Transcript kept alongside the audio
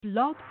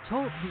Blog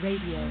Talk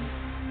Radio.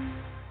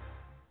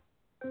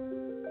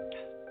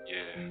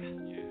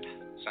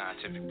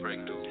 Scientific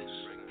breakthroughs,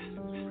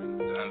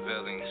 the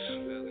unveilings,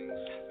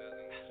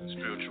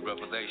 spiritual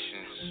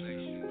revelations,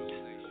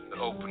 the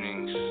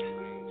openings.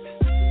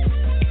 1,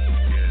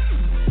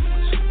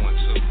 2, 1,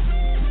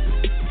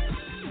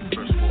 2.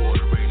 First World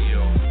Order Radio,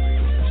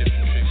 Tips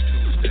and Tricks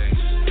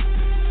Tuesdays.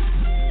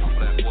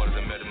 Black Water,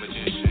 the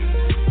META-MAJI-SHEN.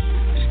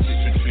 It's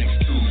Tips and Tricks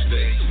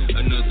Tuesday,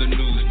 another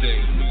news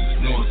day.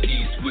 North,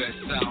 east, west,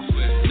 south,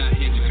 not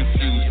here to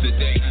confuse the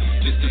day,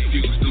 just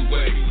diffuse the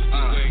way.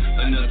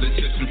 Another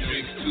Tips and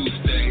Tricks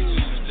Tuesday.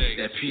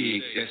 That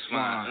pig, that's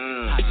fine.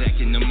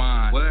 Hijacking the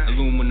mind.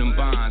 Aluminum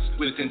bonds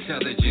with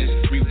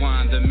intelligence.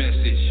 Rewind the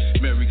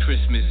message. Merry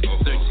Christmas.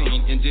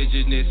 13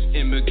 indigenous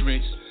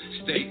immigrants.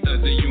 State of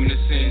the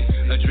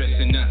unison.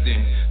 Addressing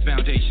nothing.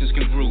 Foundations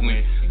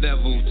congruent.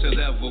 Level to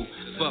level.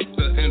 Fuck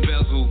the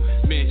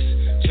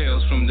embezzlements.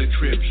 Tales from the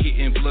crypt.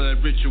 Hitting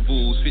blood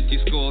rituals. 50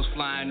 scores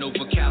flying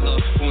over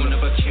California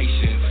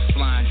vacation.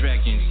 Flying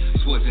dragons.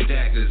 Swords and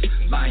daggers.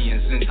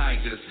 Lions and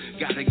tigers.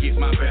 Gotta get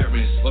my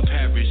bearings or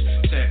perish.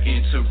 Tap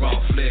into raw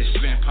flesh.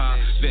 Vampire,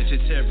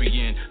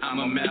 vegetarian. I'm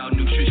a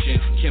malnutrition.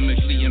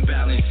 Chemically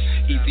imbalanced.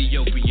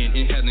 Ethiopian.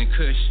 Inhaling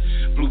kush.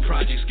 Blue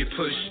projects get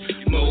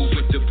pushed. Move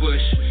with the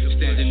bush.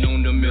 Standing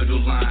on the middle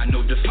line.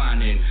 No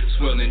defining.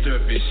 Swirling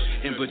dervish.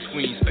 In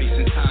between space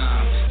and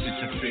time. Tips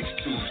and Tricks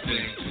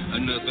Tuesday.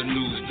 Another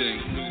news day.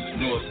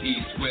 North,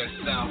 east, west,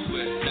 south.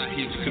 Not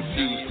here to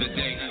confuse the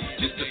day.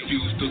 Just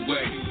diffuse the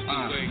way.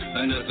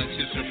 Another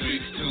Tips and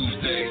Tricks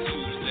Tuesday.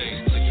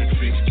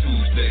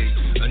 Tuesday,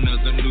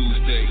 another news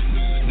day.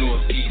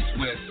 North, east,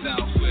 west,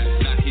 south.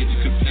 Not here to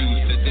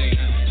confuse the day,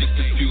 just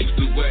diffuse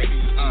the way.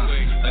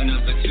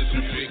 Another Tips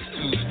and Tricks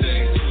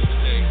Tuesday.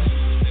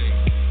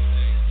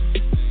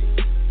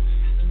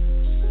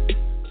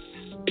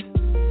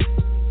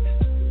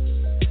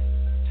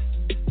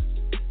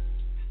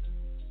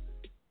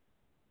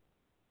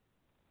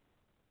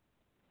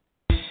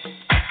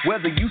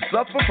 Whether you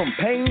suffer from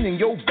pain in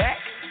your back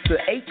to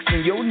aches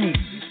in your knees,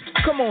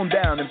 come on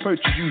down and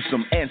purchase you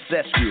some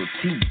ancestral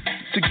teas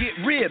to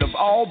get rid of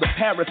all the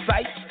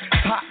parasites,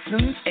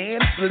 toxins,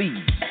 and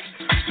fleas.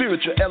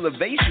 Spiritual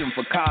elevation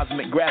for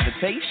cosmic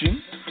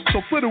gravitation.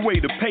 So put away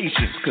the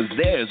patience, cause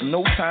there's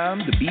no time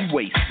to be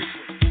wasted.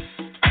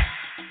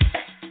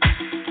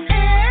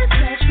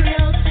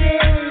 Ancestral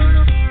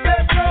teas,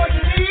 that's all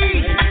you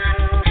need.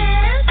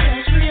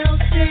 Ancestral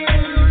teas,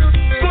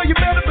 so you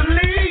better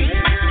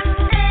believe.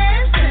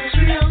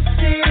 Ancestral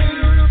teas,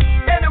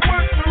 and it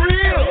works for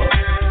real.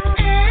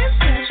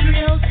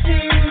 Ancestral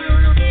teas,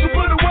 so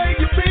put away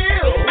your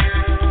bills.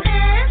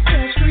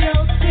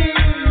 Ancestral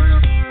teas,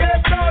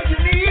 that's all you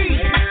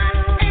need.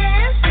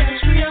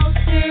 Ancestral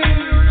teas,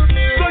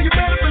 so you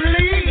better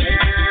believe.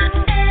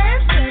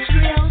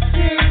 Ancestral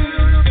teas,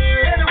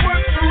 and it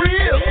works for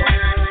real.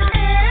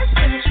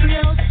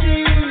 Ancestral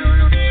teas,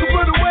 so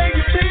put away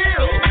your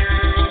bills.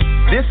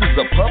 This is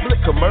a public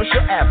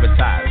commercial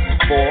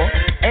advertisement for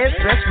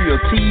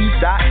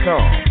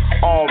AncestralTeas.com.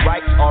 All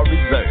rights are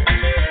reserved.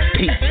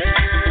 Peace.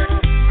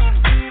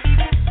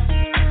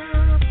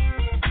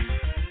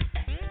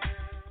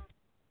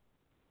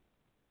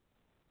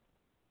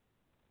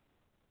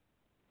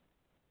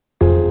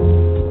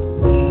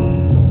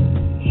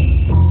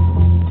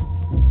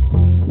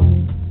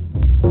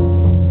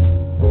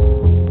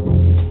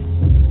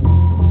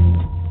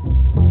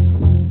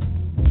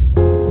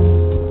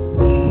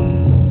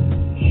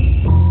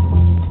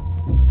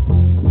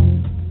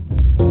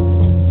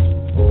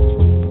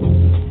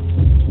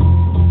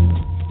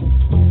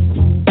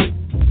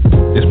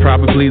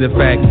 Probably the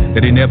fact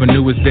that he never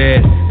knew his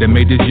dad that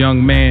made this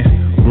young man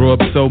grow up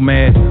so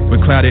mad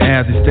with clouded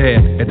eyes he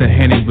stared at the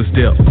hand he was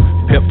dealt.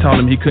 Pep told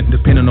him he couldn't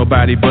depend on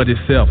nobody but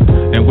himself,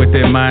 and with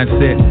that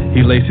mindset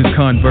he laced his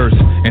Converse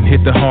and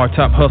hit the hard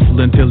top hustle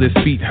until his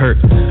feet hurt.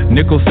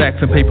 Nickel sacks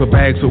and paper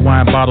bags with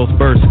wine bottles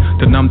burst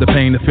to numb the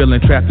pain of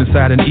feeling trapped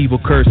inside an evil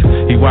curse.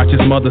 He watched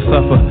his mother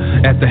suffer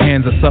at the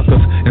hands of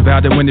suckers and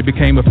vowed that when he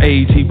became of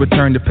age he would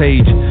turn the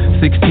page.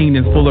 16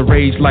 and full of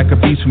rage like a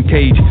beast from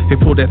cage, he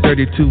pulled that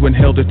 32 and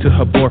held it to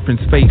her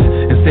boyfriend's face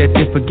and said,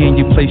 if again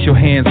you place your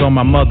hands on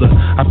my mother,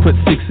 I put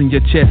 6 in your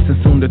chest and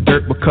soon the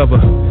dirt will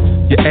cover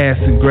your ass,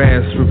 and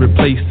grass will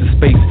replace the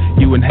space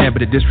you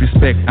inhabited.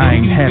 Disrespect, I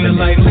ain't having it.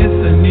 Like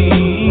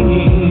listening,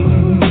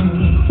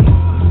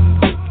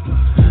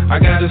 I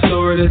got a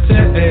story to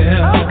tell.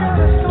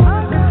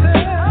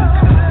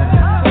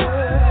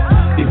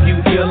 If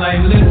you feel like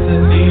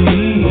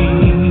listening,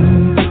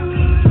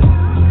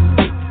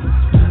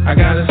 I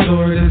got a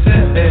story to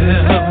tell.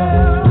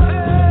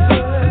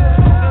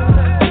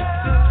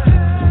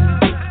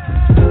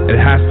 At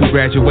high school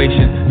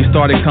graduation, he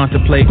started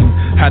contemplating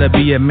how to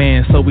be a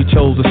man, so he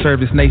chose to serve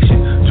his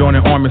nation. Joined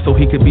an army so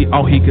he could be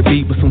all he could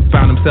be, but soon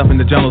found himself in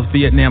the jungles of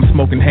Vietnam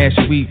smoking hash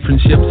and weed.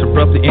 Friendships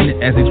abruptly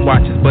ended as he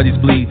watched his buddies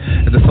bleed,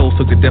 as the souls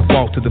took the death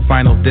walk to the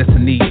final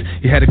destiny.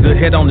 He had a good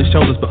head on his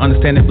shoulders, but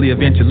understandably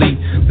eventually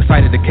the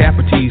sight of the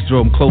cavities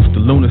drove him close to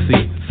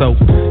lunacy. So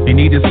he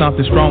needed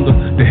something stronger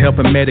to help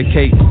him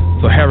medicate.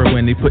 So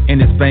heroin they put in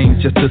his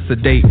veins just to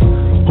sedate.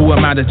 Who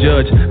am I to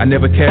judge? I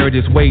never carried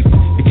his weight.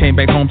 He came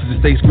back home to the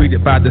States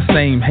greeted by the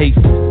same hate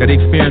that he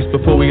experienced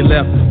before we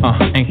left.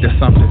 Ain't that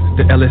something?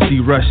 The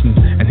LSD rushing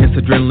and his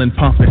adrenaline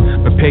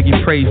pumping. But Peggy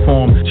prayed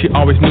for him. She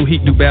always knew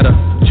he'd do better.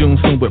 June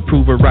soon would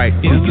prove her right.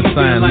 Is the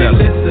sign like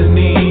letter.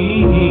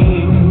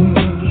 Listening,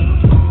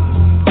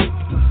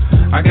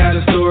 I got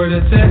a story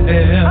to tell.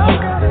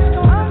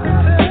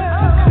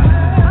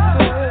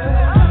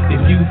 If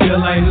you feel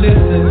like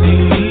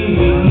listening,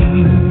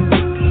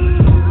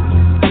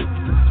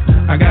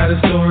 I got a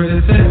story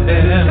to tell.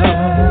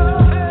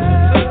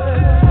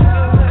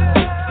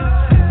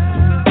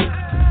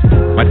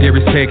 My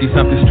dearest Peggy,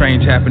 something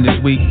strange happened this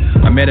week.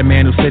 I met a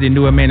man who said he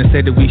knew a man and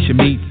said that we should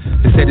meet.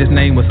 They said his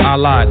name was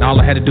Allah, and all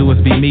I had to do was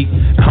be meek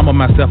and humble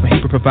myself, and he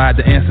would provide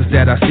the answers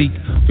that I seek.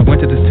 We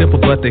went to this temple,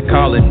 but they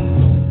call it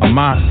a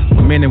mosque,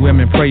 where men and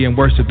women pray and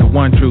worship the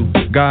one true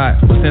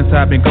God. But since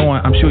I've been going,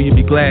 I'm sure you'd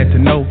be glad to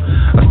know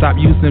I stopped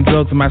using them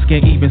drugs and my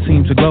skin even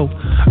seems to glow.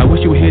 I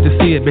wish you were here to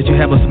see it, bet you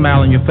have a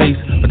smile on your face.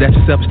 But that's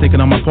yourself sticking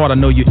on my part, I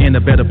know you're in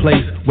a better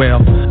place. Well,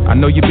 I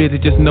know you're busy,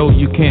 just know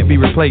you can't be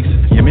replaced.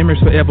 Your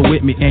memory's forever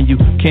with me and you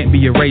can't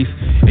be erased.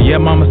 And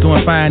yeah, mama's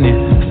doing fine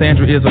and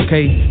Sandra is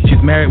okay. She's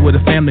married with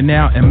a family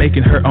now and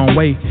making her own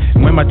way.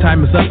 And when my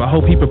time is up, I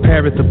hope he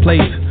prepares the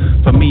place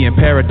for me in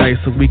paradise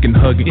so we can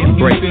hug and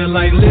embrace. If you feel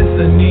like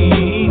listening,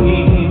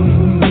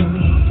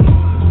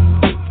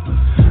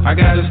 I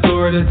got a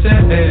story to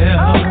tell.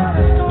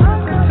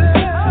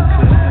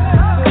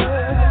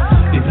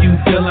 If you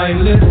feel like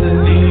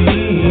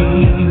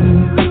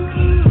listening,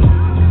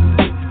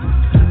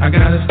 I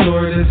got a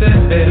story to tell.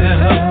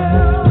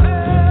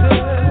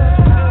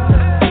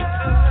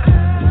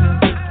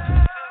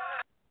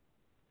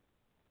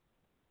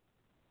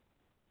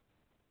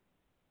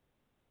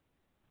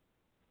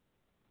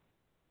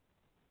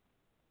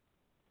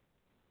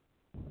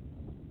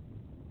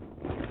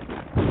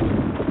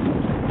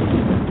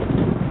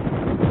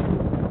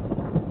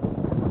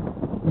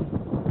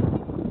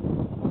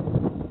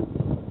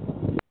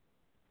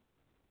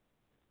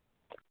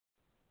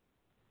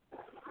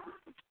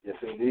 Yes,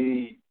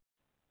 indeed.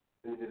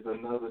 This is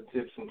another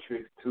Tips and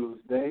Tricks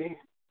Tuesday.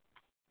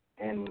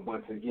 And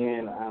once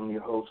again, I'm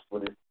your host for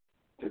this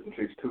Tips and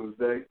Tricks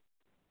Tuesday,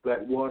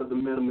 Blak, the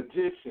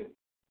META-MAJI-SHEN.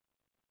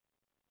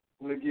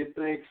 I want to give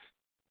thanks,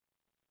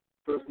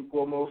 first and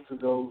foremost, to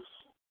those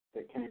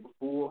that came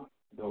before,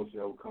 those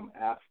that will come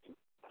after.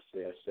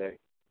 I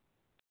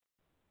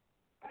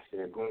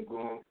say,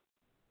 goom.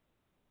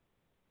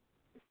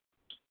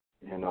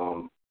 And I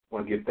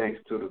want to give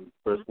thanks to the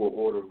First World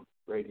Order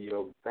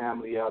Radio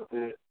family out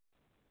there,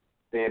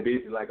 staying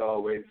busy like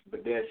always.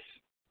 Badesh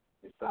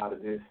inside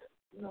of this,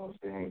 you know what I'm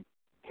saying,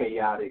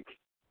 chaotic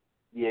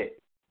yet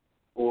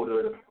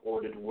ordered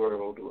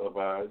world of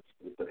ours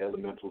with the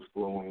elementals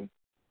flowing.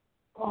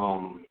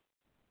 You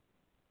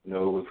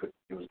know,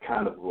 it was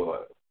kind of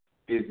a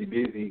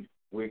busy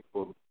week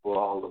for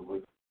all of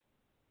us.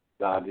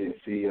 God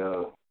didn't see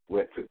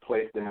what took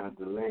place down at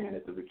the land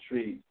at the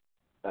retreat,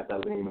 like I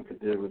named in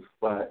Kadira's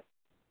spot.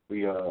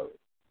 We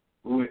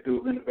went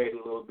through, renovated a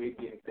little bit,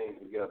 getting things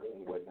together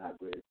and whatnot,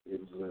 but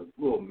it was a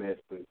little mess,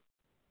 but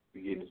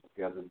we getting it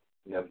together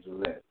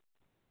nevertheless.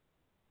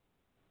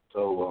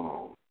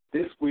 So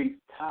this week's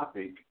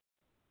topic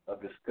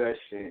of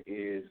discussion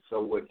is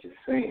So What You're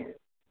Saying.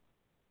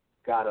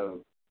 Got a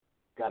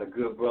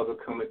good brother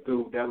coming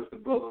through. That was the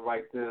brother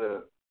right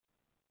there,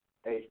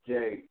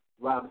 H.J.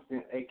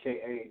 Robinson,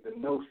 a.k.a. the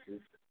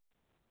Gnosis,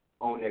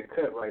 on that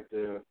cut right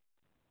there,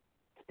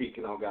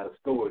 speaking on Got a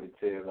Story to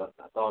Tell.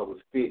 I thought it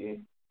was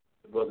fitting.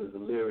 The brother's a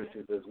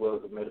lyricist as well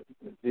as a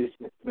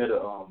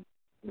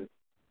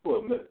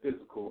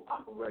metaphysical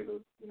operator,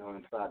 you know,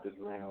 inside this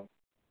realm.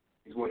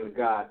 He's one of the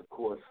guys, of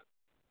course,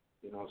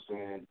 you know what I'm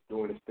saying,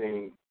 doing his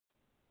thing,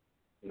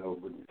 you know,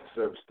 with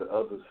service to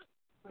others,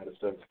 not a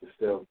service to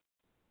self.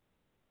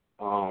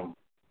 So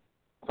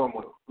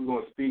we're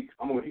going to speak.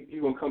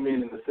 He's going to come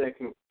in a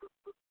second.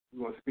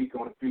 We're going to speak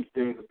on a few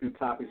things, a few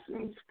topics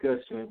in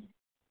discussion.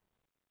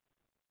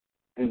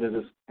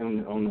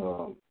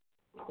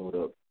 Hold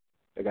up.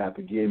 I got to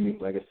forgive me.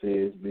 Like I said,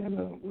 it's been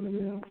one of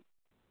them.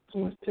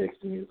 Someone's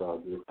texting me. It's all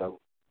good. I'll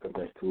come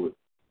back to it.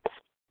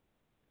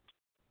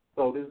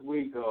 So this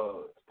week,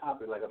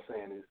 topic, like I'm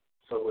saying, is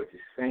So What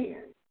You're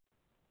Saying.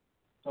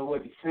 So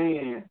what you're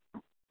saying,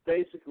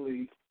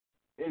 basically,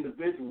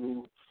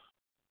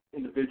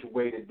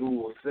 individuated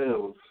dual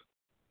selves,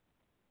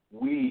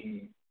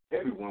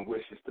 everyone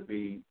wishes to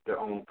be their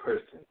own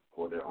person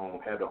or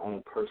have their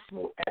own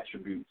personal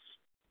attributes.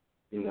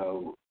 You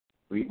know,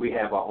 we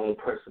have our own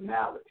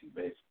personality,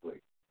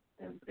 basically.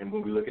 And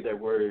when we look at that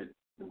word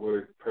the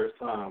word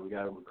person, we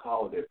got to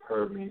recall that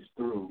per means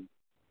through,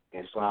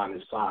 and son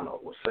is sono,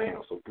 or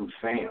sound, so through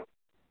sound.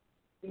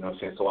 You know what I'm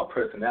saying? So our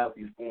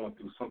personality is born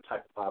through some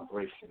type of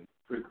vibration,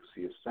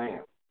 frequency of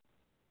sound.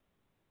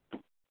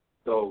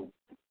 So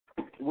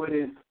what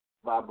is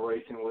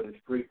vibration? What is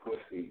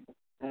frequency?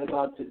 And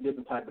about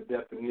different type of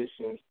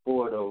definitions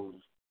for those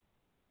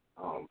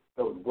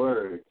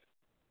words.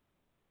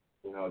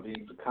 You know,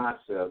 these are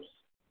concepts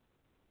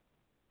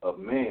of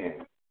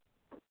man.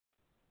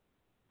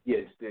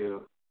 Yet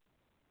still,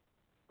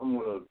 I'm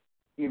going to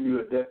give you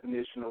a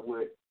definition of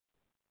what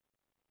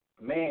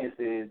man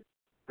says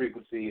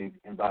frequency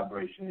and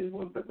vibration is.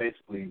 Well, but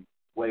basically,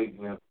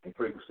 wavelength and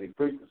frequency.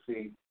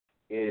 Frequency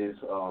is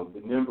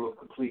the number of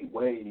complete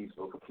waves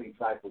or complete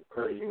cycles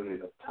per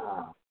unit of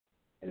time,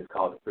 and it's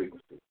called the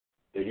frequency.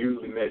 They're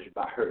usually measured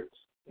by hertz.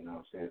 You know what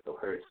I'm saying? So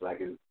hertz, like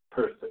it's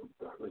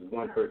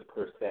 1 hertz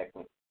per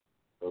second.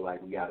 So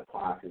like we got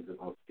appliances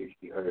on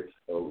 60 hertz,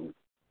 so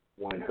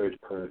 1 hertz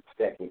per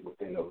second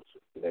within those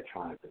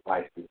electronic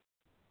devices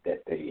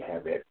that they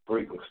have that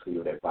frequency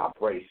or that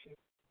vibration.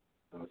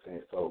 You know what I'm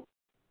saying? So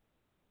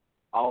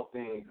all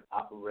things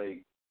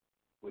operate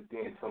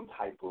within some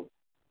type of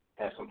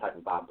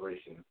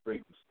vibration and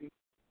frequency,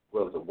 as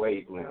well as a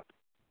wavelength.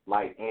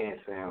 Light and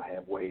sound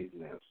have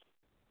wavelengths.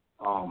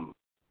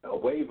 A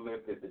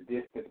wavelength is the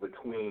distance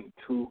between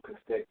two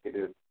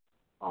consecutive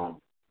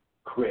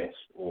crests,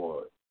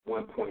 or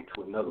one point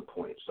to another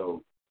point.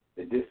 So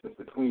the distance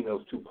between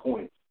those 2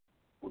 points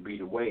would be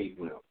the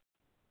wavelength.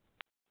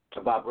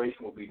 A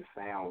vibration would be the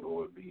sound,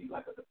 or it'd be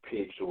like a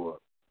pitch, or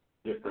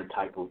different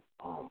type of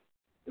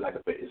like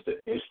if it's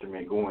the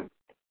instrument going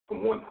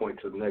from one point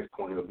to the next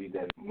point, it'll be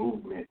that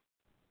movement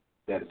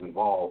that is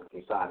involved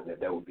inside of that.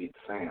 That would be the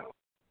sound.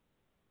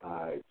 All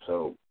right,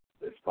 so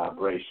it's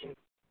vibration.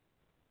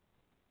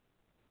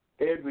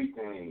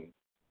 Everything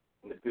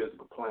in the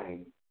physical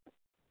plane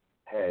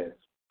has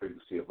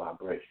frequency of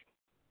vibration,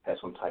 has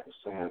some type of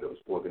sound that was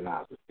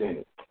organized within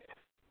it.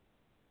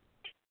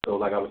 So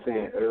like I was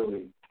saying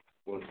earlier,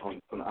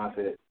 from the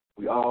onset,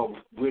 we all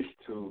wish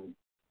to,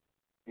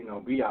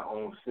 be our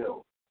own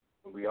self.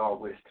 We all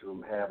wish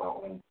to have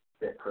our own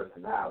set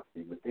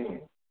personality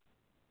within,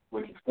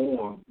 which is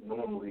formed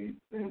normally,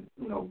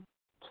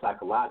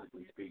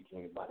 psychologically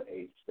speaking, by the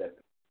age of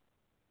 7,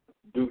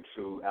 due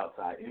to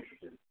outside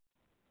interests,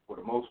 for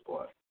the most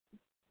part.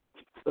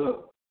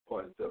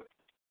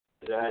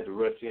 I had to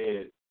rush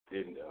in,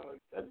 and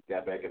I just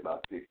got back at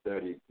about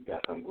 6:30.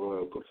 Got some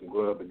grub, put some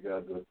grub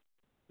together,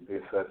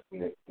 good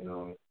sustenance,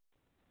 Now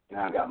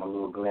I got my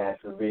little glass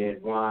of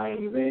red wine,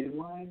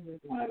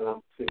 and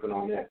I'm sipping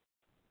on that.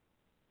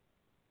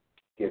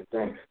 Give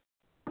thanks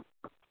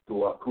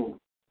to Aku.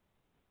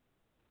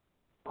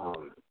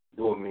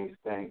 Dua means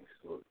thanks,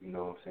 or, you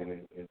know what I'm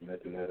saying, in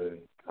META-MAJI,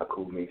 and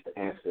Aku means the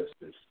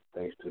ancestors.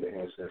 Thanks to the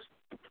ancestors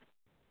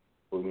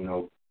for,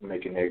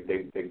 making they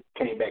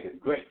came back as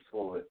grapes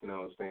for it, you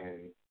know what I'm saying,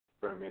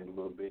 ferment a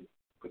little bit,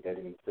 put that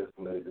in the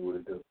system, let it do what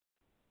it do.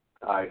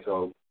 All right,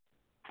 so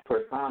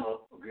persona,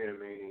 again,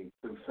 meaning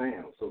through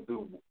sound. So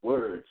through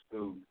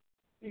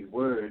these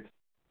words,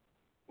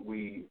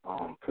 we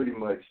pretty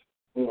much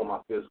form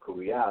our physical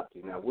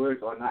reality. Now,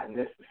 words are not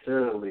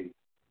necessarily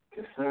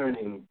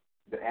concerning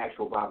the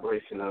actual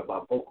vibration of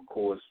our vocal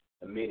cords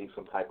emitting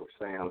some type of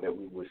sound that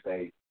we would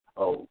say,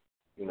 oh,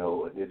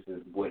 this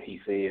is what he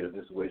said, or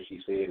this is what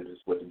she said, or this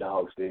is what the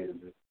dog said, or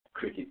the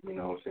cricket,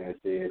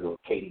 said, or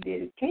Katie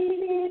did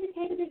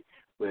it.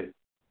 But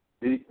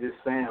this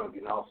sound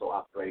can also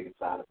operate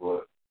inside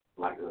of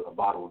a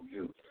bottle of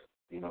juice,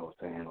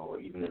 or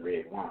even a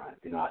red wine.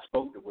 I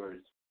spoke the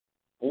words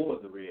for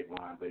the red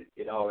wine, but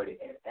it already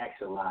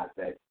actualized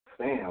that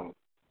sound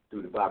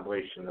through the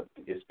vibration of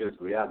its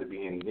physical reality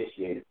being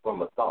initiated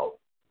from a thought.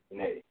 And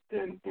that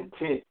the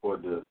intent or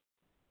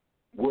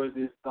where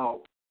this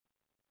thought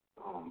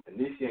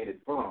initiated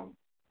from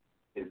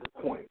is the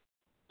point.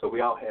 So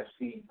we all have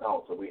seed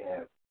thoughts, or we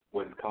have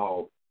what is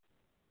called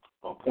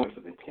points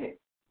of intent,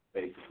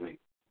 basically.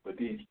 But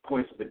these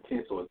points of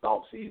intent, or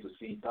thought seeds or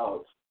seed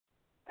thoughts,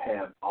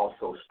 have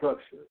also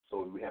structure.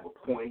 So we have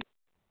a point,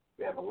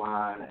 we have a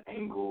line, an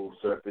angle,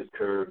 surface,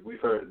 curve. We've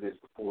heard of this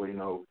before,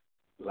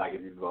 like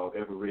if you've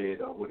ever read,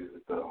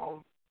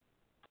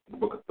 the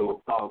Book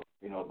of Thought,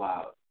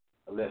 by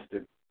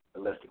Aleister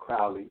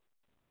Crowley.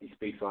 He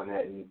speaks on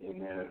that in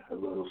there a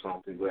little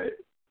something. But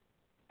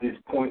this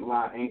point,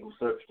 line, angle,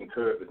 surface, and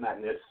curve is not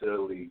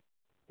necessarily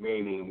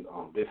meaning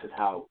this is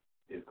how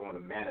it's going to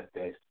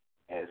manifest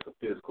as a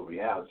physical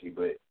reality,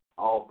 but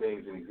all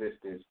things in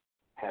existence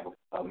have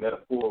a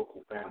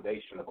metaphorical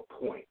foundation of a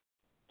point.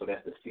 So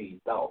that's the seed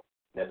thought.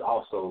 That's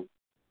also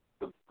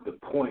the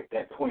point.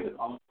 That point is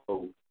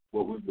also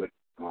what we would,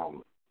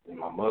 and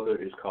my mother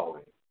is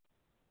calling.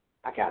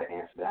 I got to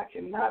answer that. I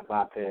cannot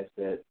bypass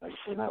that. I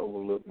cannot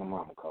overlook my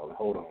mama calling.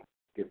 Hold on.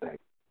 Get back.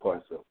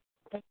 Pardon yourself.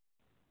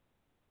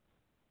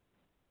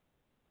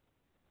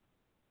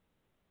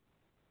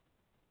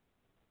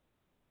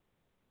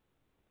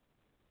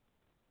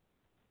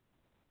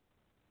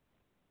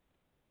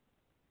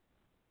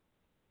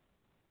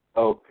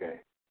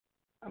 Okay.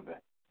 I'm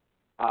back.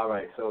 All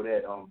right, so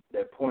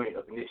that point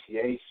of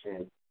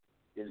initiation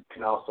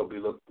can also be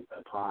looked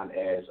upon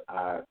as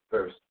our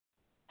first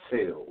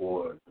cell,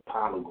 or the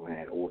pineal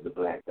gland, or the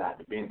black dot,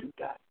 the Bindu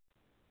dot.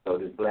 So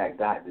this black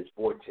dot, this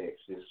vortex,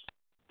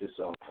 this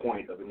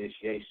point of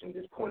initiation,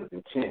 this point of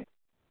intent,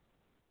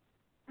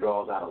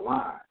 draws out a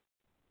line,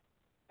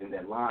 and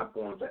that line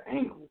forms an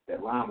angle.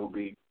 That line will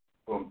be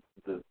from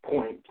the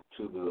point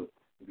to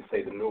you can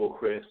say the neural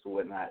crest or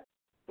whatnot,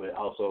 but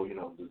also,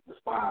 the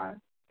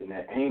spine. And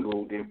that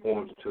angle then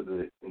forms into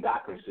the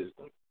endocrine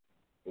system.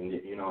 And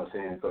you know what I'm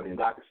saying? So the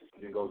endocrine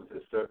system then goes to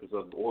the surface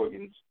of the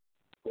organs,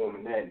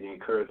 forming that, and then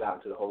curves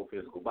out to the whole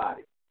physical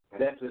body. And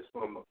that's just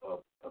from a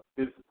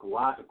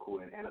physiological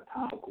and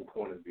anatomical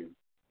point of view.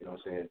 You know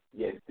what I'm saying?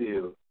 Yet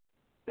still,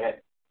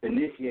 that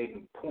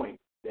initiating point,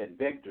 that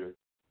vector,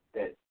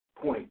 that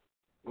point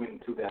went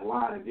into that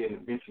line and then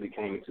eventually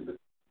came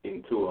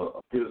into a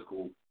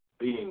physical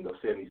being of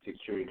 76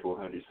 trillion to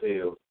 100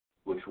 cells,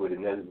 which would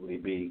inevitably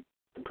be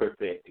the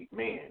perfected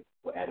man,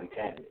 or Adam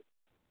Cabinet,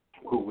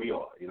 who we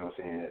are, you know what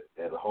I'm saying,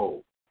 as a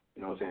whole.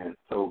 You know what I'm saying?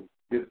 So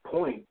this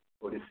point,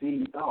 or the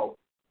seed thought,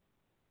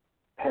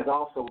 has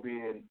also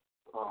been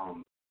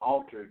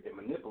altered and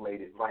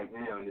manipulated right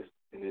now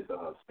in this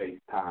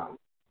space-time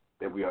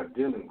that we are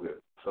dealing with.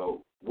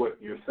 So what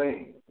you're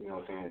saying, you know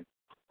what I'm saying,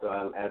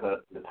 so as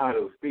the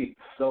title speaks,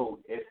 so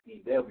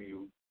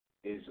S-E-W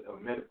is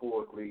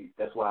metaphorically,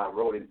 that's why I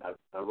wrote it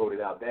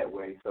out that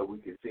way, so we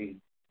could see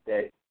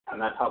that I'm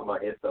not talking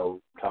about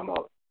SO, I'm talking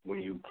about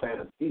when you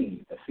plant a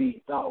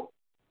seed thought,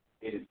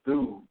 it is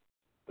through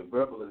the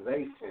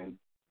verbalization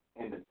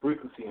and the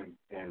frequency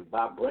and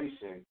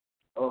vibration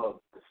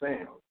of the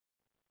sound.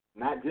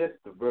 Not just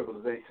the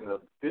verbalization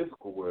of the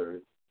physical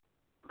words,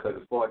 because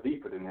it's far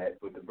deeper than that,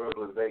 but the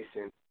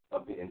verbalization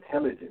of the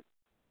intelligence.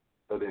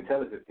 So the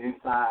intelligence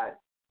inside,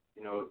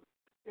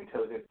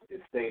 intelligence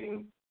is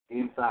stating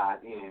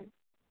inside,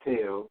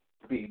 tell,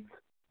 speaks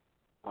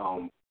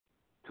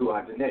to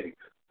our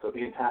genetics. So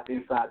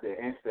inside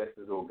their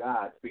ancestors or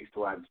God speaks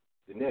to our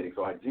genetics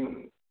or our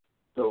genes.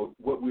 So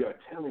what we are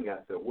telling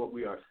ourselves, what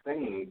we are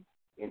saying,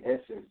 in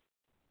essence,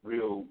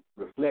 will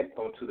reflect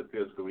onto the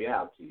physical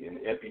reality. And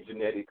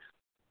epigenetics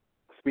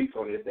speaks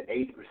on this, that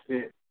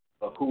 80%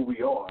 of who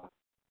we are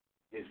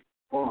is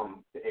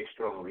from the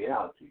external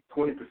reality.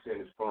 20%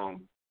 is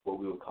from what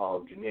we would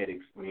call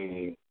genetics,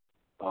 meaning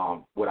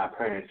what our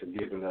parents have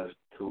given us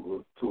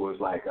to us,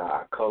 like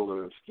our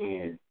color of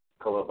skin,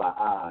 color of our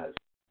eyes,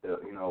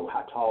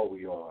 how tall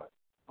we are.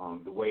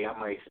 The way I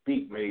might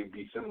speak may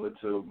be similar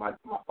to my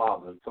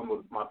father. Some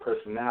of my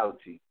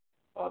personality,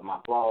 my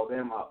flaws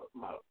and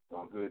my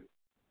good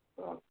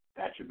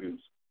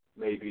attributes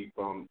may be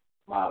from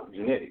my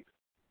genetics.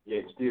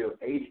 Yet still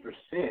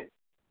 80%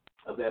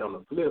 of that on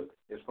the flip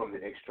is from the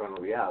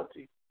external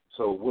reality.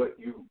 So what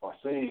you are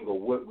saying, or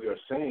what we are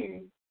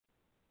saying,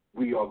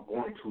 we are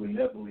going to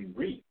inevitably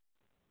reap.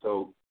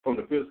 So from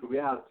the physical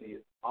reality,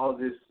 all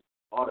this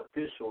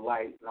artificial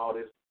light and all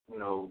this,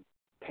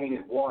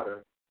 tainted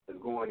water is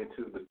going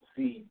into the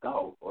seed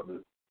thought, or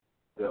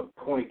the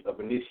point of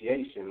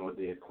initiation, or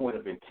the point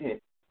of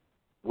intent,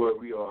 where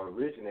we are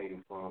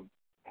originating from,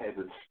 has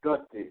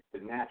obstructed the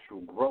natural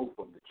growth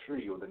of the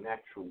tree, or the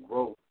natural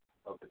growth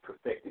of the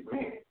perfected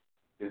man,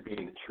 this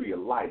being the tree of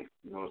life.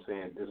 You know what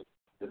I'm saying?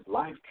 This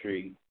life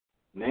tree,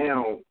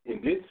 now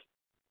in this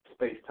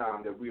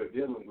space-time that we are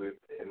dealing with,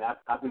 and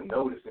I've been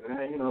noticing,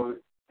 and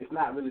it's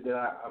not really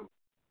that I'm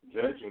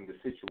judging the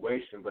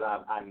situation, but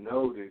I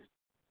noticed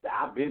that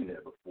I've been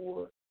there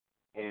before,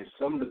 and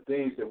some of the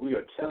things that we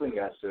are telling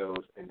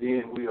ourselves, and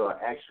then we are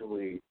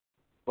actually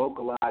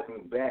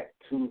vocalizing back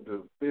to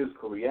the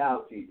physical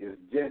reality, is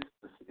just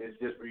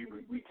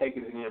we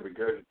taking it in,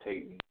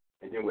 regurgitating,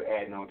 and then we're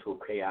adding on to a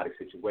chaotic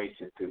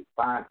situation to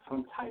find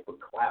some type of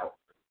clout,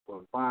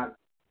 or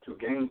to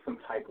gain some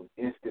type of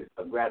instant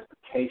of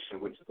gratification,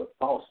 which is a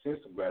false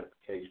sense of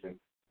gratification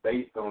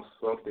based on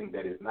something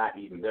that is not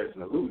even there. It's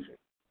an illusion.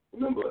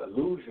 Remember,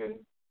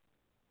 illusion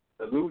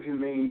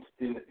means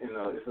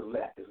it's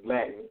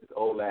Latin, it's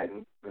Old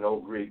Latin and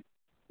Old Greek.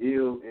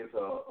 Il is it's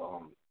a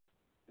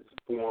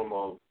form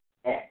of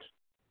act.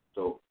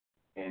 So,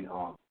 and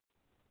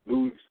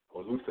luz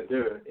or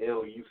lucider,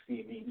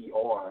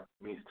 L-U-C-D-E-R,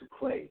 means to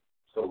play.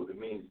 So it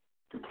means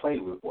to play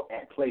with, or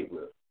at play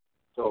with.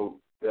 So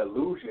the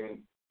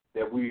illusion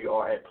that we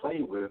are at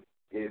play with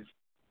is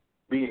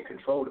being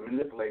controlled and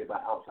manipulated by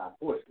outside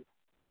forces.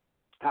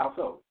 How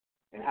so?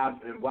 And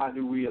why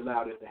do we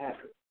allow this to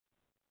happen?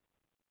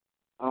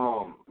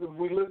 If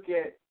we look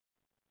at,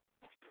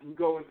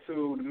 go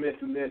into the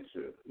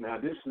META-MAJI. Now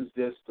this is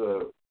just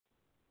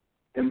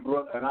and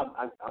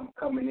I'm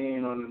coming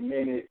in a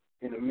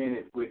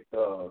minute with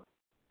the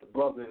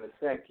brother in a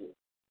second.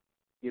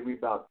 Give me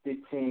about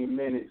 15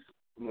 minutes.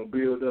 I'm gonna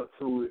build up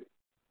to it.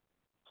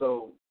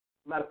 So,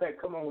 matter of fact,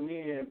 come on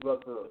in,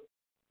 brother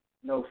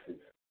Gnosis.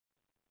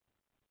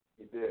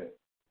 You there?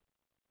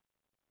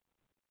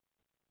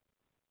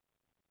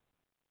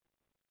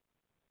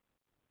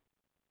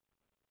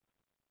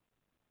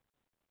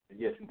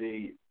 Yes,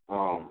 indeed.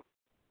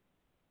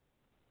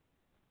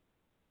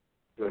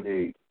 Go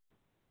ahead.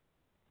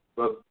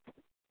 But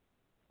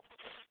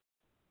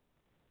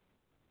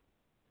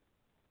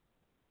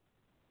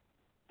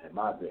at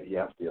my bad,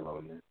 yeah, I'm still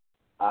on this.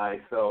 All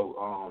right,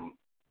 so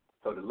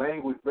the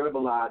language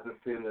verbalizing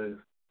centers,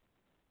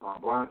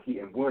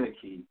 bronchi and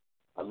wernicke,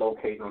 are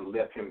located on the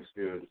left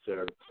hemisphere of the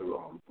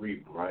cerebral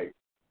breathing, right?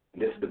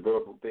 And this is the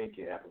verbal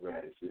thinking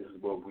apparatus. This is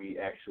where we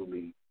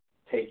actually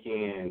take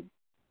in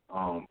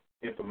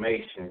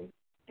information,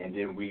 and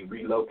then we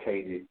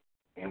relocate it,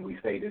 and we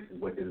say this is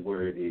what this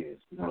word is.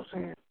 You know what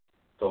I'm saying?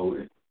 So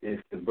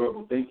it's the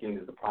verbal thinking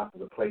is the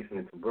process of placing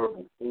into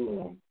verbal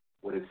form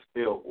what is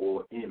spelled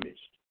or imaged.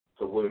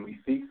 So when we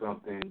see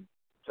something,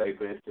 say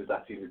for instance,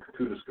 I see the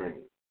computer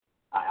screen,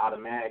 I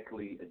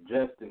automatically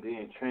adjust and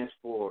then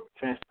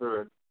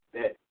transfer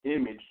that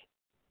image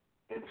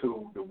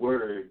into the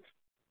words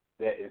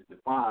that is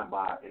defined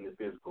by in the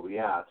physical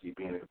reality,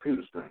 being a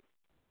computer screen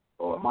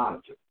or a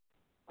monitor.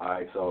 All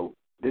right, so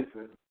this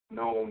is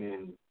known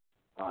in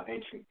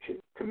ancient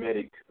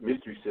Kemetic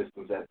mystery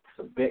systems as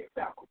the Sebek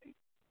faculty.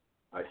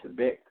 All right,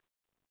 Sebek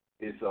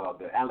is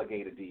the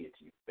alligator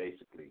deity,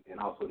 basically, and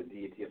also the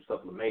deity of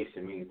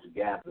sublimation, meaning to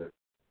gather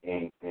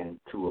and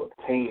to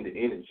obtain the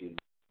energy,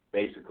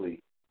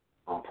 basically,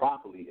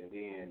 properly, and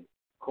then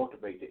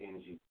cultivate the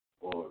energy,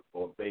 or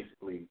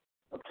basically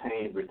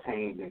obtain,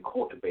 retain, and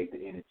cultivate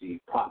the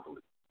energy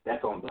properly.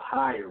 That's on the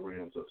higher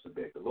realms of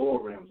Sebek. The lower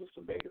realms of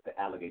Sebek is the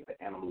alligator,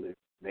 the animalistic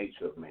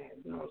nature of man.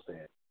 You know what I'm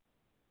saying?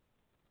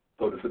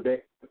 So the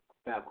Sebek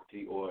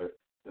faculty, or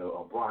the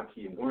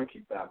bronchi and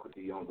wernicke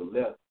faculty on the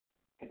left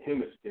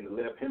hemisphere, in the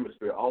left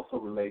hemisphere, also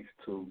relates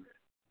to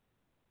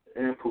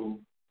Anpu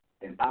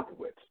and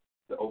Apowitz,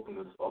 the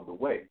openers of the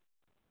way.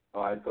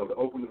 All right, so the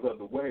openers of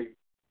the way,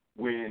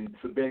 when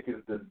Sebek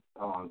is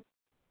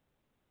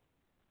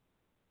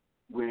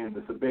when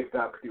the Sebek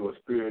faculty or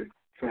spirit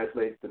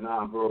translates the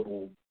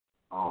nonverbal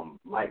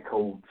light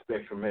code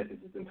spectrum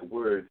messages into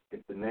words, if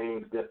the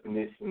names,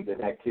 definitions,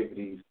 and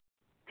activities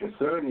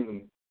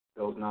concerning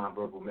those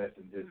nonverbal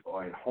messages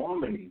are in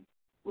harmony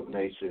with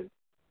nature,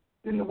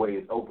 then the way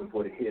is open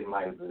for the hidden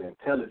light of the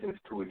intelligence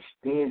to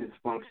extend its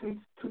functions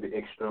to the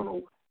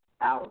external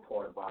outer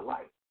part of our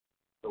life.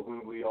 So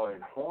when we are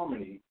in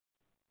harmony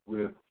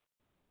with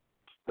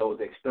those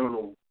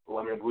external,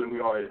 when we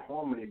are in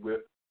harmony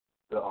with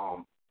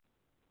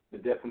the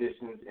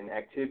definitions and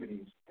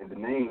activities and the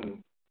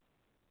name,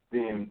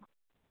 then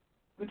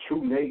the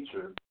true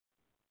nature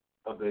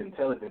of the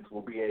intelligence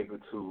will be able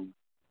to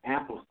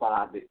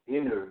amplify the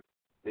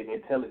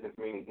intelligence,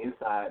 meaning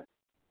inside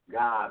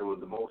God or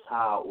the Most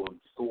High or the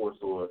Source,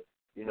 or,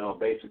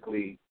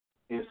 basically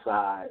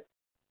inside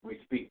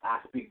I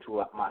speak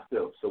to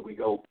myself. So we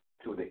go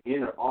to the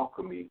inner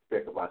alchemy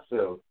aspect of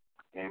ourselves,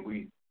 and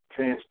we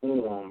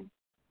transform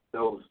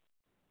those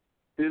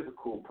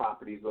physical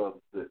properties of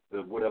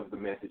the whatever the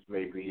message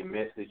may be. A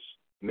message,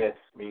 mess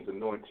means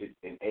anointed,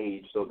 and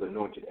age, so the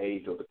anointed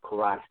age or the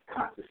Christ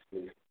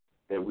consciousness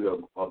that we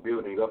are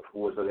building up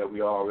towards, or that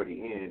we are already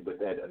in, but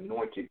that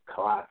anointed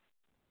Christ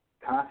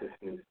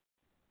consciousness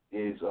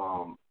is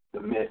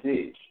the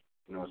message.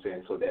 You know what I'm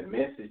saying? So that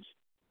message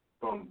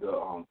from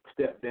the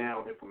step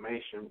down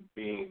information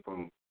being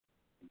from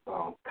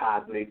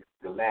cosmic,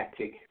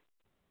 galactic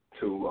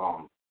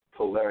to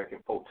polaric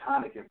and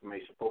photonic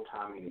information,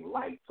 photon meaning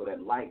light. So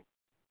that light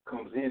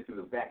comes in through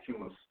the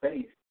vacuum of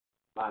space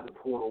by the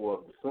portal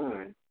of the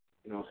sun,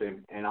 you know what I'm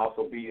saying, and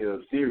also via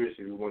Sirius,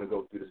 if you want to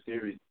go through the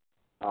Sirius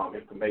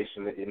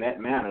information in that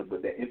manner,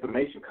 but that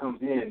information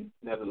comes in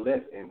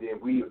nevertheless, and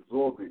then we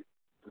absorb it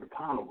through the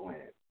pineal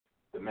gland,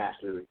 the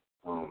master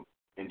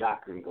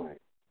endocrine gland,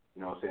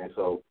 you know what I'm saying.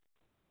 So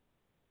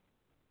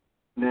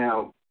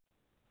now,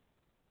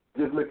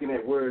 just looking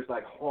at words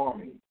like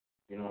harmony,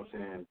 you know what I'm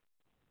saying,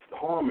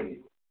 harmony,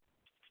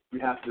 we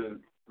have to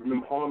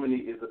remember harmony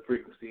is a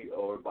frequency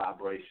or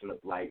vibration of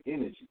light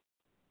energy.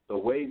 So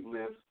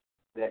wavelengths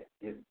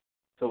it's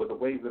a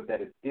wavelength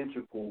that is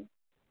integral,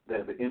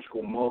 that is an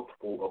integral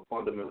multiple of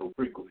fundamental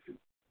frequency.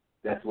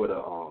 That's what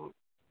a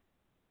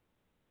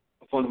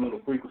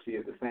fundamental frequency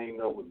is, the same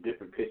note with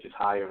different pitches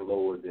higher and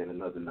lower than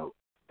another note.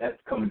 That's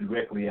coming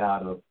directly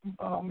out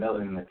of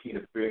Melanie and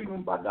Akita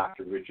Friedman by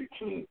Dr. Richard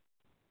King.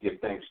 Give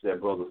thanks to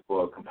that brother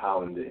for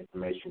compiling the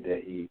information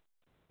that he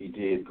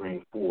did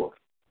bring forth.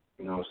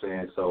 You know what I'm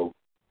saying? So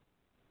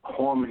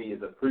harmony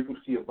is a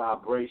frequency of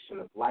vibration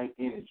of light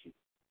energy,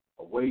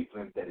 a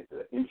wavelength that is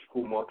an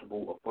integral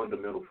multiple of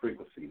fundamental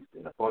frequencies.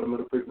 And the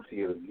fundamental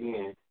frequency is,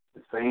 again,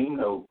 the same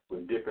note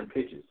with different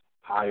pitches,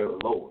 higher or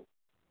lower.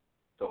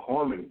 So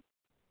harmony,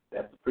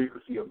 that's the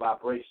frequency of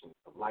vibration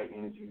of light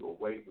energy or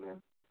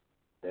wavelength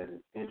that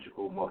is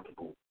integral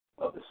multiple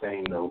of the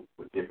same note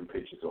with different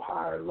pitches or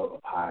higher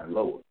and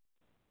lower.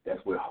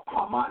 That's what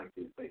harmonics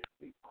is,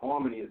 basically.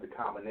 Harmony is the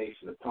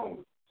combination of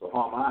tones. So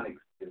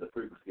harmonics is a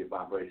frequency of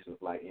vibration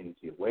of light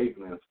energy of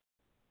wavelengths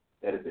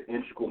that is the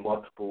integral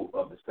multiple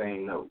of the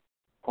same note.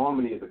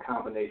 Harmony is a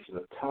combination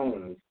of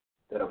tones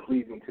that are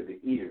pleasing to the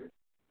ear.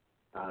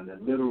 The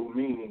literal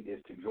meaning is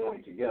to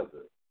join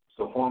together.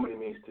 So harmony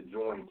means to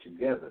join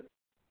together.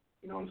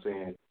 You know what I'm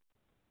saying?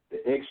 The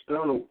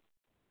external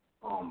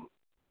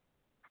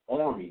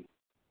army,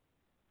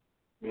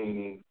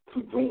 meaning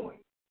to join.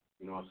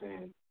 You know what I'm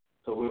saying?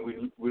 So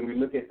when we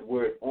look at the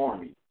word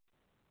army,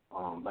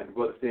 like the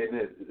brother said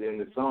in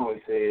the song,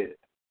 he said,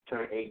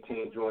 turn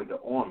 18, join the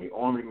army.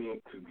 Army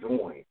means to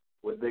join.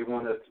 What they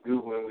want us to do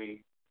when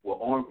we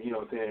were armed, you know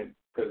what I'm saying?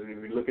 Because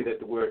if we look at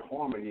the word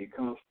harmony, it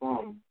comes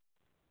from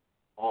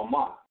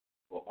arma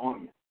or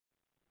army.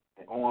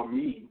 And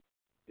army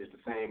is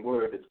the same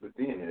word that's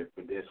within it,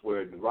 but that's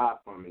where it derived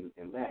from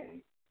in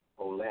Latin,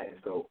 Old Latin.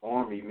 So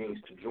army means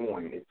to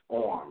join. It's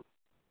armed.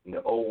 And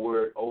the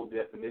old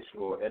definition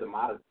or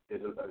etymology,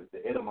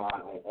 the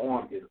etymon on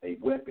arm is a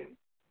weapon,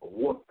 a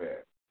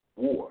warfare,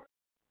 war.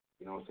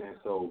 You know what I'm saying?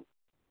 So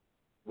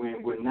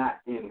when we're not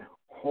in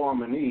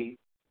harmony,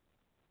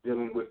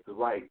 dealing with the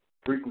right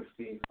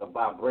frequencies of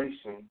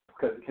vibration,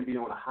 because it can be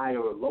on a higher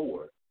or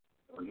lower,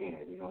 again,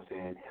 you know what I'm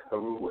saying?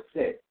 Haru was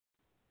set.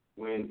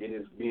 When it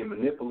is being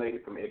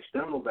manipulated from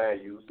external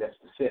values, that's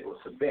the set or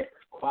Sebek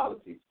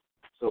quality.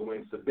 So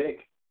when Sebek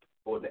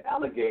or the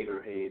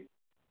alligator head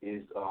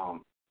is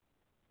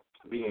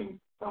being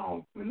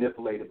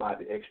manipulated by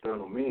the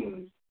external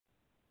means,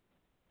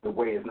 the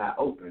way is not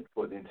open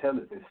for the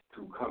intelligence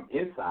to come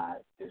inside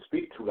and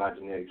speak to our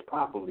genetics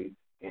properly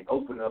and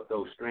open up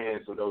those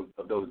strands of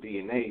those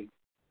DNA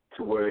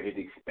to where it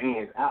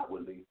expands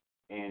outwardly,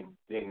 and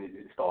then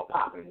it starts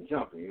popping and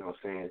jumping. You know what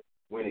I'm saying?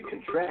 When it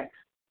contracts,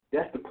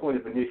 that's the point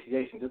of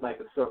initiation, just like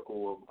the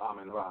circle of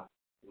Amen-Ra.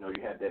 You know,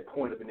 you have that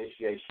point of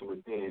initiation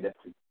within.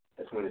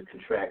 That's when it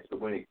contracts.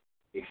 But when it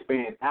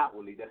expands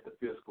outwardly, that's the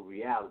physical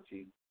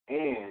reality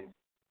and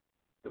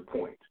the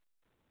point.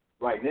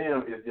 Right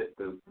now, it's just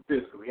the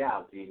physical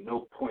reality.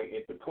 No point.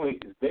 If the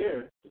point is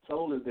there, the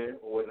soul is there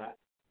or not.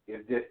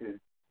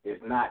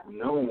 It's not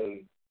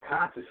known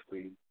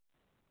consciously.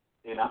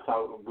 And I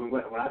thought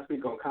when I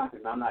speak on conscious,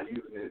 I'm not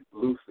using it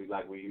loosely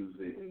like we use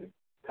it in the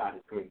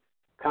conscious community.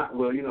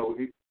 Well, you know,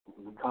 we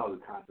call it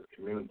conscious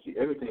community.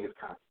 Everything is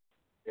conscious.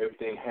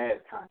 Everything has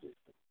consciousness.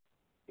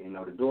 You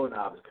know, the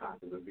doorknob is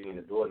conscious of being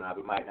a doorknob.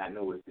 It might not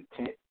know its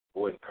intent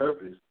or its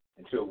purpose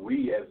until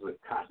we as a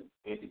conscious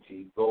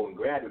entity go and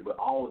grab it. But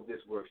all of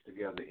this works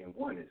together in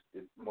oneness.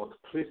 It's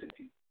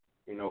multiplicity.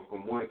 You know,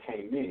 from one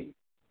came many.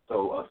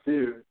 So a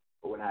seer,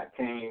 when I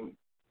came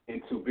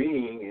into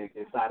being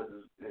inside of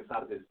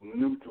this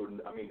neutral,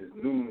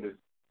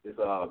 this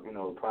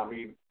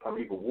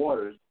primeval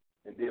waters,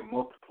 and then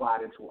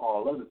multiplied into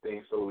all other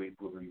things, so it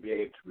will be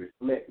able to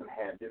reflect and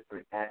have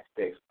different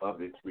aspects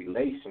of its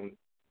relation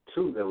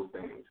to those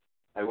things.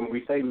 And when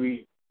we say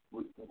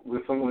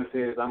when someone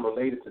says I'm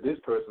related to this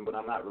person, but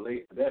I'm not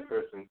related to that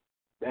person,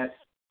 that's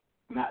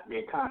not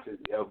being conscious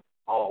of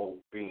all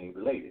being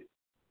related.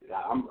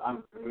 I'm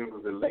when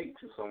we relate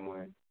to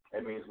someone,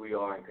 that means we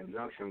are in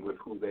conjunction with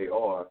who they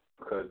are,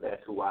 because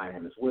that's who I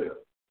am as well.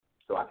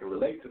 So I can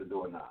relate to the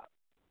doorknob.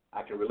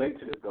 I can relate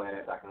to the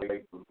glass. I can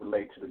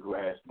relate to the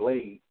grass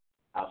blade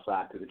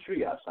outside, to the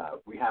tree outside.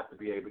 We have to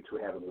be able to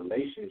have a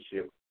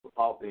relationship with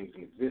all things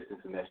in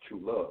existence, and that's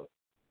true love.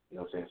 You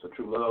know what I'm saying? So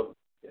true love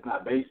is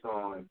not based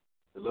on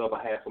the love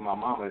I have for my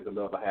mama. It's the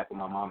love I have for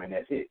my mama, and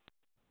that's it.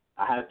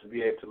 I have to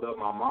be able to love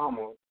my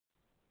mama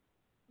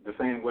the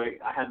same way.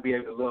 I have to be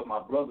able to love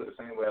my brother the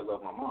same way I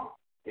love my mom.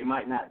 It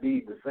might not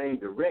be the same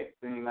direct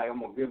thing, like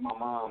I'm going to give my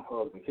mom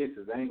hugs and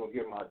kisses. I ain't going to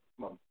give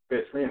my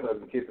best friend hugs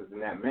and kisses in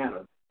that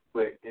manner.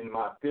 But in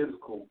my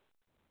physical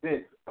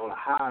sense, on a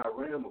higher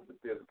realm of the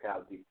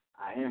physicality,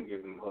 I am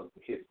giving them hugs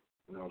and kisses.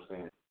 You know what I'm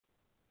saying?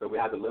 So we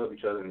have to love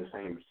each other in the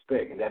same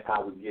respect, and that's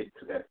how we get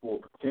to that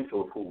full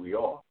potential of who we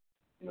are,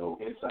 you know,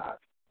 inside.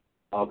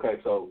 Okay,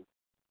 so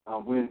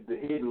when the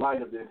hidden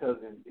light of the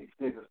intelligence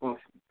extends its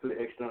function to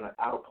the external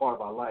outer part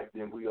of our life,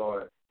 then we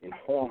are in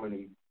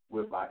harmony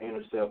with our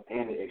inner self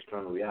and the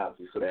external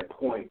reality. So that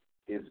point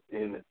is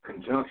in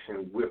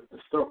conjunction with the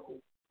circle.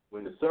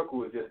 When the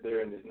circle is just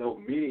there and there's no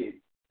mid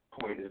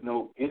point, there's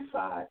no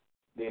inside,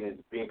 then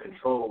it's being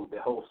controlled.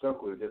 The whole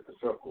circle is just a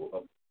circle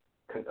of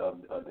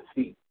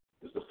deceit.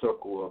 It's a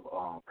circle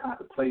of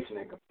contemplation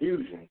and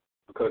confusion,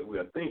 because we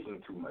are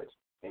thinking too much.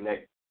 And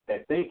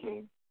that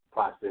thinking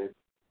process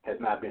has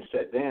not been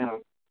shut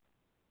down,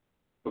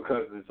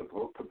 because there's a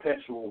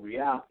perpetual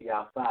reality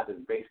outside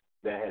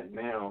that has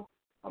now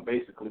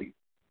basically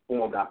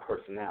formed our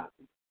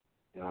personality.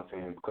 You know what I'm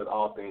saying? Because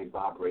all things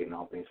vibrate and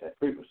all things have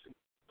frequency.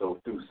 So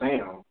through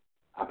sound,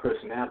 our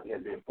personality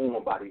has been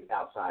formed by these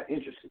outside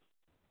interests.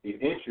 These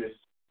interests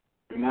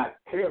do not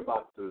care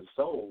about the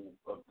soul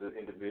of the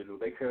individual;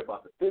 they care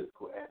about the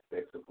physical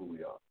aspects of who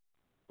we are.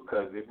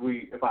 Because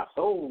if our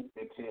soul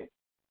intent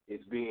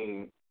is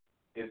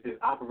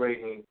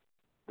operating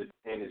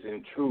and is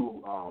in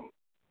true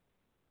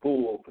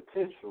full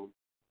potential,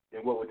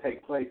 then what would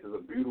take place is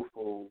a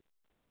beautiful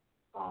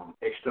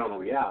external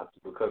reality,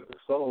 because the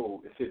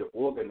soul is here to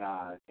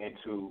organize and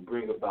to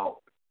bring about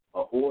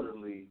an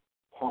orderly,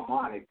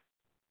 harmonic,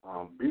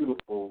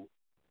 beautiful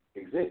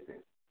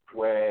existence,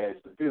 whereas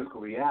the physical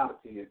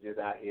reality is just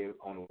out here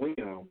on the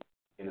whim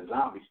in a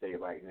zombie state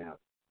right now.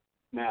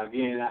 Now,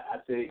 again, I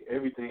say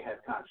everything has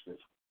consciousness,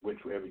 which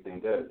everything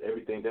does.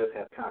 Everything does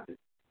have consciousness,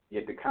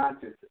 yet the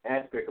conscious aspect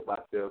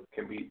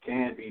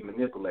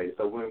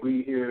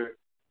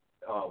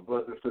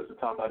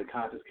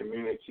unconscious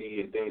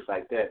community and things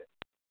like that,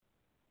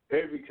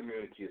 every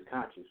community is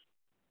conscious.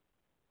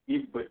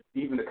 But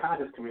even the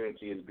conscious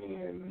community is being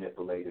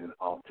manipulated and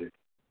altered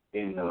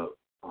in a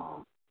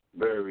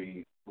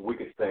very, we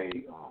could say,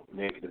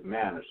 negative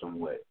manner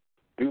somewhat,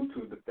 due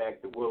to the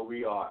fact that what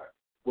we are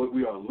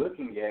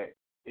looking at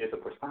is a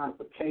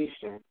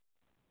personification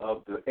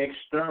of the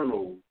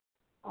external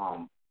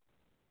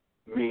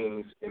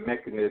means and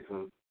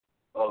mechanisms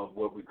of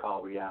what we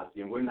call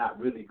reality, and we're not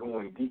really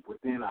going deep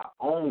within our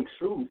own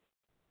truth,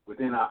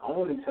 within our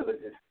own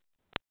intelligence.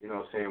 You know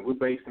what I'm saying? We're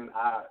basing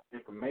our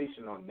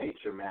information on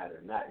nature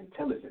matter, not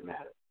intelligent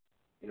matter.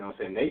 You know what I'm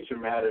saying? Nature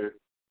matter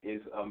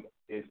is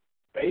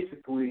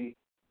basically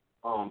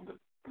the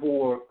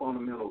four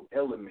fundamental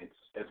elements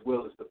as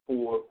well as the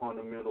four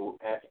fundamental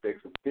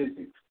aspects of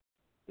physics.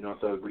 You know,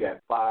 so we got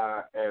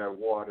fire, air,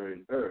 water,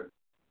 and earth,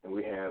 and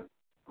we have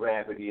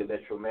gravity,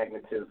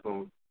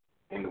 electromagnetism,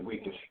 and the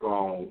weak and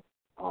strong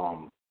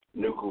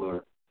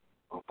nuclear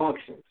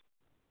functions.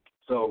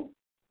 So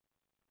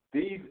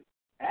these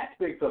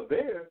aspects are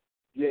there,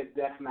 yet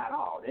that's not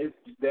all.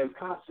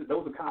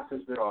 Those are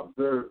concepts that are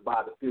observed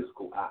by the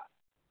physical eye.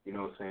 You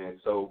know what I'm saying?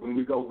 So when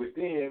we go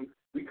within,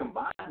 we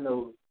combine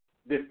those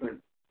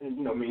different,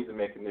 means and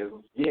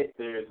mechanisms, yet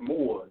there's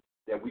more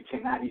that we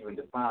cannot even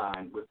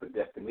define with the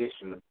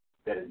definition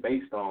that is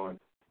based on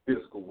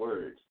physical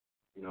words.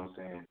 You know what I'm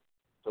saying?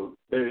 So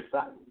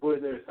where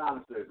there is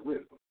silence, there is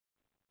wisdom.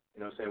 You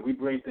know what I'm saying? We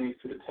bring things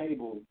to the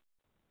table,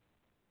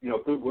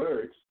 through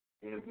words.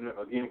 And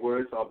again,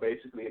 words are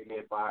basically,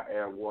 fire,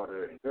 air,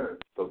 water, and earth.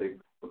 So they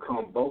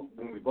become both,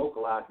 when we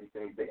vocalize these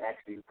things, they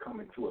actually come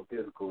into a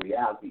physical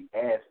reality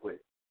as what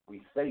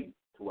we say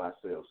to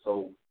ourselves.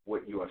 So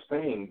what you are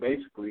saying,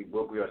 basically,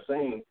 what we are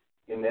saying,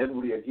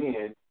 inevitably,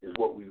 again, is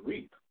what we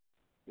reap.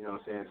 You know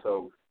what I'm saying?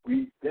 So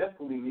we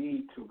definitely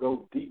need to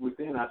go deep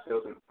within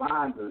ourselves and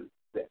find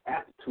the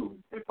aptitude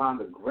and find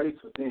the grace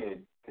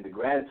within and the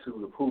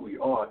gratitude of who we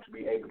are to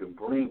be able to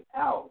bring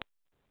out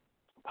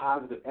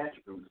positive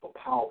attributes or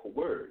powerful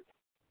words.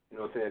 You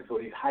know what I'm saying? So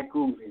these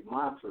haikus, these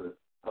mantras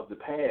of the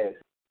past,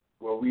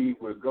 where we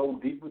would go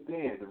deep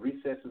within the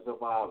recesses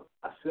of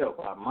ourself,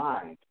 our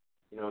mind,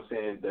 you know what I'm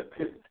saying, the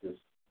epiphysis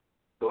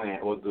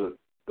gland or the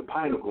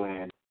pineal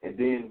gland, and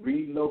then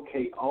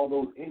relocate all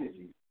those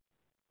energies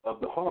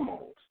of the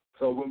hormones.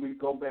 So when we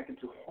go back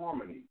into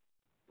harmony,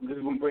 I'm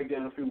just going to break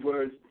down a few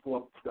words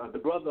for the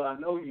brother. I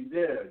know you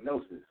there,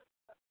 Gnosis.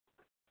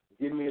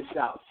 Give me a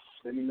shout.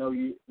 Let me know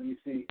you. Let me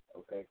see.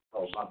 Okay.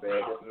 Oh, my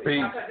bad. That's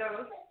me. Peace.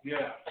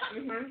 Yeah.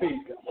 Mm-hmm.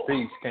 Peace.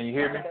 Peace. Can you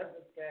hear me?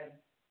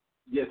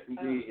 Yes,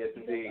 indeed. Yes,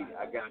 indeed.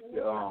 I got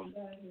you.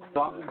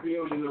 Talking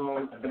building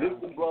on. This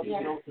is the brother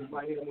Gnosis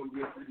right here. I'm going to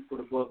get ready for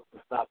the brother to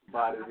stop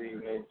by this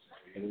evening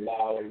and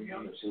allow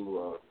you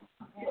to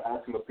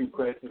ask him a few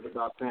questions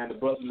about saying the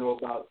brother know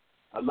about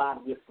a lot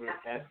of different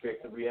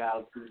aspects of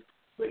reality,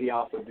 but he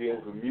also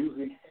deals with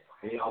music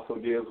and he also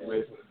deals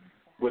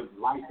with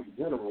life in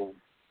general.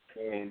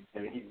 And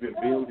he's been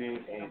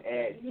building and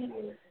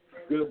adding.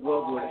 Good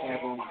brother to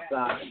have on the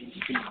side.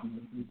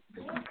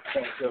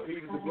 So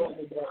he's the brother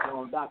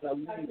that Dr.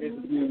 Ali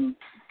interviewed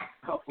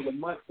a couple of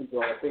months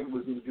ago. I think it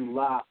was in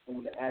July,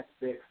 on the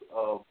aspects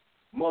of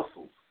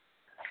muscles.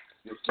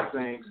 It's the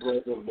same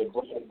brother, the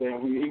brother there.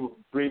 He was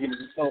bringing it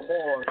so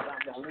hard.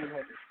 Dr. Ali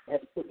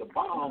had to put the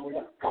bomb. We're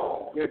like,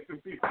 oh, there's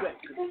a few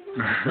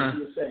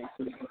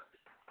seconds.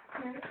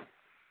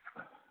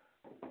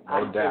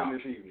 No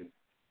doubt.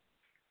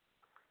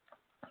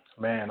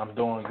 Man, I'm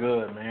doing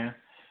good, man.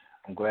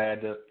 I'm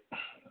glad to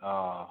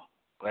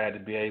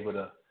be able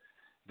to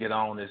get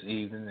on this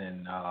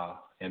evening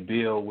and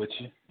build with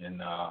you.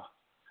 And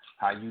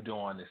how you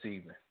doing this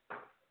evening?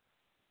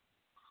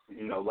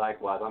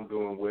 Likewise, I'm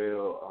doing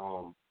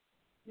well.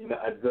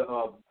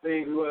 The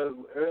thing was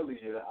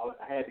earlier,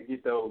 I had to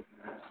get those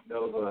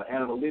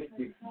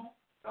analytics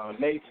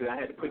nature. I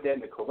had to put that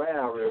in the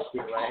corral real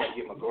quick. I had to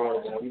get my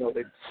girls on.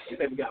 They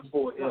say we got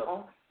 4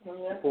 F's.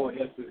 4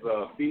 F's is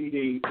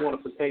feeding,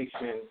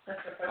 quantification,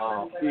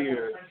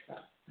 fear,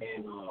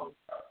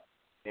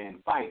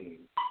 and fighting.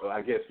 So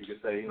I guess you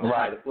could say,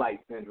 fight or flight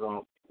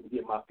syndrome.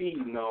 Get my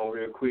feeding on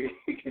real quick.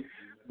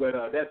 But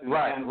that's the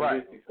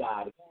analytic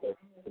side of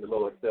the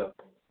lower stuff.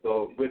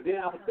 So, but then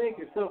I was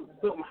thinking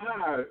something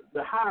higher.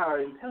 The higher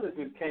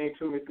intelligence came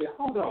to me and said,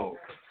 "Hold on,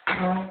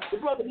 the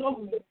brother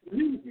knows the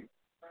music."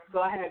 So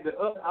I had to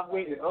I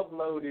went and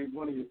uploaded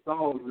one of your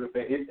songs real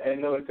fast. I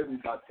know it took me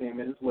about 10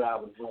 minutes. What I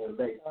was doing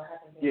late.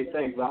 Yeah,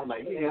 thanks. But I was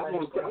like, yeah, I'm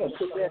gonna put that on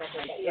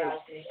there.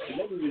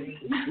 Let me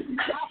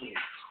stop it.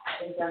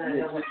 Right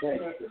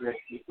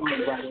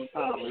on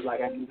time. It's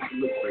like I need to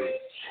look for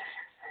it.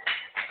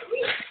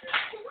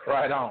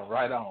 Right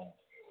on.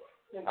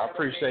 I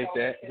appreciate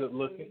that. Good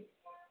looking.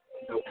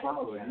 No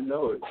problem. You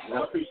know it. And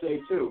I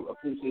appreciate you.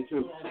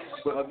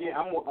 But again,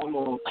 I'm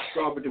gonna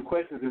start with the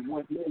questions in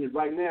 1 minute.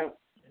 Right now,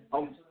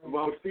 I'm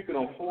speaking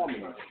on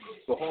harmony.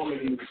 So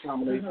harmony is a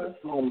combination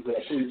of tones that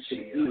are to the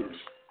ear.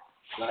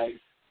 Right?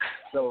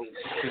 So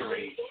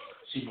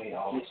she made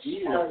all this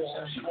year. I'm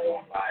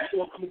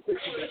gonna put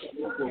you back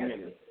up for a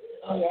minute.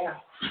 Oh yeah.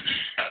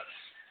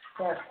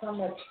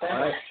 much better. All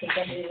right. Does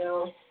somebody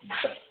know?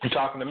 You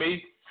talking to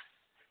me?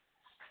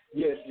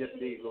 Yes,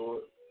 indeed,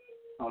 Lord.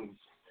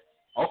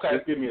 Okay.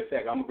 Just give me a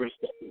sec. I'm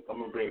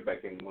gonna bring it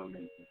back in 1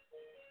 minute.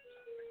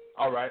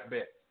 All right,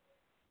 bet.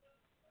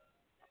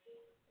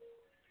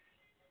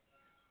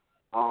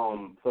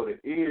 So the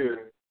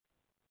ear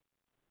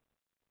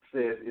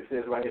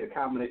says right here, the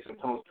combination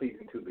of tones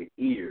pleasing to the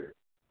ear.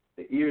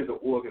 The ear is an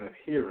organ of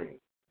hearing.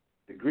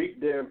 The Greek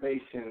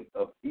derivation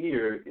of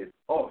ear is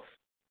os.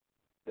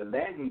 The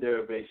Latin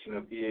derivation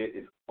of ear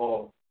is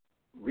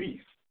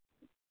auris.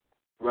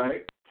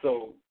 Right?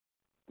 So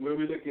when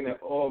we're looking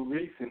at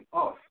auris and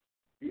os,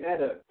 you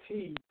add a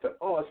T to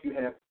os, you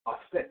have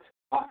oset.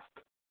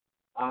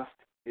 Ost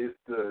is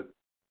the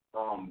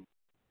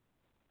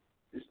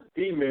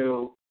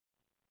female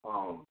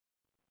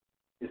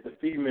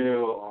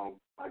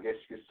I guess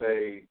you could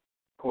say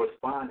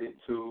correspondent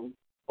to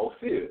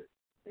Osir.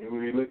 And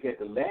when we look at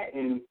the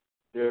Latin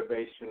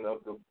derivation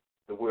of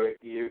the word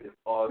ear is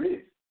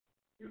auris.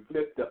 You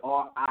flip the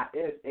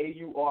R-I-S,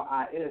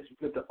 A-U-R-I-S, you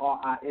flip the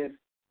R-I-S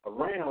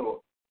around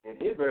or in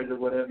inverse or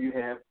whatever, you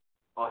have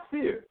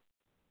Osir,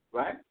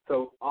 right?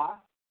 So Os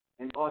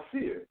and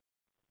Osir,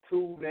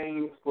 two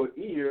names for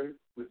ear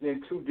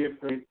within two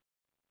different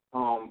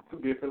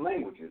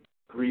languages,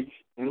 Greek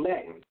and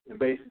Latin. And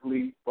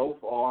basically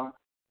both are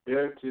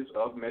derivatives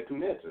of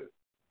META-MAJI.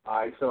 All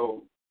right,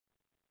 so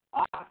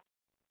Os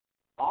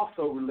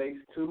also relates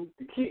to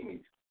the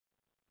kidneys,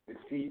 the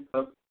seat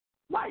of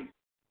life.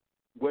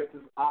 What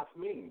does Os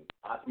mean?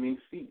 Os means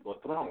seat or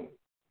throne.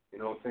 You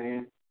know what I'm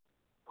saying?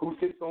 Who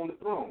sits on the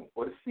throne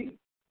or the seat?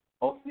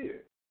 Osir,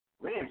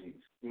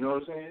 Ramses. You know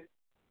what I'm saying?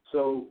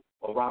 So,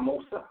 or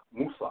Ramosa,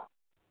 Musa. All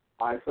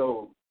right,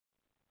 so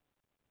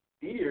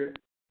ear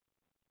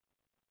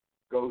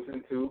goes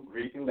into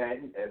Greek and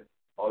Latin as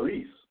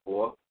auris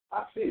or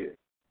asir.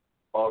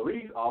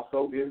 Auris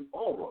also is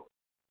aura.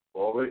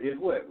 Aura is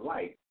what?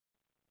 Light.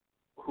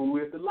 Who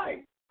is the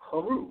light?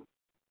 Haru,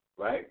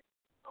 right?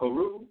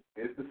 Haru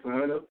is the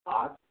son of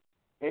Os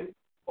and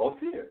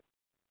Osir.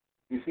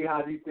 You see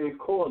how these things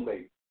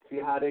correlate. See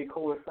how they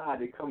coincide.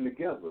 They come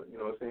together. You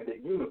know what I'm saying?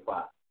 They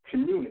unify.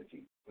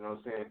 Community. You know what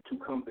I'm saying? To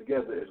come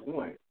together as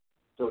one.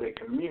 So they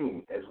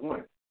commune as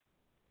one.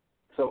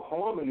 So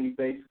harmony,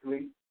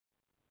 basically,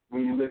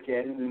 when you look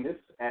at it in this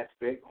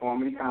aspect,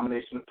 harmony,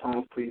 combination of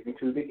tones pleasing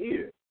to the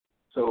ear.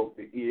 So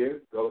the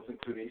ear goes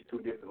into these two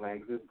different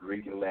languages,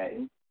 Greek and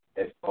Latin,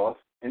 as os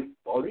and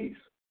auris.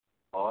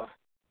 Os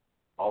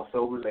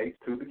also relates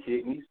to the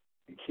kidneys.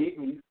 The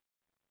kidneys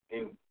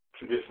in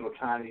traditional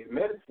Chinese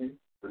medicine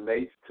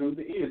relates to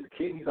the ears. The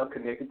kidneys are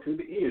connected to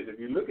the ears. If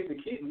you look at the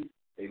kidneys,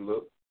 they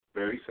look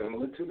very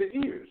similar to the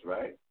ears,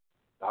 right?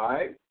 All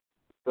right?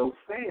 So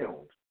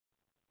sound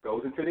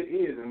goes into the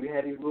ears, and we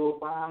had these little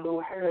fine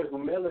little hairs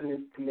with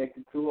melanin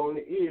connected to on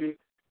the ears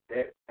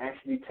that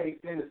actually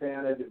takes in the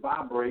sound as it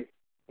vibrates,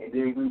 and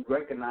then we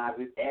recognize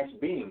it as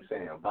being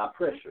sound by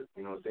pressure.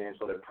 You know what I'm saying?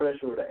 So the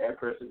pressure or the air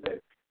pressure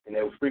that and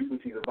those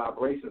frequencies of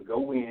vibrations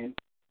go in,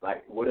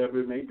 like whatever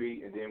it may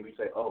be, and then we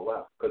say, oh,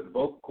 wow, because the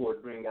vocal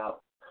cords bring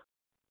out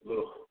a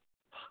little,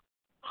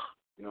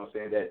 you know what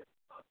I'm saying,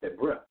 that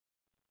breath.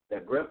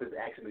 That breath is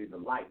actually the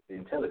light, the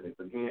intelligence.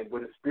 Again,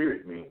 what does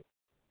spirit mean?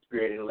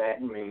 Spirit in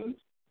Latin means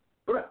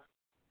breath.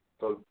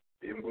 So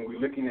when we're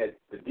looking at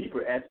the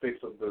deeper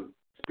aspects of the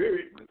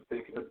spirit,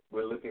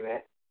 we're looking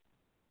at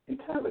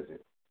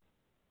intelligence.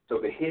 So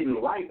the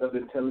hidden light of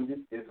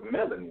intelligence is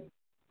melanin.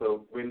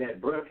 So when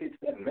that breath hits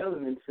that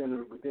melanin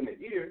center within the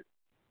ear,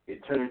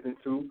 it turns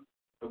into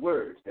the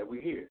words that we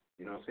hear.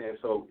 You know what I'm saying?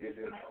 So it's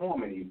in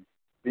harmony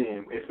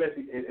then,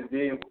 especially, and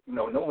then,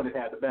 knowing it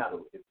has the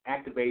battle. It's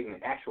activating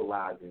and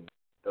actualizing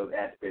those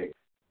aspects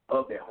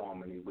of that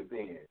harmony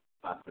within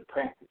by the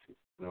practices,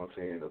 you know what I'm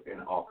saying, of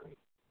inner alchemy.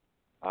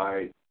 All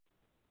right?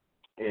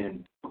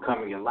 And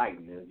becoming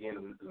enlightened. And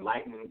again,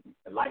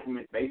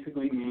 enlightenment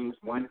basically means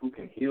one who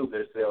can heal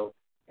themselves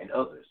and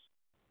others.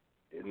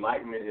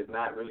 Enlightenment is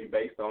not really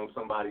based on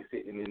somebody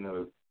sitting in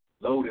the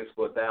lotus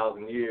for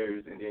 1,000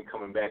 years and then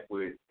coming back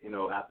with,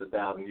 after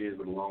 1,000 years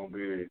with a long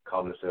beard,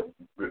 calling himself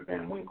Rip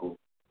Van Winkle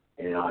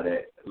and all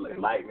that.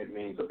 Enlightenment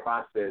means a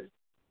process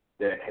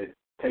that has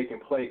taken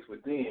place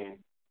within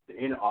the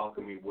inner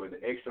alchemy where the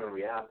external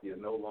reality is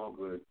no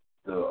longer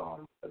the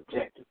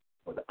objective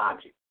or the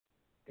object.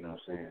 You know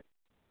what I'm saying?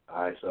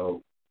 All right,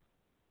 so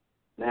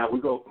now we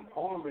go from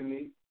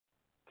harmony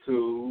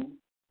to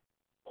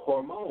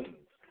hormones.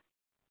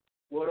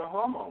 What are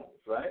hormones,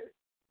 right?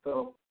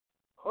 So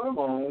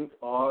hormones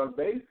are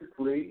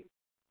basically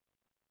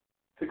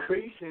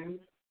secretions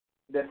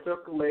that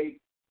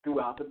circulate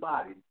throughout the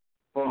body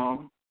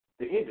from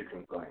the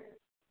endocrine gland.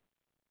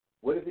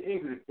 What is the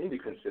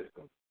endocrine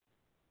system?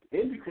 The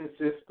endocrine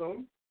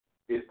system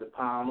is the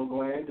pineal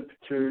gland, the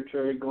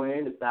pituitary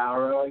gland, the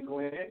thyroid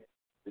gland,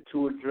 the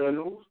two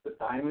adrenals, the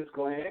thymus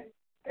gland,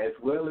 as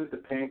well as the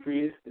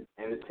pancreas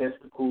and the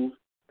testicles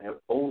and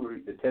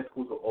ovaries, the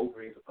testicles or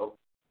ovaries of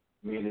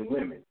men and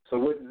women. So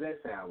what does that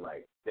sound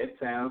like? That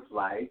sounds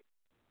like,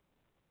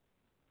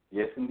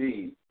 yes,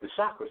 indeed, the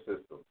chakra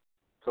system.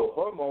 So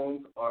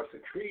hormones are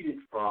secreted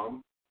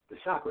from the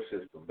chakra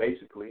system,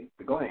 basically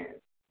the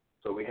glands.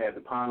 So we have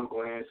the pineal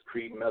gland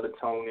secrete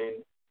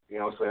melatonin, you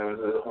know what I'm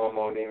saying, the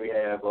hormone. Then we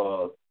have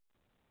the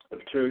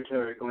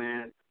pituitary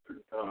gland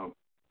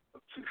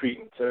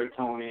secreting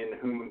serotonin, the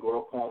human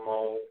growth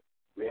hormone.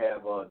 We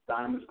have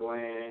thymus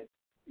gland.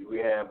 We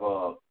have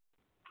the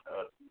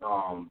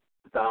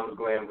thymus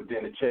gland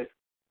within the chest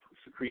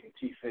secreting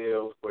T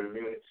cells for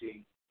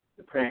immunity.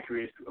 The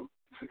pancreas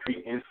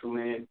secrete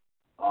insulin.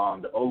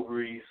 The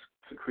ovaries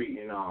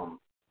secreting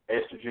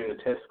estrogen. The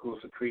testicles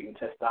secreting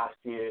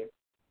testosterone.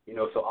 You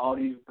know, so all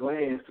these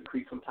glands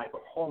secrete some type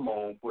of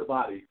hormone for the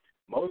body.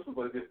 Most of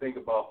us just think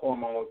about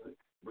hormones.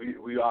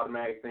 We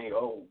automatically think,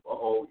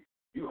 oh,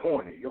 you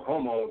horny. Your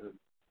hormones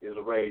is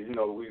raised. You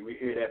know, we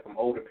hear that from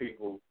older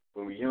people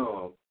when we're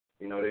young.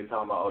 You know, they're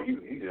talking about, oh,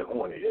 you just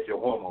horny. That's your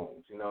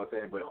hormones. You know what I'm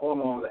saying? But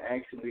hormones are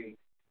actually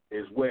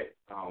is what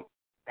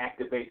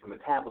activates the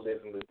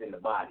metabolism within the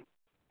body.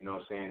 You know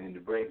what I'm saying? And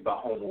it brings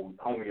about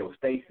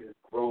homeostasis,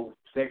 growth,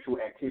 sexual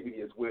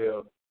activity as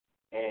well,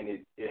 and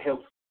it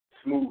helps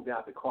smooth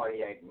out the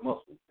cardiac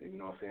muscles. You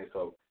know what I'm saying?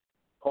 So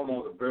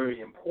hormones are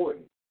very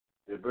important.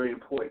 They're a very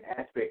important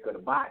aspect of the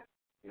body.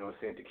 You know what I'm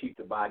saying? To keep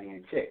the body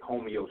in check,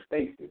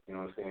 homeostasis. You know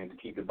what I'm saying? To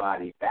keep the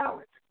body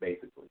balanced,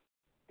 basically.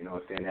 You know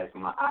what I'm saying? That's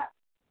my eye.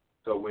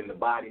 So when the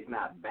body's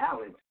not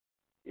balanced,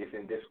 it's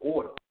in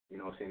disorder. You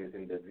know what I'm saying? It's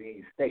in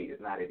disease state.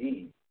 It's not at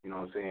ease. You know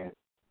what I'm saying?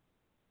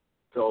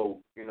 So,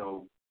 you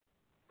know,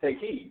 take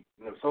heed.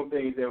 You know, some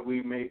things that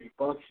we may be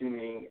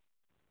functioning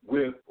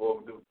with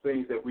or the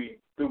things that we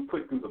do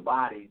put through the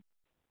body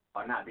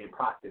are not being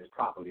processed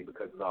properly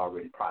because it's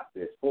already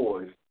processed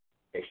for us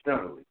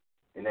externally.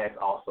 And that's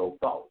also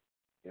thought.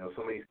 You know,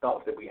 some of these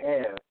thoughts that we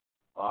have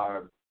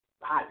are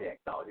hijacked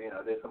thoughts. You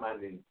know, there's somebody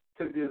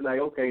that took this like,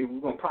 okay, we're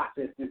going to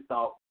process this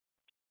thought,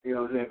 you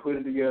know what I'm saying, put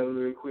it together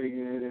real quick,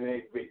 and then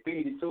they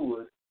feed it to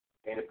us,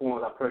 and it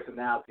forms our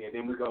personality. And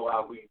then we go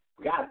out, we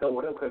got to throw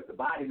it up because the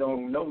body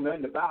don't know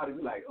nothing about it.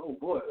 We're like, oh,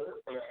 boy.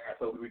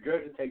 So we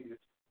regurgitate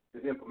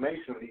this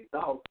information, these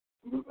thoughts.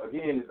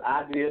 Again, it's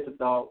idea to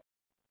thought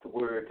to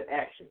word to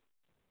action.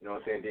 You know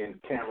what I'm saying? Then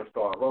the camera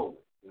start rolling.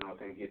 You know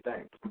what I'm saying? Get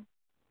things.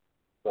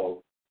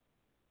 So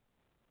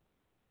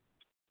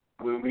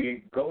when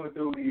we going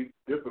through these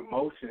different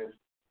motions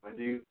and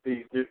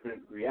these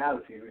different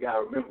realities, we got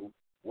to remember,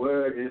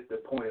 where is the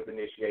point of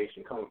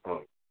initiation coming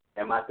from?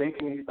 Am I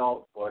thinking these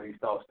thoughts, or are these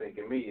thoughts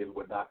thinking me? Is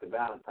what Dr.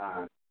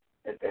 Valentine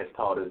has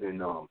taught us in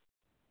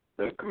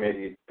the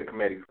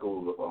Comedic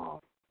School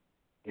of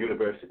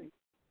University.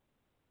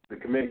 The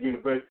Comedic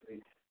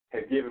University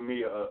has given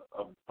me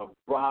a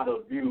broader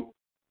view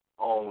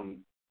on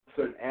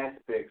certain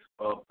aspects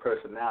of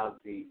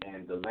personality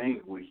and the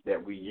language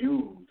that we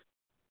use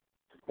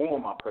to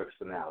form our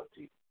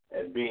personality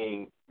as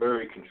being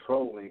very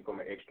controlling from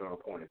an external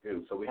point of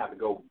view. So we have to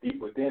go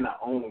deep within our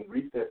own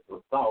recesses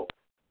of thought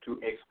to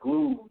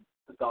exclude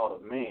the thought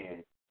of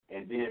man,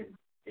 and then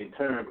in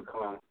turn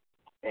become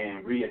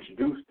and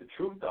reintroduce the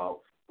true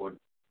thoughts or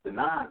the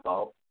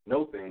non-thought,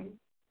 no thing,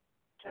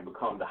 and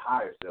become the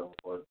higher self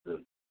or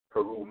the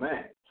Haru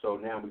man. So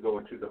now we go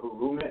into the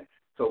Haru man.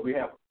 So we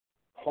have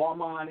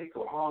harmonic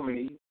or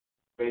harmony,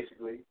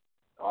 basically.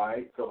 All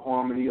right. So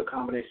harmony, a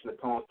combination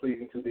of tones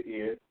pleasing to the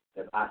ear,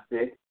 that's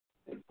aspect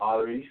and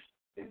aries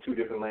in two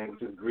different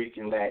languages, Greek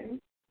and Latin.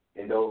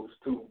 And those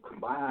two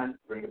combined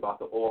bring about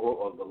the aura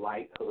or the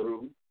light,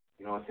 Haru.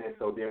 You know what I'm saying?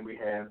 So then we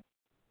have,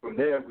 from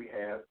there we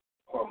have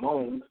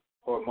hormones.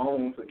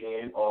 Hormones,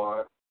 again,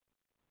 are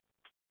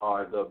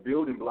the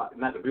building block,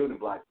 not the building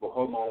blocks, but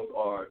hormones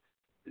are,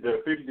 there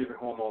are 50 different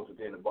hormones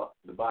within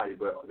the body,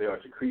 but they are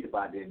secreted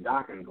by the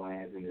endocrine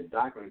glands, and the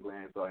endocrine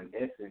glands are, in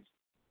essence,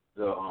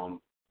 the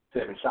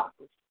 7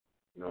 chakras,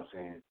 you know what I'm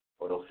saying,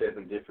 or those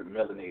 7 different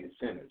melanated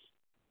centers.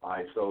 All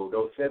right, so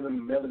those 7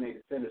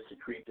 melanated centers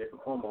secrete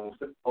different hormones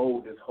that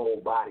hold this whole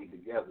body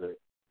together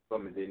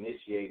from the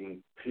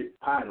initiating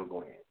pineal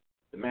gland,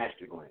 the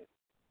master gland.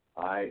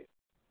 All right,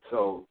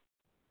 so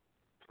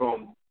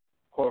from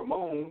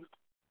hormones,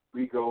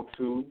 we go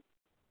to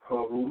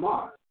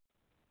Haruman.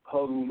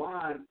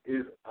 Haruman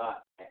is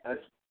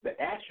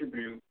the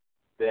attribute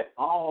that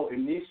all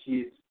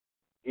initiates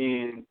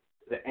in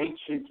the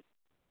ancient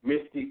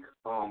mystic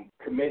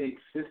Kemetic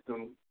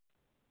system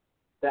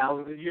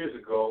thousands of years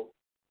ago.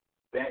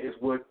 That is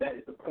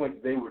the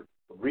point they were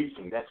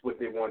reaching. That's what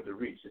they wanted to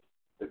reach.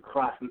 The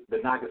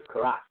Nagas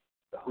Karas,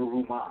 the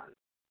Haruman.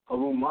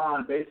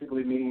 Haruman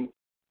basically means,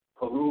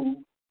 Haru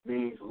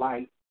means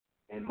light,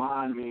 and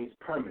Man means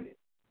permanent.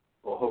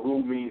 Or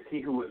Haru means he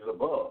who is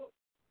above,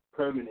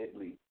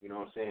 permanently, you know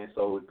what I'm saying?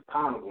 So it's the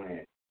pineal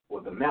gland,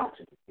 or the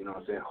mountain, you know what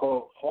I'm saying?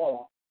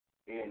 Ha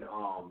in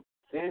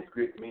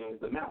Sanskrit means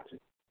the mountain.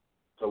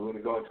 So when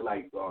we go into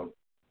like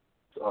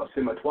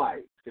Simatwai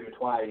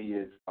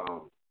is,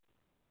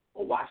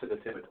 or Washita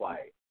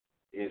Simatwai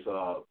is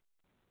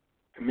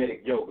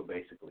Kemetic yoga,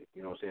 basically,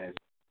 you know what I'm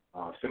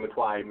saying?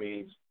 Simatwai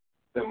means,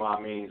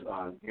 Sima means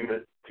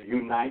to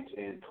unite,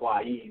 and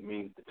Twai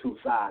means the two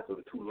sides or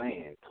the two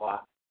lands.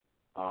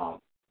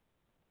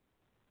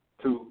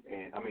 two,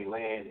 and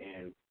land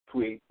and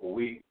twi or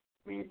we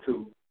mean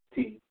two,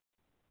 T.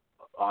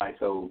 All right,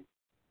 so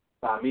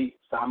Sami,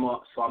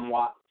 Sama,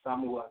 Samua,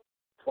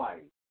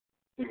 twice,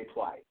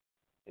 twice.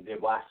 And then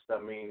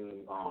Wasta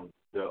means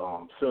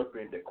the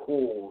serpent that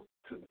coils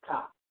to the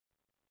top.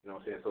 You know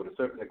what I'm saying? So the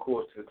serpent that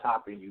coils to the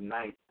top and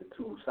unites the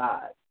two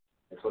sides.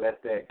 And so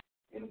that's that.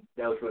 And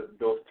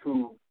those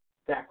two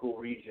sacral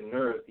region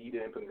nerves, either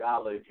in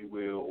Pingala, if you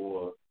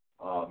will,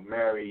 or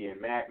Mary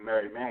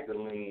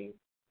Magdalene,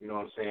 you know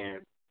what I'm saying,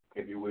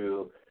 if you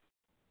will,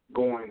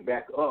 going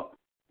back up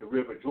the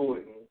River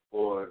Jordan,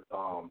 or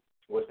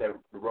what's that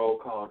road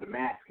called,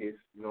 Damascus,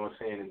 you know what I'm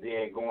saying, and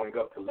then going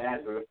up to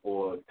Lazarus,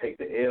 or take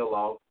the L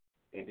off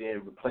and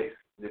then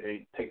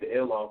take the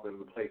L off and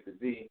replace the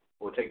Z,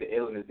 or take the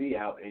L and the Z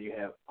out, and you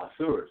have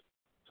Asuras.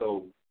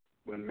 So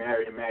when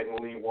Mary and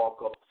Magdalene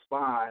walk up the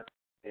spine,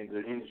 and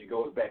the energy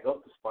goes back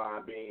up the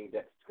spine, being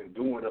that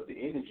conduit of the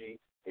energy,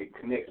 it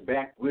connects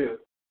back with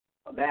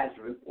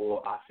Lazarus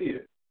or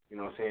Asir. You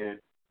know what I'm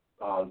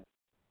saying?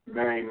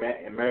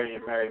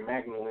 Mary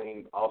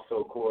Magdalene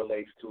also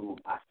correlates to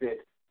Aset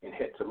and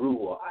Hetaru,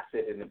 or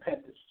Aset and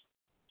Impetus.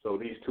 So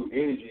these two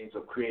energies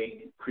of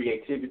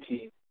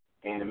creativity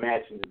and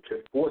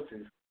imaginative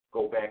forces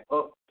go back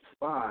up the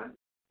spine,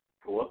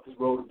 go up this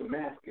road of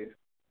Damascus,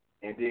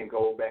 and then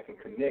go back and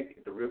connect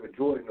at the River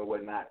Jordan or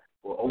whatnot,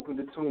 or open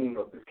the tomb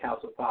of this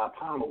calcified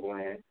pineal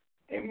gland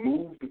and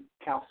move the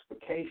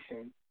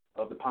calcification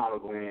of the pineal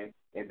gland,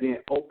 and then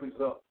opens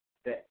up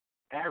that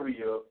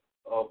area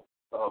of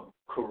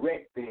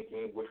correct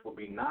thinking, which will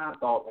be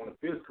non-thought on the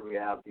physical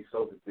reality,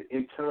 so that the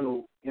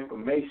internal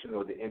information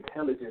or the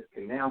intelligence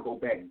can now go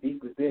back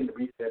deep within the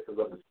recesses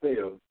of the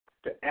cell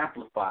to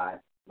amplify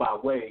by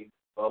way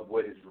of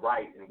what is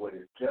right and what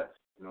is just.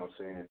 You know what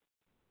I'm saying?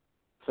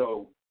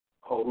 So,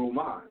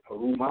 Horuman.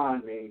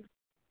 Horuman means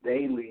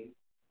daily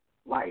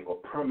light or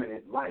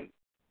permanent light.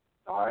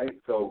 All right?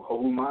 So,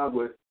 Horuman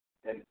was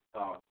an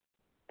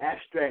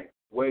abstract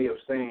way of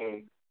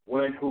saying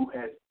one who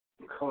has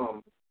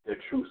become their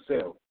true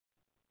self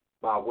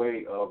by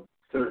way of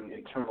certain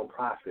internal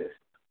process.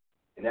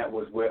 And that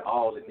was where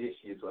all the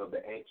initiates of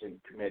the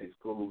ancient Kemetic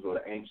schools or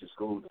the ancient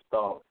schools of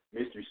thought,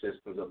 mystery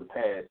systems of the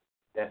past,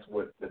 that's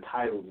what the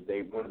titles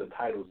one of the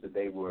titles that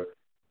they were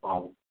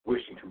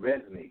wishing to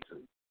resonate to.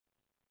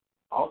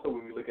 Also,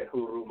 when we look at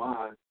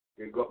Huruman,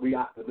 we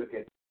have to look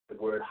at the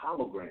word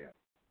hologram.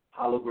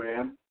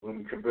 Hologram, when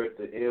we convert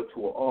the L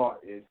to an R,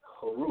 is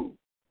Haru.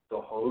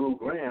 So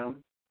Harugram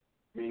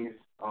means,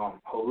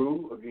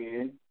 Haru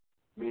again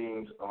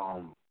means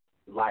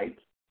light.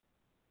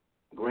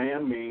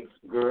 Gram means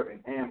Gur and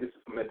Am. This is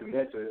from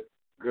META-MAJI.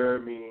 Gur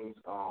means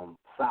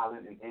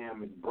solid, and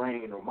Am is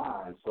brain or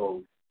mind.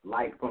 So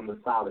light from the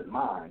solid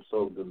mind.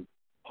 So the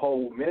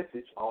whole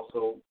message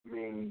also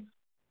means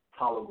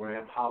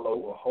hologram. Holo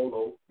or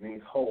holo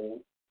means whole,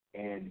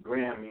 and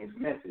gram means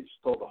message.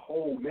 So the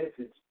whole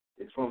message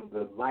is from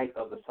the light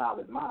of the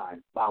solid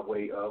mind by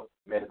way of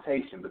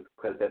meditation,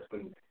 because that's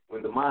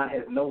when the mind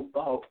has no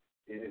thought.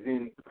 It is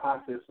in the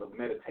process of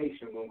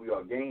meditation when we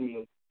are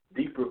gaining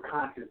deeper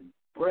conscious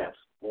breaths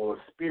or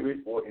spirit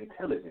or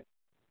intelligence.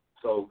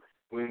 So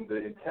when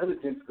the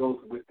intelligence goes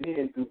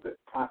within through the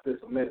process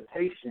of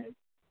meditation,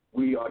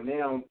 we are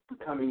now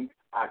becoming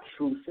our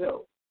true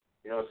self.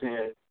 You know what I'm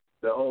saying?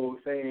 The old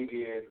saying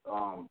is,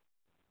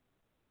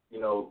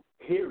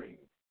 hearing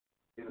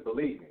is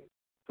believing.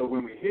 So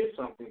when we hear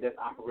something, that's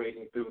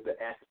operating through the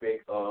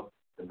aspect of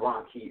the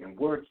bronchi and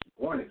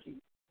wernicke.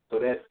 So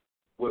that's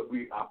what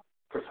we are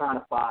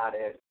personified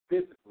as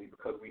physically,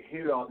 because we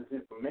hear all this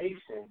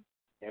information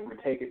and we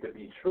take it to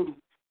be true,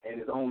 and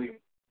it's only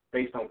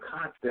based on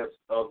concepts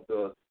of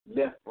the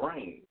left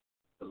brain,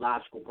 the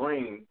logical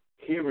brain,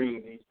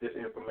 hearing this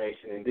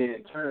information, and then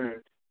in turn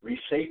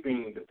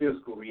reshaping the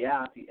physical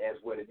reality as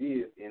what it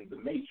is in the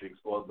matrix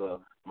or the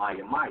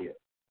Maya.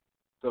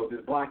 So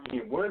this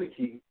bronchi and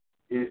wernicke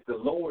is the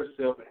lower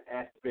self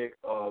aspect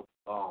of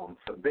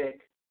Sebek,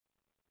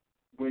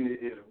 when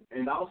it is,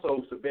 and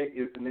also Sebek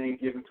is the name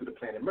given to the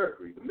planet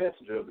Mercury, the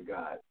messenger of the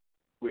gods,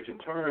 which in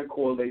turn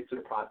correlates to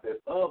the process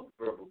of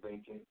verbal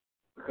thinking,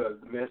 because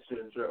the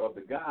messenger of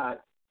the gods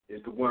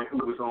is the one who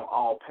was on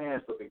all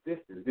paths of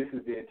existence. This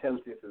is the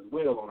intelligence as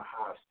well on a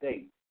higher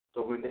state.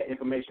 So when that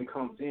information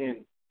comes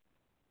in,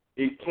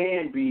 it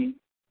can be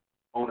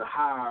on a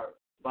higher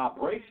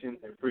vibration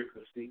and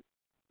frequency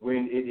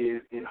when it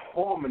is in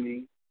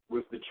harmony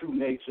with the true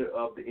nature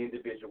of the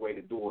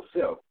individuated dual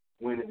self.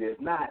 When it is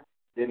not,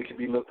 then it can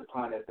be looked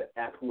upon as the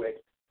Apuet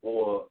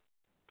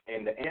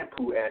and the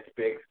Ampu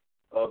aspects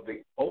of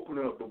the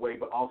opener of the way,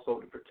 but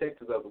also the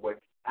protectors of the way.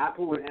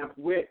 Apu and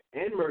Apuet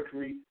and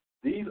Mercury,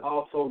 these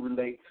also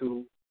relate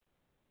to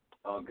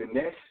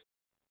Ganesh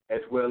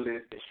as well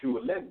as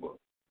Yeshua Legba,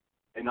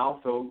 and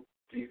also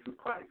Jesus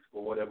Christ,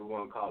 or whatever we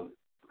want to call it,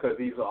 because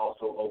these are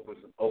also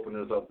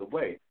openers of the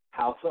way.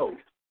 How so?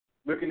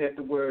 Looking at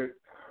the word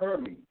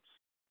Hermes,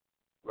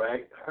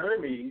 right?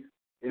 Hermes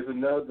is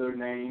another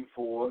name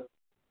for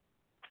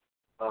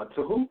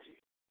Tahuti,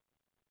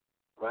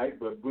 right?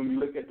 But when we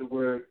look at the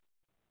word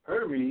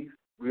Hermes,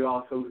 we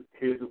also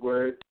hear the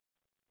word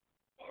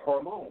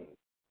hormone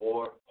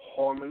or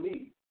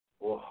harmony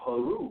or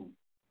haru,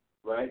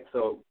 right?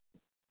 So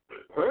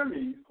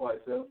Hermes, for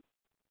itself,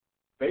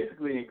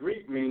 basically in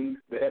Greek means,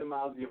 the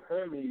etymology of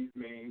Hermes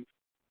means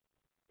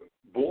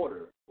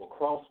border or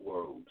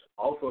crossroads.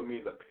 Also it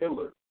means a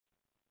pillar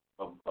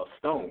of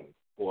stone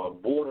or a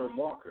border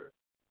marker.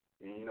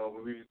 And, you know,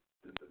 when we were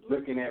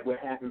looking at what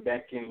happened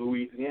back in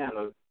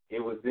Louisiana, it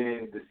was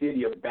in the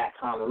city of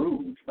Baton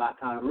Rouge.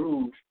 Baton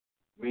Rouge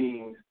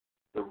means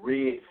the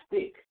red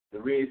stick. The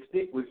red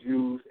stick was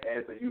used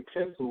as a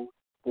utensil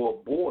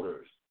for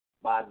borders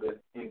by the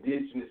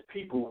indigenous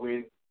people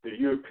when the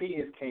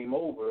Europeans came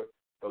over,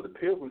 or the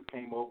Pilgrims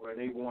came over, and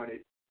they wanted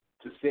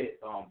to set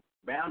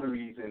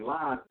boundaries and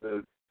lines.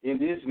 The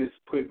indigenous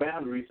put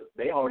boundaries.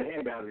 They already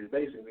had boundaries,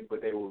 basically,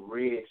 but they were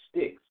red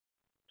sticks,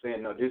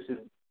 saying, no, this is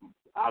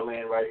our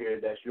land right here,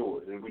 that's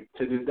yours. And we,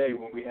 to this day,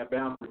 when we have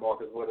boundary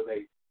markers, what are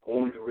they?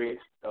 Orange or red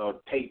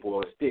tape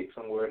or a stick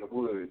somewhere in the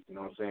woods, you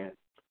know what I'm saying?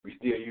 We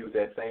still use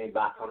that same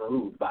Baton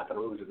Rouge. Baton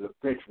Rouge is a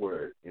French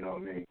word, you know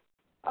what I mean?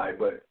 All right,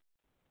 but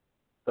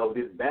so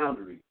this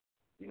boundary,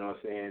 you know what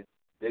I'm saying?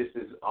 This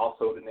is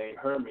also the name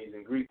Hermes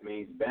in Greek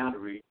means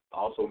boundary,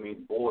 also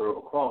means border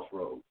or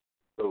crossroads.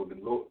 So the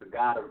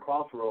god of the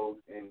crossroads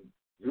in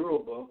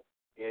Yoruba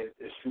is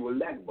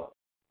Eshualegba,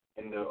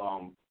 and the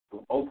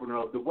opener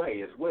of the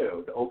way as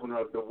well. The opener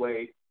of the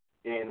way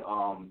in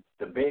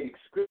the Vedic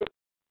script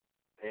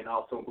and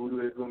also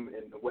Buddhism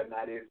and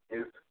whatnot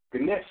is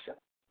Ganesha.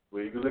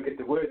 Where you look at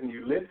the words and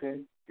you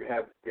listen, you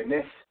have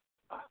Ganesha.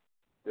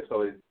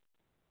 So it's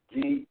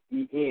Genesa.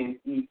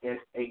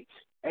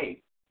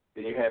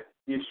 Then you have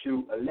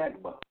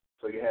Eshualegba.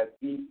 So you have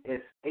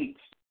ESH,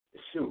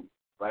 Eshu,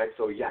 right?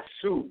 So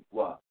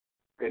Yeshua,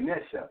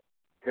 Ganesha,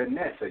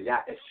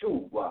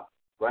 Yeshua,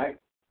 right?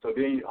 So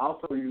then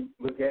you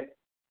look at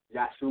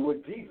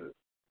Yeshua, Jesus.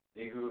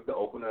 Jesus is the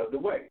opener of the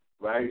way,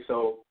 right?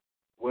 So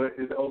what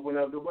is the opener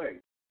of the way?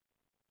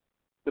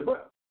 The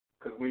breath.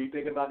 Because when you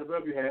think about the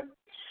breath, you have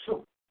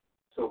Shu.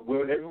 So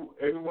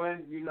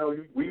everyone, you know,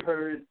 we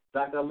heard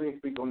Dr. Ling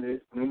speak on this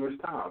numerous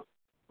times.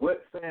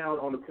 What sound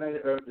on the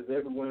planet Earth does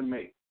everyone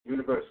make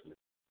universally?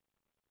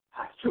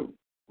 Hachu.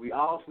 We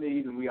all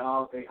sneeze and we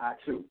all say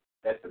hachu.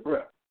 That's the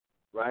breath,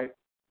 right?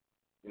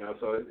 You know,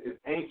 so it's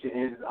ancient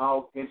and it's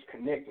all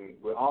interconnecting.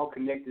 We're all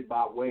connected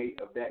by way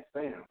of that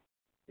sound.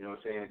 You know what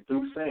I'm saying?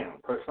 Through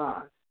sound, per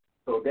sign.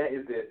 So that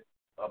is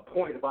a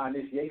point of our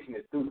initiation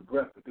is through the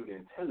breath and through the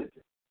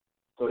intelligence.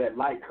 So that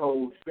light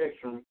code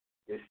spectrum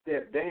is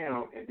stepped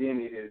down and then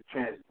it is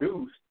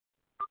transduced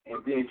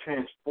and then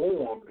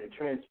transformed and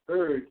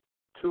transferred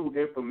to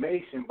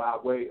information by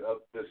way of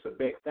the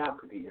Sebek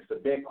faculty. And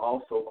Sebek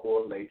also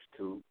correlates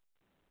to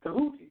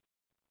Tahuti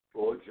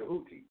or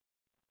Jehuti.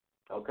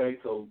 Okay,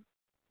 so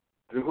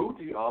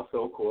Jehuti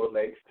also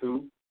correlates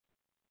to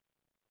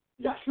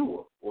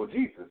Yeshua or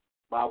Jesus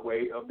by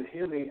way of the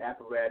healing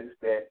apparatus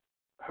that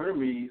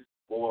Hermes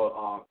or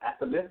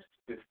Athalepis,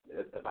 if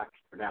I can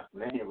pronounce the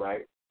name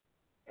right,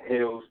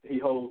 he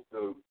holds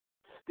the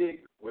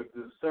stick with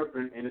the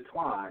serpent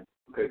intertwined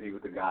because he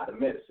was the god of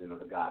medicine or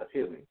the god of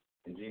healing.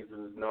 And Jesus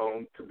is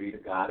known to be the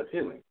God of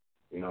healing.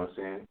 You know what I'm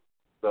saying?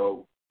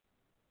 So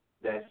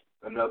that's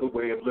another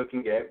way of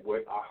looking at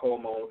what our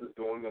hormones is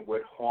doing and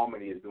what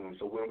harmony is doing.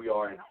 So when we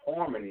are in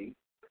harmony,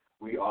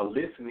 we are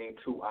listening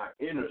to our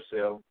inner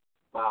self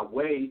by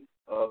way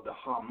of the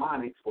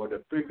harmonics or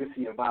the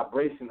frequency and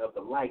vibration of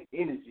the light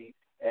energy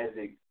as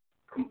it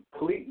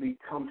completely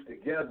comes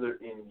together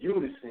in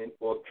unison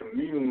or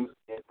communes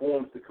and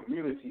forms the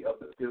community of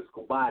the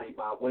physical body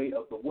by way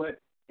of the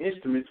what?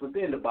 Instruments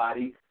within the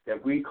body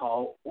that we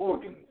call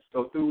organs.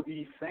 So through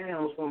these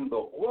sounds from the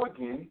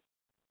organ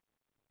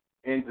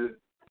and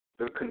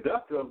the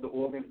conductor of the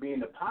organs being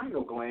the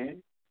pineal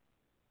gland,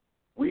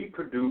 we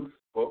produce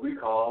what we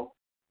call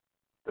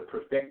the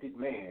perfected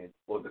man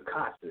or the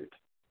concert.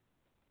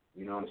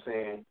 You know what I'm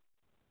saying?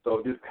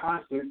 So this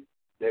concert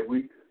that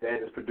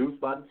is produced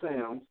by the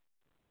sounds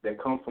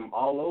that come from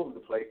all over the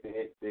place,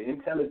 the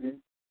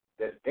intelligence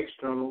that's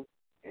external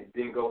and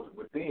then goes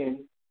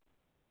within,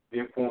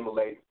 then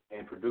formulates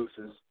and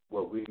produces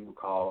what we would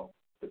call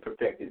the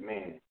perfected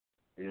man,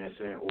 you know what I'm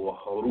saying, or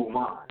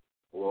Haruman,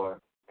 or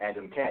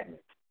Adam Cadmus,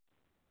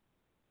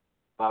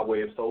 by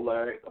way of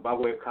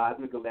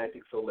cosmic,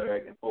 galactic,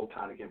 solaric, and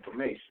photonic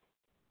information.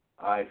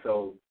 All right,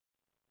 so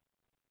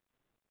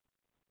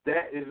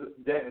that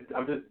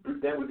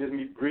was just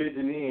me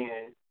bridging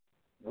in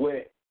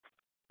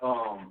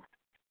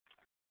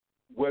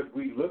what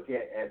we look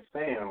at as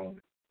sound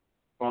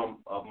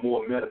from a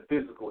more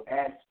metaphysical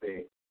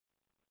aspect,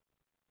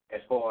 as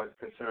far as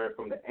concerned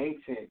from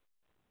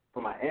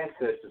my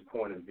ancestors'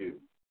 point of view.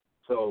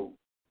 So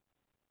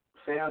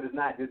sound is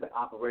not just the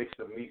operation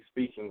of me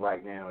speaking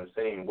right now and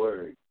saying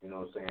words, you know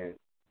what I'm saying?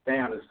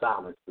 Sound is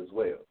silence as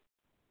well.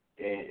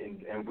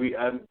 And I'm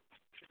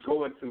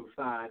going to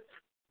science.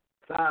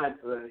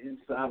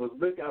 I was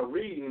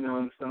reading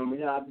on some,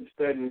 I've been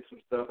studying some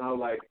stuff, and I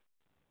was like,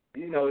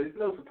 you know, it's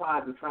no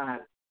surprise that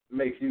science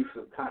makes use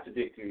of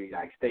contradictory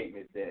like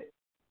statements that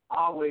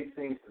always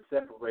seems to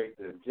separate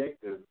the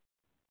objective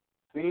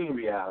seen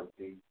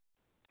reality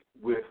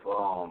with,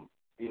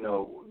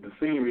 the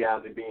seen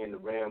reality being the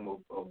realm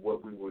of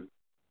what we would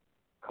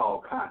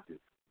call conscious.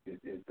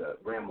 Is the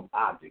realm of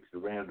objects, the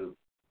realm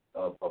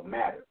of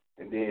matter.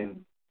 And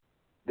then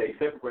they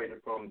separate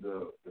it from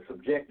the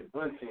subjective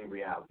unseen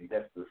reality.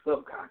 That's the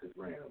subconscious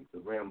realm, the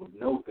realm of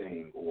no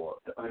thing, or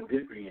the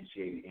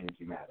undifferentiated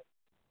energy matter.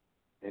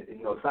 And,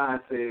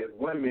 science says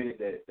 1 minute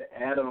that the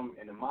atom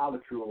and the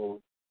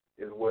molecule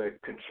is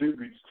what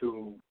contributes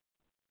to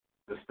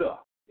the stuff,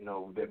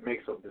 that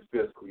makes up this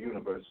physical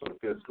universe or the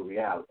physical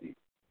reality.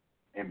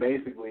 And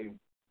basically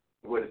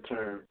what is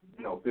termed,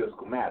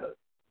 physical matter.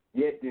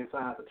 Yet then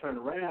science will turn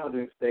around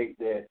and state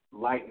that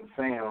light and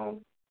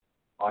sound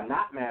are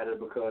not matter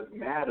because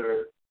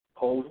matter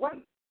holds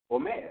weight, or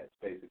mass,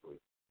 basically.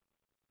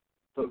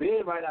 So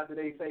then right after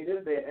they say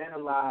this, they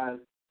analyze,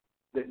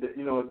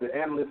 the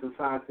analyst of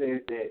science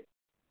says that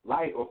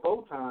light or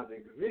photons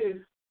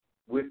exist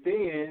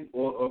within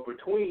or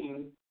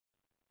between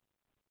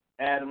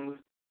atoms,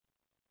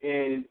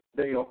 and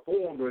they are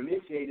formed or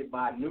initiated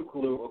by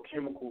nuclear or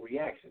chemical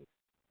reactions.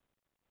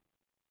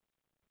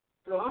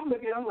 So I'm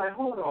like,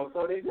 hold on.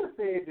 So they just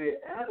said that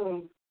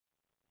atoms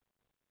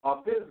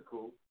are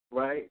physical,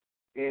 right?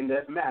 And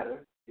that's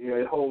matter.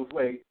 It holds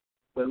weight.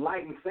 But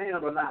light and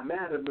sound are not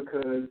matter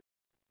because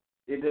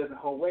it doesn't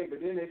hold weight. But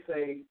then they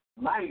say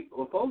light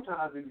or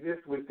photons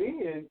exist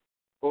within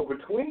or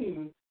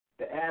between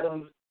the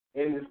atoms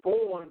and is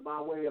formed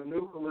by way of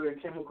nuclear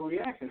and chemical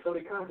reactions. So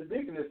they're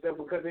contradicting themselves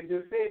because they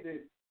just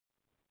said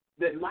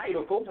that light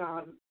or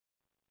photons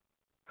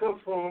comes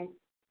from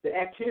the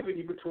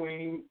activity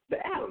between the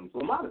atoms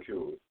or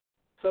molecules.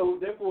 So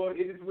therefore,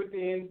 it is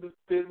within the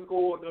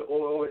physical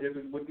or it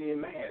is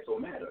within mass or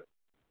matter.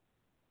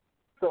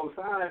 So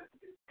science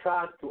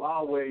tries to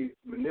always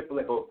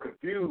manipulate or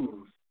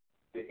confuse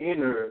the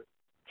inner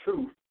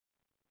truth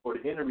or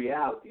the inner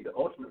reality, the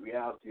ultimate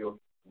reality of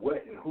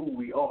what and who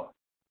we are,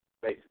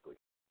 basically.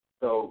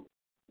 So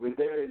when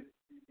there is,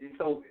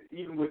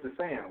 even with the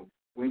sound,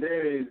 when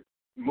there is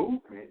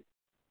movement,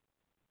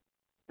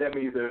 that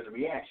means there's a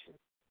reaction.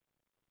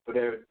 So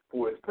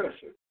therefore it's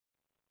pressure.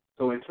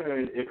 So in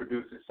turn, it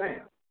produces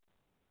sound.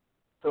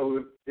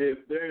 So if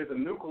there is a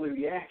nuclear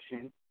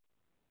reaction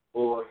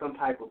or some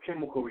type of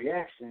chemical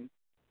reaction,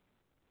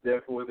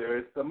 therefore there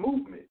is some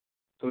movement.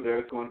 So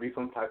there's going to be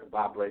some type of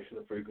vibration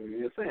or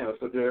frequency of sound.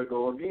 So there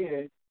go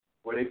again,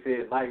 where they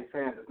said light and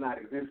sound does not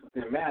exist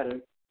within matter.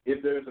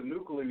 If there's a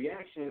nuclear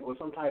reaction or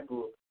some type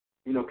of,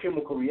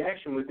 chemical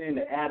reaction within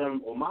the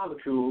atom or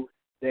molecule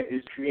that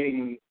is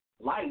creating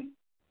light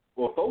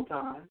or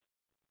photons,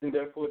 then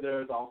therefore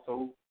there is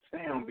also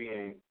sound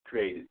being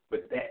created.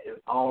 But that is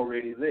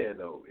already there,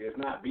 though. It's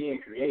not being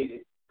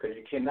created because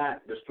you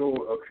cannot destroy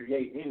or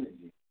create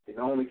energy. It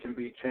only can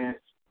be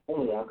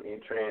transformed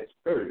and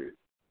transferred,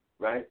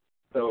 right?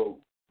 So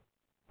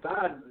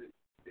science,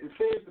 it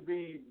seems to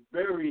be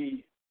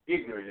very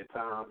ignorant at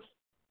times,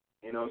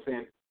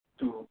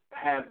 to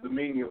have the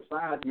meaning of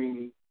science,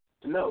 meaning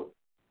to know.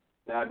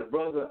 Now, the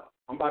brother,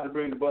 I'm about to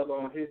bring the brother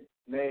on. His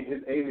name,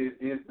 his alias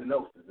is the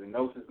Gnosis. The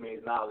Gnosis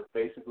means knowledge,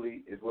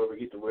 basically, is where we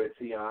get the word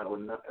Sayin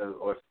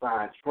or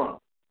science from.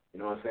 You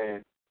know what I'm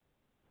saying?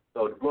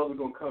 So the brother's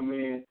going to come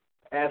in,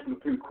 ask him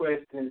a few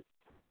questions.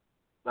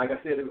 Like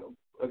I said,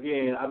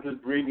 again, I'm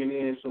just bringing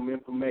in some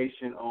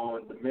information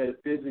on the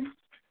metaphysics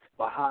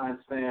behind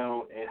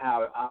sound and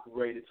how it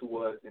operated to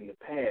us in the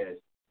past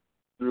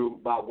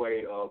by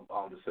way of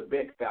the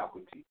Sabek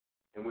faculty.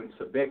 And when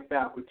the Sabek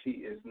faculty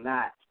is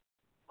not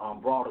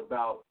brought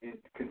about in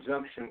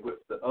conjunction with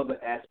the other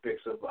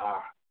aspects of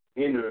our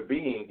inner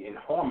being in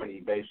harmony,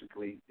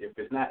 basically, if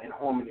it's not in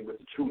harmony with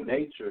the true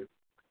nature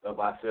of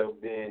ourselves,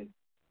 then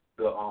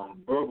the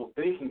verbal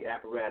thinking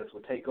apparatus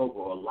will take over,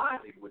 or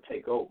logic will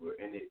take over,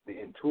 and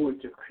the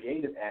intuitive,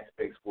 creative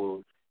aspects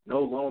will no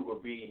longer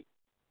be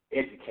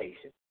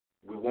education.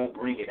 We won't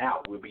bring it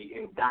out. We'll be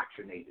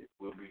indoctrinated.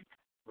 We'll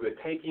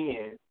take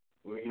in.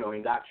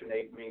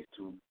 Indoctrinate means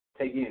to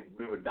take in.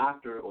 Remember,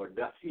 doctor or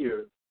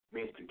dasir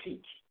means to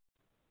teach.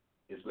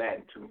 It's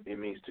Latin. It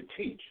means to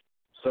teach.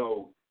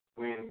 So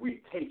when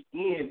we take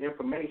in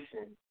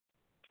information,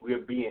 we're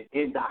being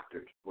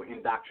indoctrinated. We're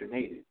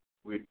indoctrinated.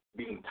 We're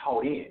being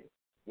taught in.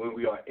 When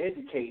we are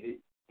educated,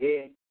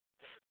 the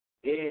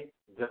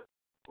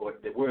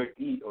word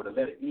E or the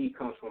letter E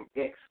comes from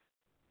X.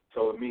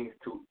 So it means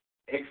to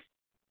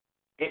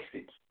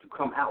exit, to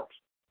come out.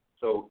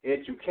 So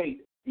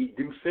educate,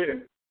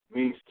 educer,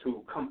 means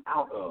to come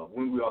out of.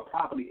 When we are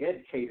properly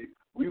educated,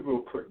 we will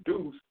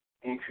produce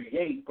and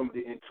create from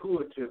the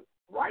intuitive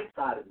right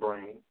side of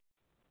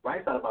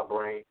our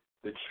brain,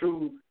 the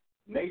true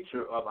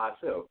nature of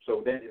ourselves.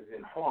 So that is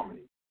in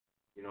harmony.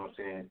 You know what I'm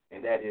saying?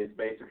 And that is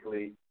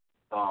basically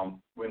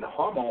when the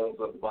hormones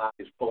of the body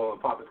is flowing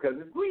properly. Because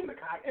if we're in a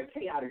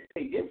chaotic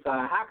state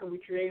inside, how can we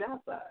create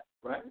outside,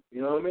 right?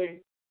 You know what I mean?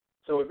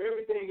 So if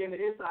everything in the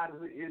inside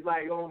is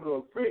like on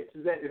the fritz,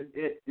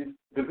 it's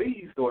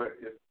diseased or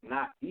it's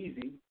not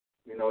easy,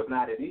 it's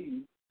not at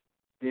ease,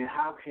 then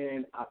how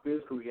can our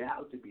physical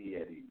reality be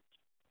at ease?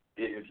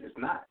 It's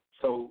not.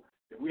 So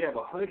if we have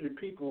 100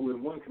 people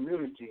in one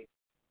community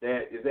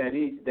that is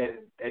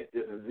at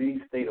the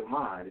disease state of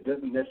mind, it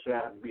doesn't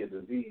necessarily have to be a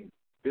disease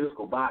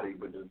physical body,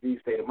 but a disease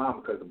state of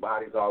mind because the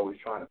body's always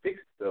trying to fix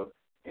itself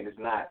and it's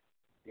not,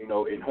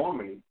 in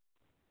harmony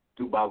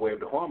by way of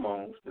the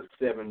hormones, the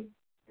 7,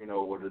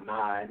 or the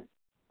 9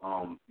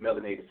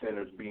 melanated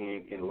centers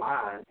being in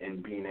line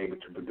and being able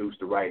to produce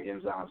the right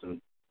enzymes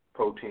and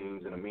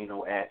proteins and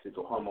amino acids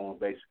or hormones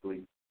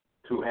basically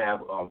to have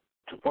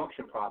to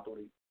function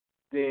properly,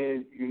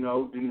 then then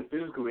the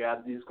physical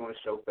reality is going to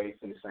show face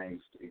in the same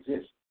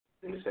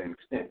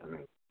extent.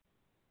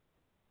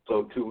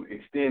 So to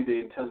extend the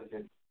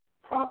intelligence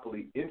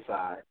properly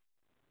inside,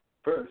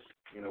 first,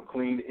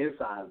 clean the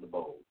inside of the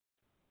bowl.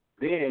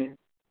 Then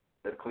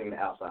let's clean the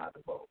outside of the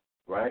bowl,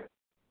 right?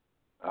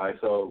 All right,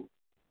 so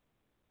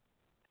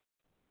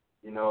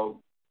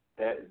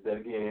that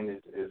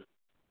again is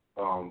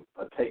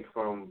a take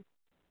from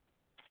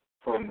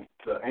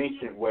the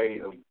ancient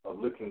way of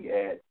looking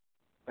at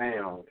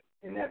sound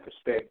in that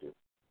perspective.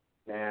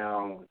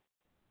 Now,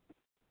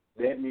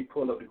 let me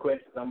pull up the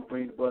questions. I'm going to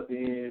bring the brother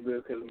in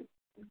real quick. Let me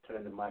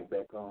turn the mic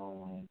back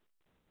on.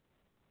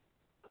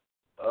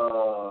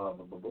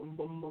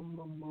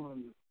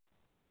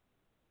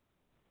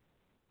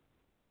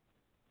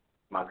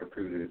 My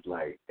computer is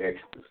like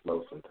extra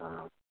slow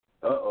sometimes.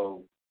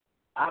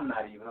 I'm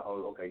not even.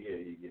 Oh, okay,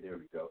 yeah, there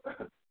we go.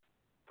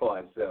 For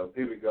itself.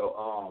 Here we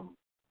go.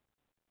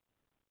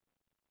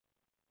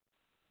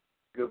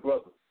 Good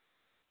brother.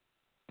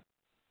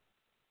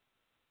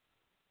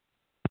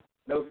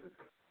 Gnosis.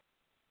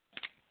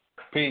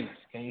 Peace.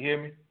 Can you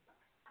hear me?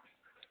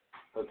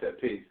 Okay,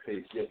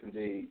 peace. Yes,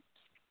 indeed.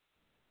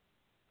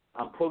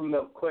 I'm pulling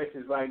up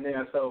questions right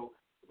now. So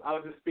I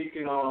was just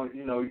speaking on,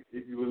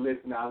 if you were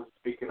listening, I was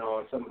speaking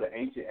on some of the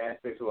ancient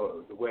aspects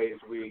or the way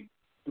we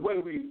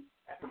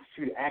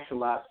should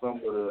actualize some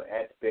of the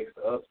aspects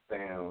of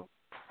sound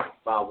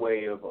by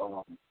way of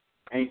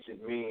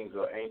ancient means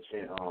or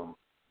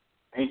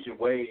ancient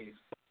ways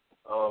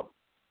of,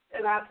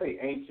 and I say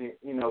ancient,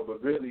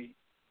 but really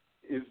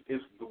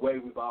it's the way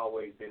we've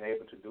always been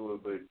able to do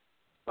it, but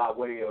by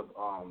way of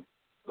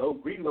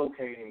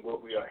relocating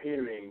what we are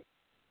hearing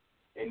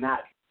and not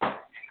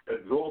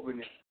absorbing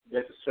it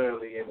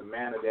necessarily in the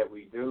manner that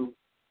we do.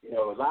 A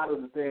lot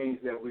of the things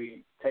that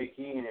we take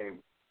in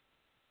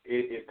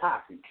is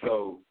toxic,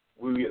 so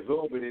we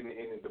absorb it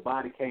and the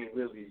body can't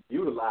really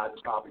utilize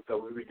it properly, so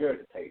we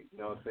regurgitate. You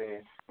know what I'm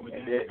saying?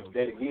 And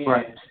that again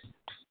right. is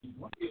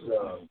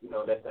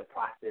that's a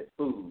processed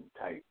food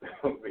type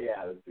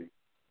reality.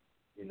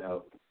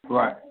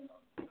 Right.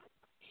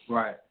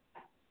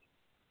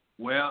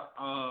 Well,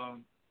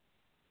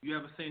 you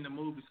ever seen the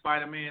movie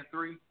Spider-Man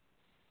 3?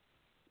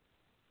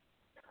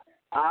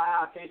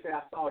 I can't say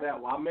I saw that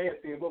one. I may have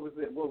seen what was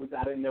it?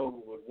 I didn't know if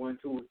it was 1,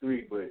 2, or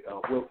 3, but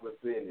what was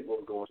in it? What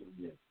was going on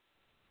again?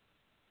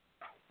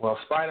 Well,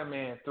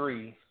 Spider-Man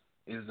 3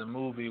 is the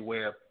movie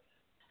where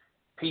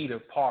Peter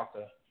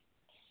Parker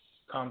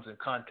comes in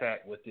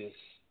contact with this.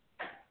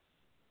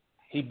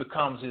 He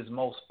becomes his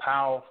most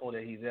powerful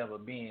that he's ever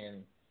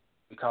been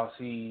because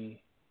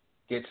he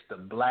gets the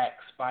black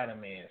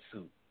Spider-Man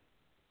suit.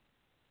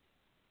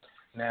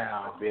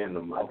 Now,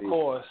 of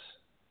course,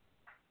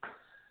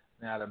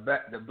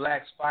 the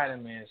black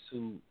Spider-Man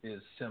suit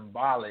is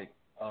symbolic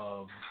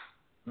of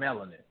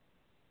melanin.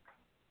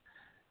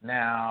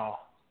 Now,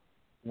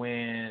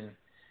 when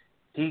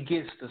he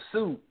gets the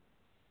suit,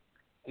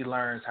 he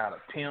learns how to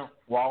pimp,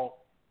 walk.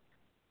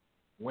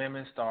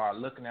 Women start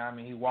looking at him.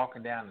 He's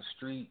walking down the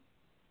street.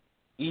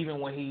 Even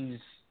when he's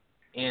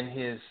in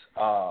his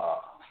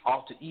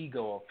alter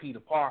ego of Peter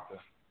Parker,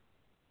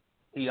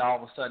 he all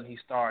of a sudden he's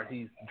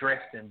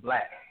dressed in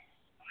black.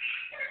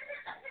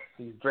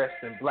 He's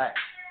dressed in black.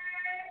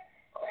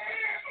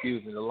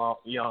 Excuse me, the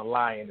young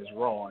lion is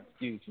roaring.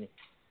 Excuse me.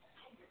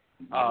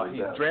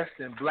 He's dressed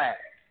in black,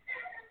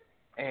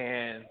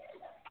 and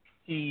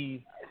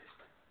he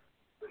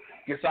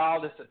gets all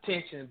this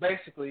attention.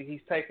 Basically,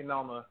 he's taking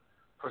on a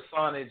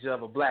personage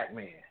of a black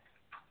man.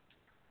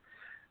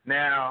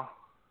 Now,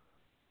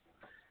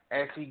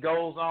 as he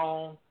goes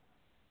on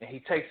and he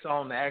takes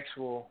on the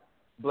actual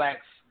black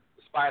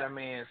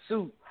Spider-Man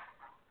suit,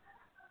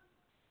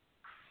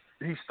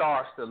 he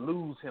starts to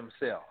lose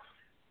himself.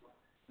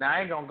 Now,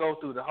 I ain't going to go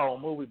through the whole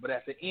movie, but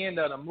at the end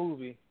of the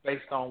movie,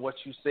 based on what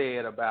you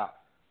said about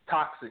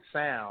toxic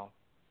sound,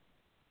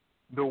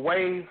 the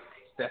way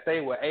that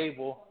they were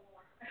able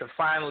to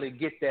finally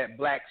get that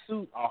black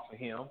suit off of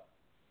him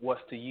was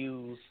to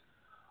use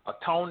a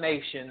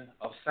tonation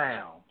of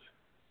sound.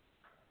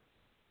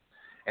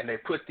 And they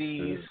put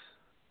these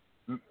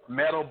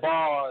metal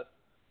bars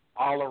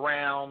all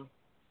around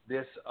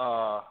the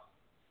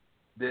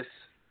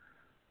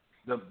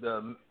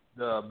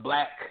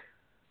black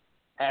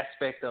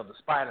aspect of the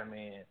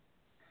Spider-Man,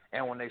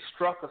 and when they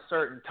struck a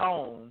certain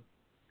tone,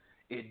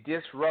 it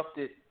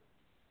disrupted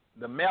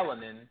the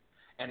melanin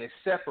and it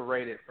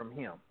separated from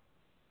him.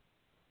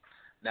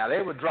 Now,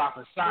 they were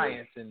dropping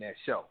science in that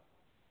show.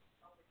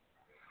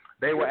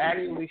 They were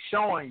actually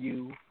showing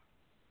you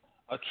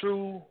a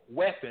true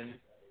weapon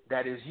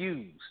that is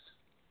used.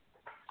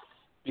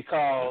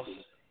 Because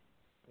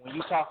when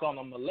you talk on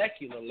a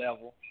molecular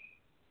level,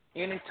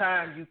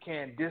 anytime you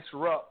can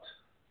disrupt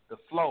the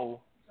flow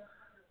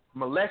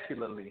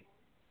molecularly,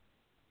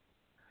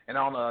 and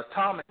on an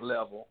atomic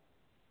level,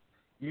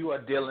 you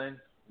are dealing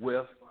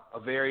with a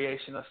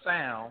variation of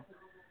sound,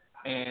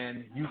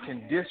 and you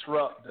can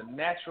disrupt the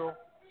natural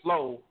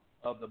flow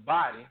of the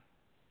body,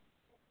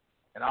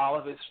 and all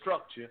of its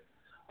structure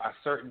are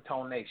certain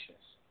tonations.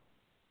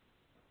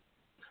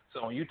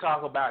 So when you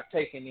talk about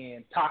taking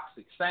in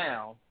toxic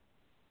sound,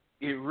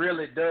 it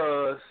really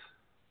does,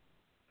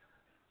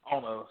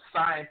 on a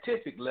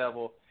scientific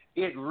level,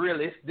 this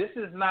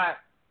is not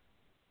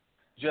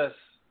just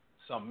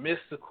some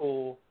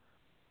mystical,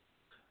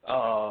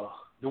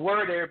 the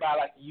word everybody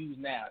like to use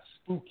now is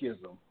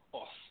spookism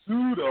or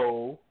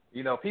pseudo.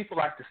 You know, people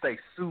like to say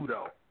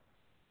pseudo.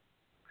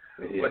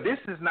 Yeah. But this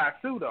is not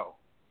pseudo.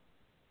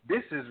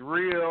 This is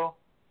real.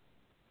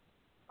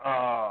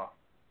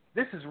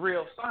 This is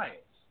real science.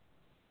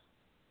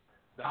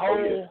 The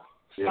whole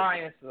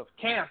science of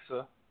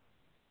cancer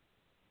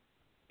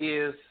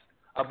is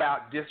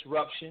about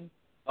disruption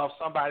of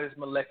somebody's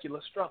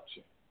molecular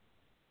structure,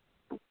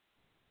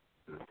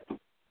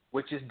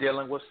 which is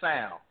dealing with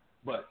sound.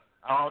 But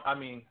I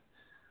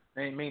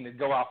didn't mean to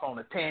go off on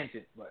a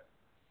tangent, but.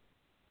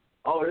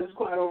 Oh, it's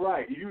quite all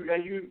right. You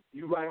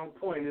right on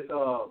point.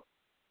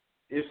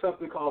 It's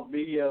something called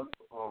VF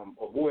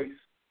or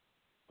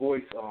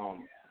voice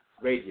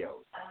radio.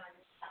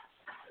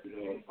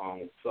 You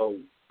know, so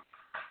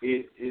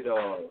it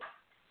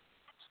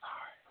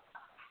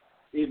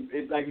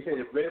like you said,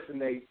 it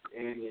resonates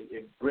and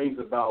it brings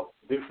about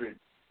different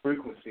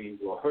frequencies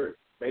or hertz.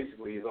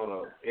 Basically, it's on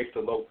an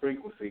extra low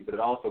frequency, but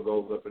it also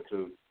goes up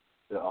into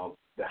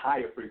the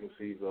higher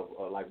frequencies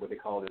of like what they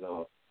call it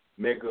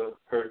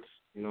megahertz.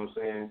 You know what I'm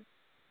saying?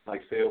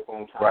 Like cell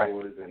phone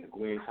towers and the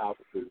Gwen towers,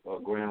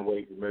 ground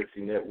wave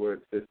emergency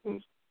network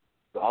systems.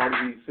 So all of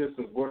these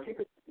systems working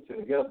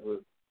together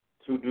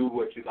to do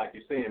what you're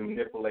saying,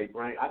 manipulate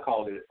brain. I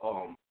call it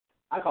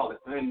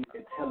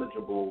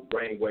unintelligible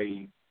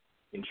brainwave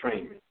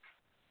entrainment,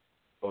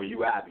 or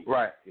UIB.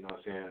 Right. You know what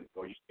I'm saying?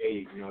 Or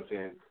UAB. You know what I'm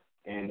saying?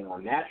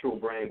 And natural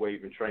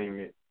brainwave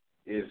entrainment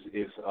is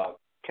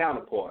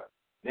counterpart.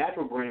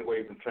 Natural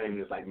brainwave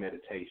entrainment is like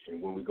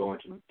meditation. When we go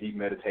into deep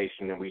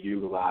meditation and we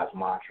utilize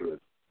mantras,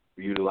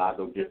 we utilize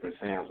those different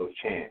sounds, those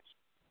chants,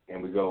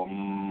 and we go,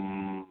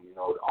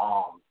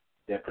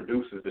 the that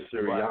produces the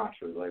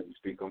Siriyantra. Like we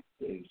speak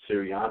in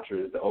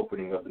Siriyantra is the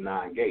opening of the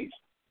 9 gates.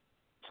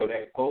 So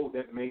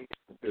that makes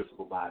the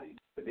physical body.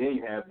 But then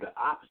you have the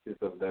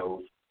opposites of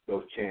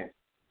those chants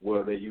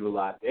where they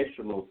utilize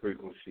extra low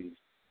frequencies,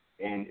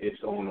 and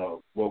it's on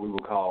what we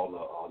would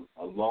call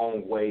a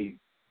long wave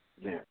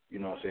length, you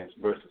know what I'm saying,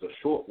 versus a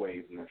short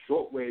wave length.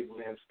 Short wave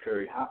lengths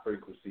carry high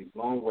frequencies.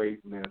 Long wave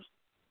lengths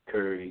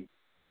carry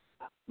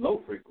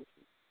low frequencies.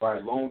 Right.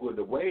 The longer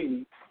the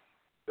wave,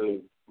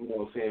 the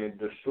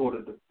shorter,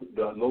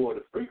 the lower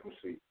the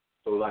frequency.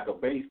 So like a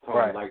bass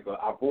tone, like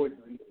our voice,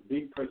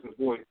 the person's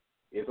voice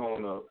is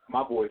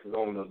my voice is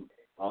on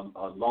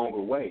a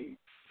longer wave,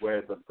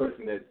 whereas the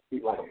person that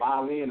speaks like a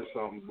violin or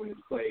something, when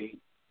it's played,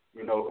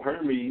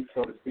 Hermes,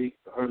 so to speak,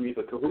 Hermes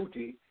or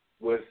Tahuti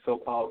was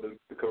so-called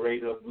the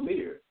creator of the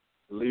lyre.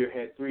 The lyre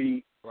had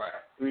three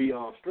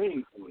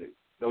strings to it.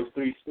 Those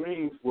 3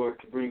 strings were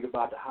to bring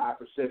about the higher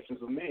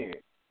perceptions of man.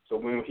 So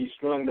when he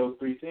strung those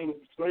 3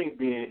 strings,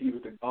 being he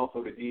was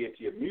also the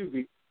deity of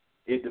music,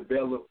 it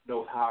developed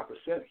those higher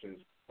perceptions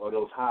or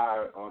those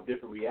higher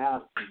different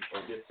realities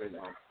or different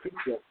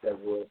precepts that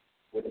would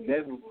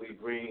inevitably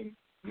bring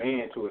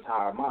man to his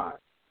higher mind.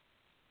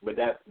 But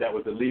that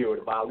was the lyre or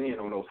the violin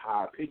on those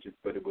higher pitches,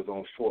 but it was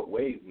on short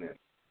wavelengths.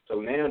 So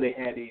now they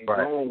had these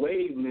long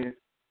wavelengths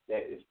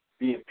that is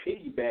being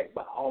piggybacked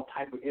by all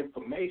type of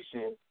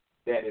information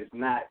that is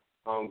not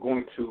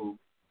going to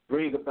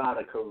bring about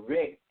a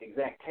correct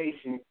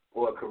exactation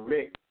or a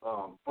correct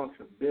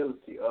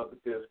functionability of the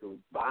physical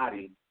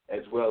body,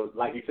 as well as,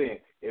 like you're saying,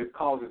 it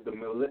causes the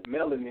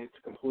melanin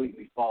to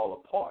completely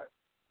fall apart.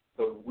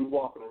 So we're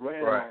walking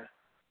around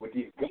with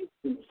these ghost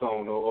suits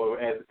on, or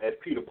as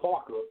Peter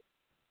Parker,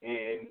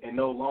 and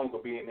no longer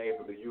being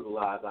able to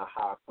utilize our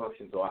higher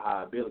functions or our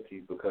higher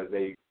abilities because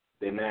they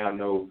now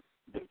know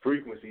the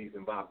frequencies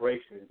and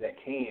vibrations that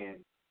can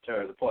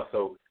tear us apart.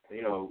 So,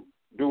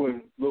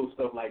 doing little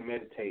stuff like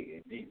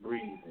meditating, deep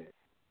breathing,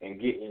 and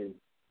getting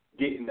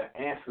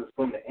the answers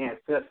from the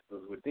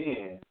ancestors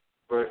within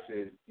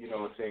versus,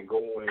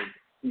 going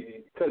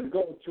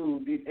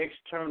to these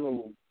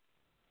external,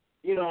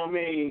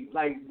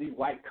 like these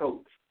white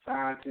coats,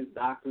 scientists,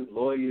 doctors,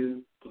 lawyers,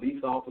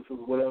 police officers,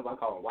 whatever, I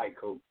call them white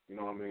coats, you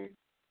know what I mean?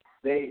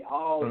 They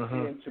all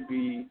tend to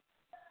be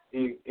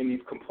in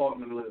these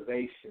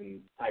compartmentalization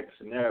type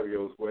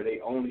scenarios where they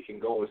only can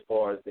go as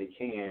far as they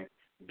can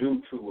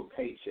due to a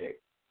paycheck,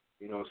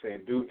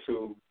 due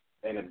to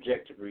an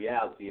objective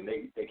reality, and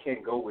they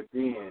can't go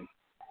within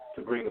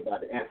to bring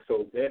about the answer.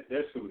 So their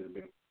suit has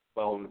been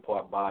falling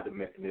apart by the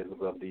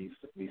mechanisms of these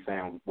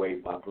sound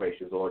wave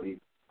vibrations or these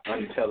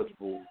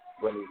unintelligible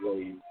running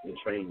waves and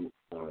training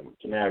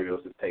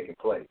scenarios that's taking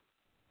place.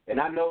 And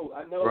I know,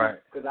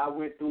 because I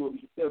went through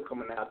it, still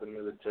coming out the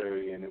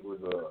military, and it was,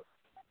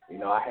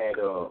 I had,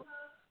 a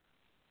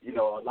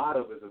lot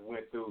of us have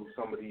went through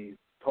some of these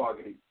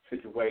targeted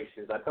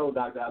situations. I told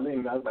Dr.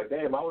 Alim, I was like,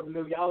 damn, I would have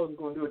knew y'all was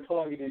going to do a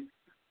targeted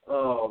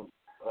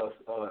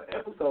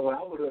episode.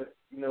 I would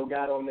have,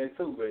 got on there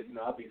too, but,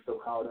 I'd be so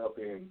caught up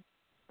in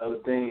other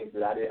things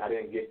that I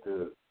didn't get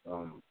to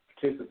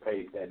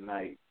participate that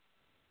night.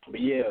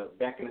 But, yeah,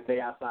 back in the day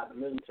outside the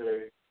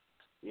military,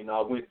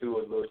 I went through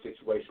a little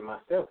situation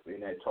myself in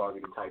that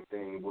targeted type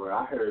thing where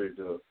I heard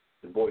the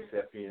Voice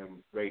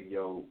FM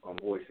radio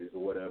voices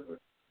or whatever,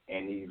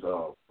 and these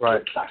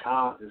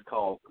psychologists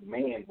called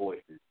command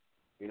voices.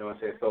 You know what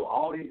I'm saying? So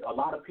a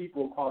lot of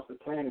people across the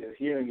planet is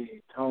hearing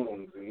these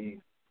tones and these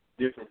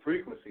different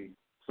frequencies.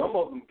 Some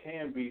of them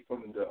can be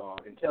from the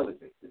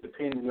intelligence,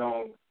 depending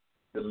on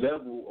the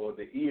level or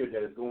the ear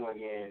that is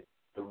going in.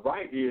 The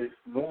right ear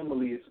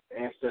normally is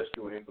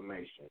ancestral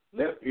information.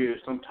 Left ear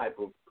is some type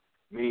of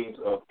means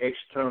of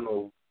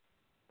external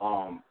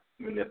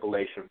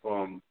manipulation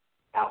from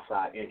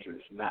outside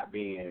interests, not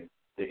being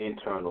the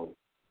internal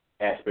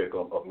aspect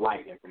of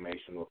light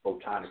information or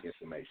photonic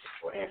information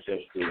or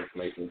ancestral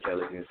information,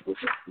 intelligence,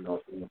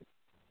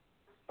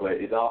 but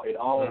it all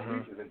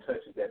reaches and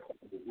touches that part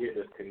of the ear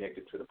that's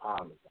connected to the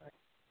palm of the thing.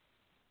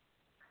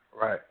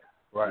 Right.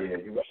 Yeah,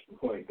 you got the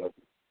point though.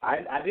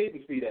 I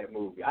didn't see that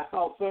movie. I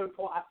saw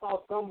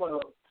some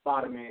of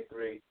Spider-Man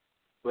 3,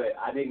 but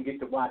I didn't get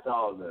to watch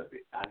all of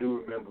it. I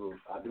do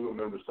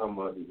remember some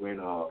of it when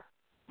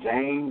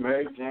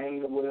Mary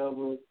Jane or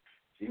whatever,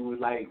 she was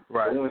like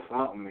doing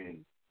something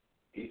and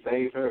he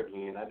saved her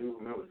again. I do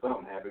remember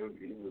something happened.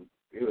 It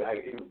was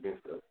been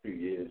a few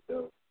years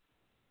though.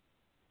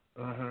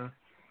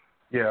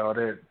 Yeah,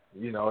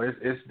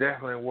 it's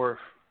definitely worth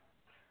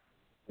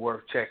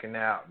checking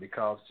out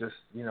because just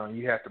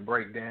you have to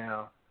break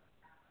down.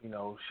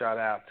 Shout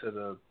out to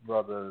the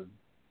brother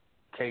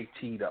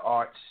KT, the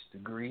arts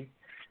degree.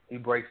 He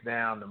breaks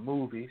down the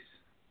movies,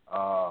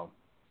 so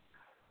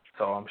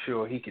I'm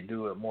sure he could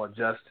do it more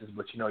justice.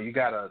 But you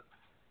gotta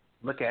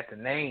look at the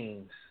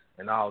names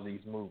in all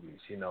these movies.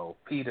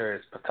 Peter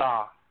is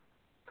Ptah,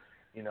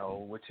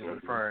 which is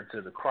referring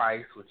to the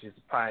Christ, which is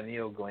the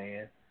pineal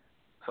gland.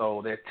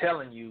 So they're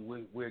telling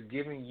you we're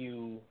giving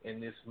you in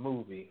this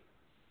movie,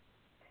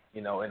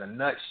 in a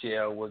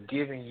nutshell, we're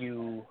giving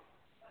you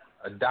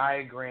a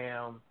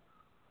diagram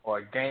or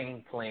a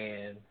game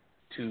plan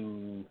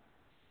to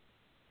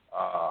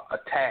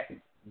attack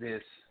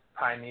this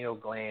pineal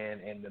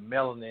gland and the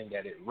melanin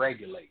that it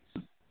regulates.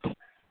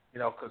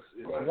 Because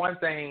it's one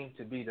thing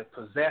to be the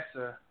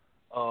possessor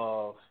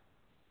of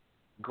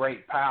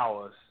great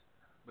powers,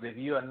 but if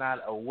you are not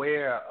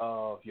aware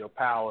of your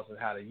powers and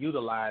how to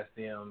utilize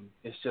them,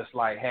 it's just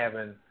like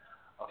having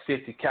a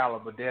 50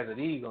 caliber Desert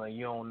Eagle and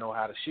you don't know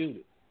how to shoot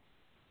it.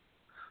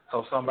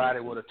 So somebody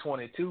with a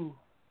 22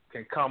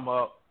 can come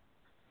up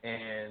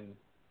and,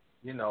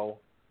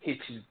 hit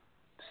you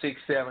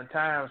 6-7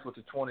 times with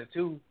the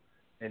 22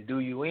 and do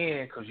you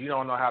in because you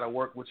don't know how to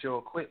work with your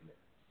equipment.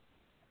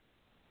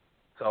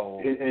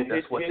 So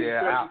that's what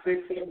they're out.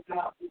 6-7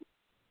 times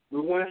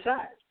with one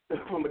shot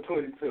from a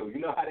 22. You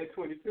know how that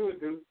 22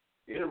 do?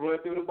 It'll run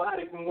through the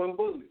body from one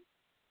bullet.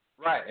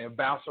 Right, and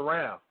bounce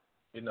around,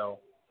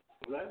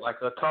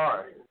 like a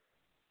tar.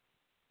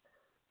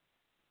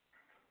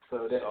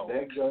 So that's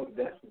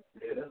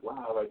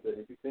wild right there.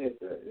 If you said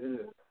that,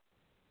 yeah.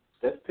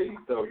 That's peace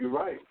though. You're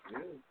right. Yeah.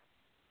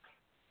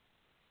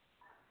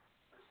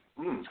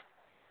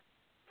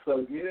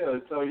 So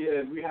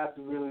we have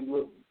to really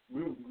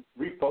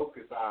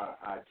refocus our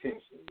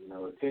attention.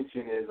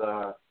 Attention is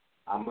our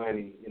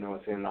money.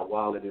 Our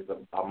wallet is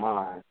our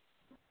mind.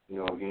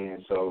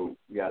 Again, so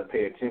we got to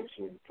pay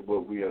attention to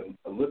what we are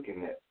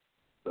looking at.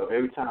 So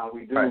every time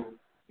we do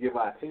give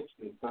our attention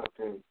to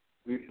something,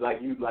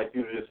 like you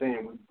were just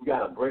saying, we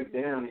got to break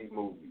down these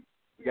movies.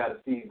 We got to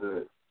see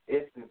the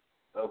essence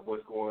of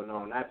what's going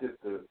on, not just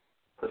the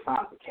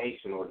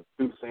personification or the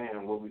truth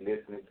saying what we're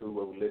listening to,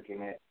 what we're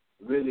looking at.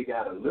 We really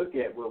got to look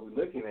at what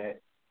we're looking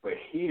at, but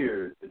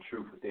hear the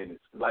truth within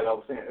it. Like I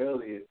was saying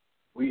earlier,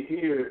 we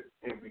hear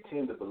and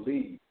pretend to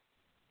believe.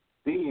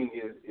 Seeing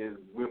is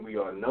when we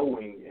are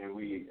knowing and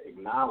we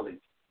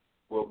acknowledge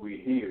what we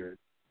hear,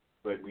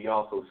 but we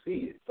also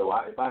see it. So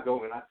if I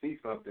go and I see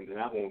something, then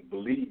I won't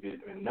believe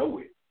it and know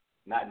it,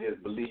 not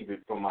just believe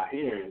it from my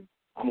hearing.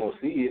 I'm going to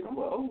see it. I'm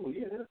like, oh,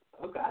 yeah,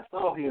 okay. I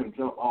saw him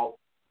jump off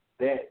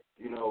that,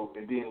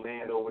 and then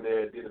land over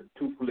there, did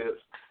 2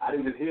 flips. I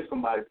didn't just hear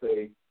somebody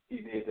say he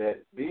did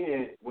that.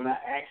 Then when I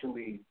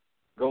actually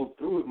go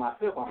through it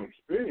myself, I'm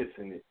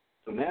experiencing it.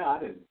 So now I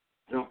done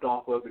jumped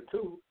off of it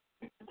too,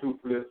 2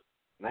 flips.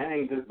 And I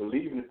ain't just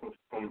believing it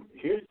from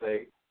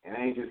hearsay, and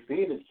I ain't just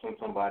seeing it from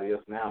somebody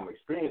else. Now I'm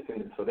experiencing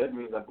it, so that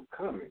means I'm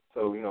becoming.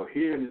 So,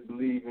 hearing is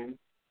believing,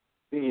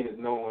 seeing is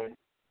knowing,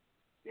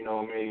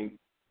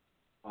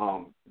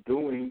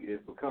 doing is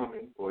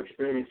becoming, or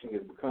experiencing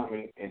is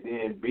becoming, and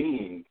then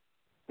being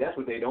That's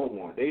what they don't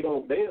want. They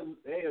don't. They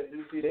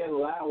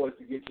allow us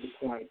to get to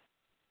the point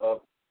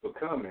of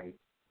becoming,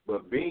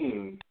 but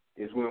being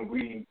is when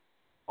we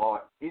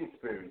are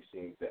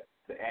experiencing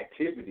the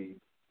activity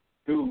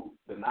through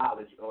the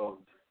knowledge of,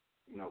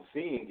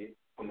 seeing it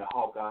from the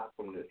Hawkeye,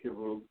 from the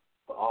Hebrew,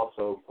 but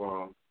also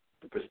from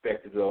the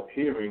perspective of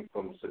hearing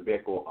from the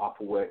Sebek or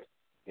Apuet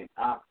and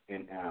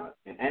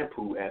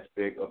Ampu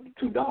aspect of the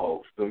two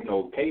dogs.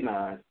 So,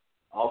 canines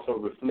also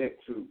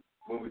reflect to,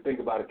 when we think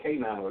about a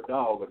canine or a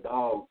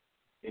dog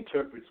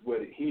interprets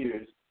what it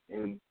hears,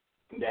 and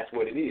that's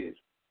what it is.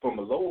 From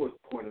a lower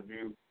point of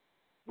view,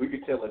 we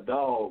could tell a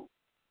dog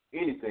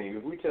anything.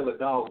 If we tell a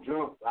dog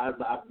jump, I've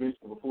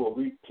mentioned before,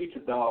 we teach a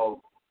dog,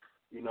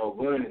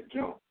 run and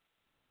jump.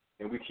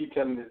 And we keep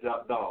telling this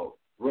dog,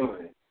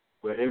 run.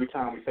 But every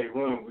time we say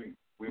run,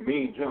 we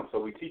mean jump. So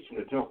we teach him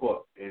to jump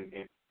up and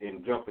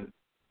jump and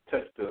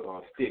touch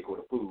the stick or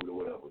the food or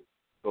whatever.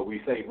 But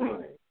we say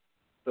run.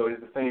 So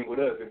it's the same with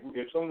us.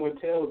 If someone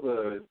tells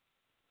us,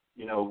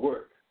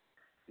 work,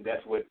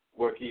 that's what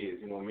work is,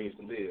 it means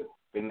to live.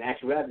 But in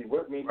actuality,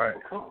 work means to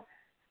become.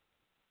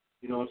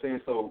 You know what I'm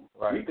saying? So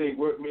we think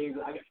work means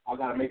I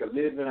got to make a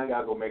living, I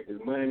got to go make this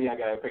money, I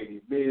got to pay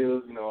these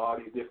bills, all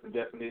these different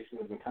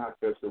definitions and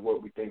concepts of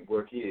what we think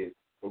work is.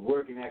 But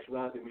work in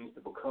actuality means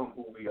to become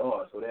who we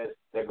are. So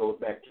that goes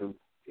back to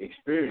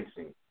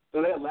experiencing.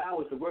 So they allow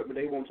us to work, but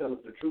they won't tell us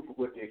the truth of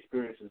what the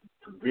experience is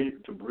to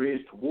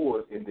bridge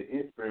towards in the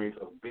experience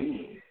of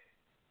being.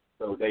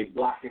 So they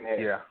blocking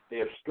that,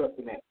 they're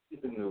obstructing that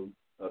avenue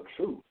of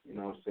truth. You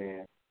know what I'm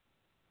saying?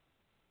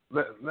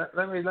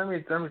 Let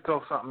me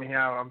throw something here.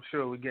 I'm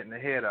sure we're getting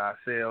ahead of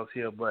ourselves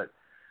here, but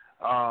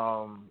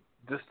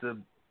just to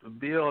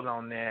build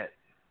on that,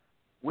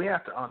 we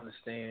have to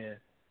understand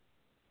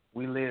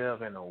we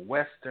live in a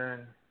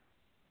Western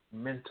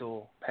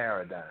mental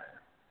paradigm.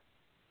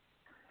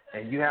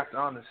 And you have to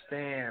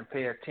understand,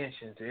 pay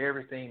attention to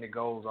everything that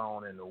goes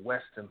on in the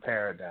Western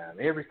paradigm.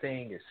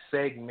 Everything is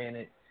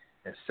segmented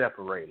and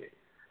separated.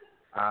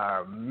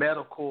 Our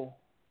medical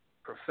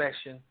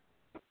profession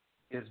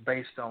is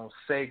based on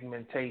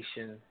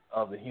segmentation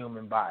of the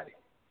human body.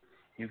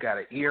 You got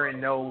an ear and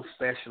nose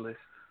specialist,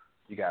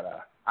 you got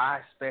an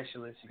eye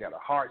specialist, you got a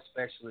heart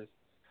specialist.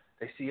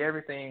 They see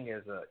everything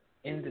as a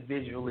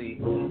individually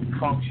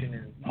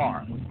functioning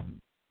part.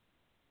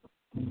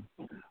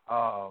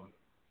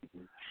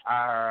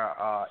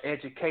 Our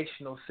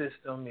educational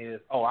system is,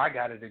 I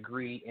got a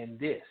degree in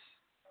this.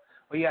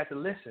 Well, you have to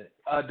listen.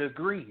 A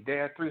degree,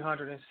 there are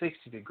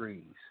 360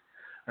 degrees.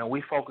 And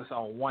we focus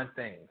on one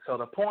thing. So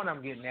the point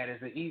I'm getting at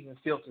is it even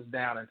filters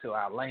down into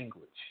our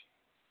language.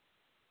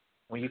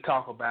 When you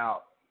talk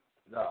about,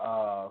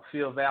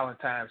 Phil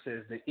Valentine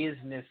says the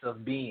isness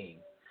of being.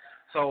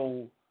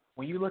 So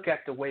when you look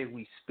at the way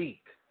we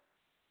speak,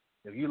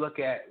 if you look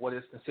at what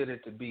is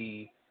considered to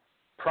be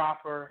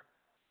proper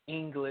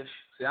English,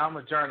 see, I'm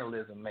a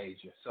journalism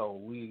major, so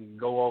we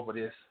go over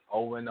this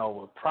over and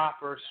over.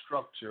 Proper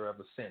structure of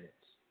a sentence.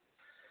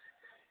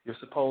 You're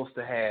supposed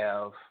to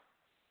have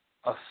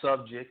a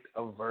subject,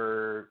 a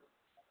verb,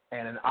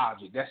 and an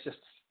object. That's just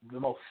the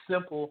most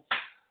simple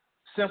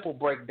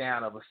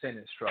breakdown of a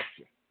sentence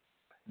structure.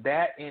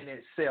 That in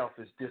itself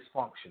is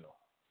dysfunctional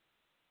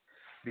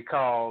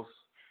because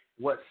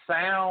what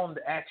sound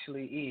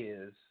actually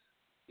is,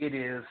 it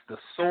is the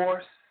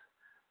source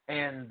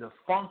and the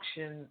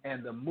function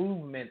and the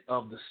movement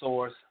of the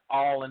source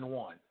all in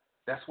one.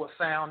 That's what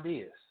sound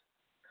is.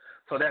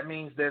 So that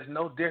means there's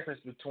no difference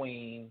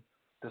between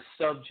the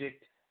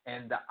subject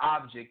and the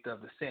object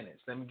of the sentence.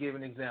 Let me give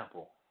an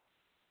example.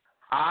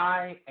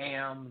 I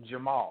am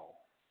Jamal.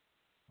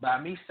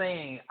 By me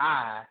saying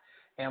I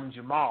am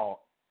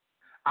Jamal,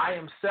 I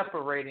am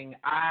separating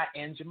I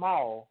and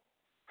Jamal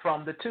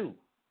from the two.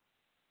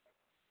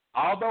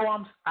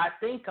 Although I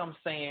think I'm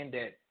saying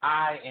that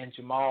I and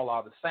Jamal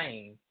are the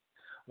same,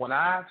 when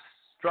I've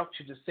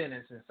structured the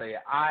sentence and say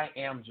I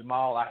am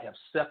Jamal, I have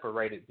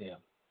separated them.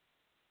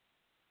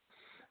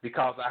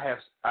 Because I have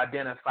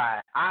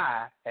identified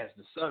I as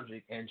the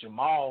subject and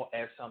Jamal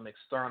as some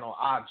external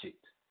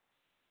object.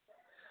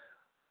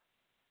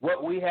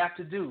 What we have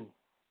to do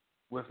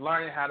with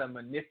learning how to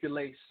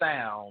manipulate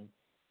sound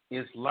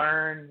is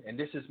learn, and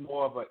this is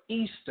more of an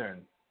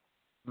Eastern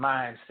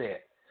mindset.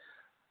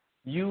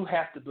 You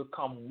have to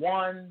become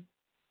one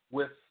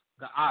with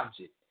the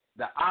object.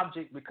 The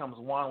object becomes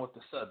one with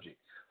the subject.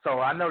 So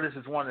I know this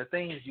is one of the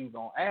things you're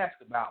going to ask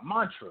about,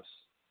 mantras.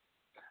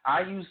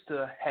 I used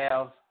to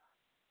have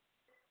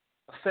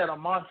a set of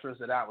mantras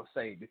that I would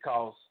say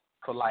because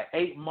for like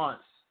 8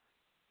 months,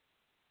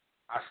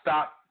 I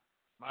stopped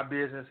my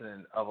business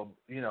and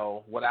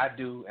what I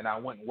do, and I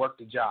went and worked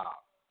a job,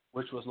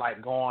 which was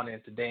like going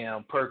into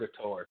damn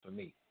purgatory for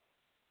me.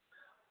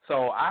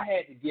 So I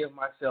had to give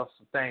myself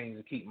some things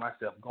to keep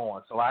myself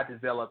going. So I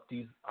developed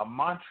a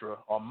mantra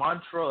or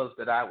mantras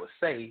that I would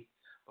say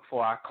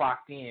before I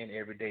clocked in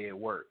every day at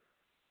work.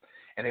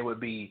 And it would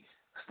be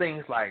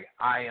things like,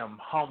 I am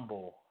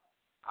humble,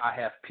 I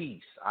have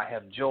peace, I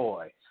have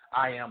joy,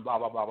 I am blah,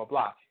 blah, blah, blah,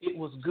 blah. It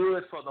was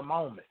good for the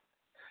moment.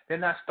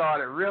 Then I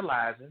started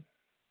realizing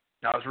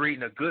I was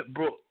reading a good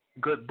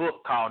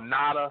book called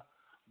Nada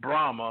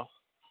Brahma,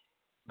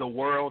 The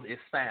World is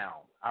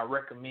Sound. I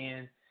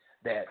recommend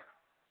that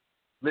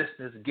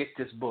listeners get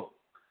this book.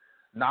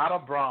 Nada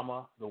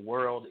Brahma, The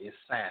World is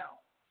Sound.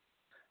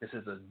 This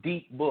is a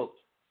deep book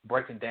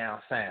breaking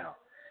down sound.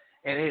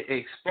 And it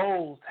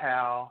exposed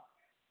how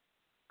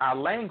our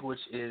language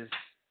is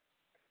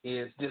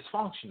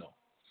dysfunctional.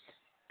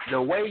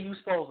 The way you're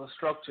supposed to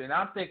structure,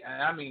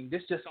 and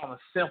this just on a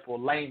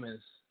simple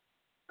layman's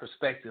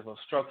perspective of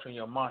structuring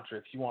your mantra.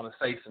 If you want to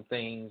say some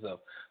things of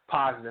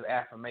positive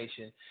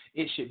affirmation,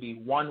 it should be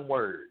one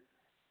word.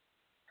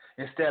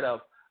 Instead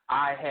of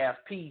I have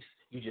peace,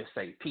 you just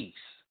say peace.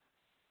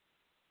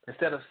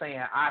 Instead of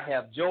saying I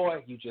have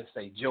joy, you just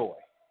say joy.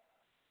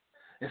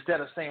 Instead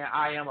of saying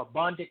I am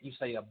abundant, you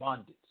say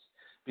abundance.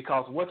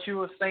 Because what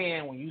you are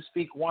saying when you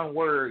speak one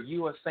word,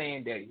 you are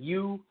saying that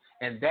you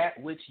and that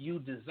which you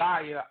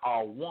desire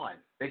are one.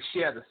 They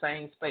share the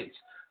same space.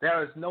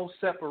 There is no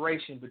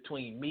separation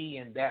between me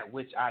and that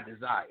which I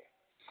desire.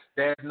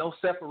 There is no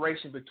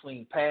separation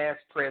between past,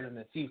 present,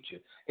 and future.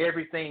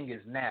 Everything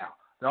is now.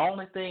 The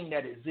only thing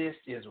that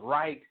exists is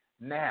right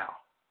now.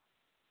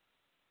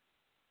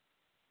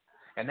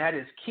 And that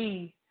is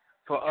key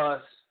for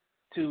us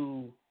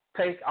to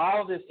take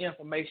all this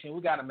information.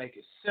 We got to make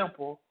it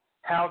simple.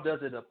 How does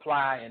it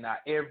apply in our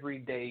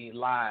everyday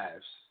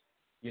lives?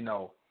 You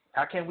know,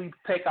 how can we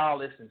take all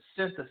this and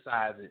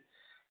synthesize it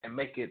and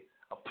make it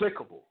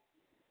applicable?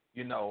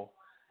 You know,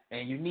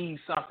 and you need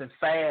something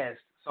fast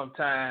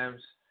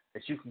sometimes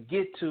that you can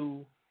get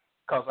to,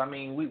 because,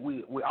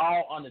 we're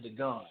all under the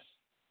gun,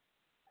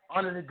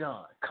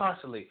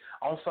 constantly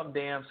on some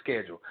damn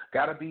schedule.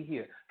 Got to be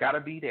here, got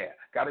to be there,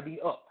 got to be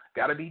up,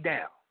 got to be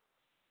down.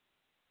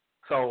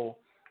 So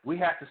we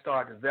have to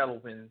start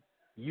developing,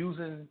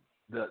 using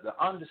the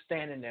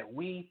understanding that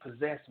we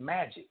possess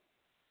magic.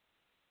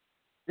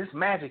 This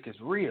magic is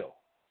real,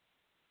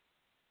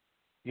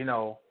 you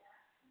know,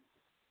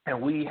 and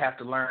we have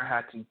to learn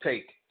how to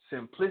take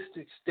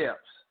simplistic steps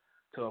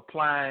to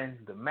applying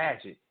the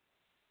magic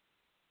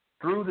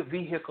through the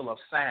vehicle of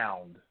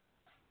sound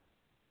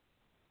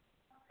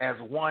as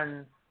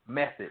one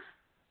method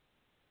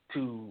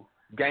to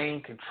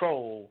gain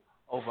control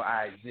over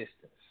our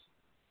existence.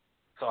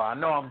 So I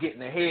know I'm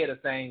getting ahead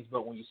of things,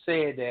 but when you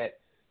said that,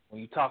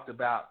 when you talked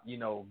about, you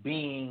know,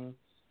 being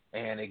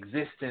and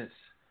existence,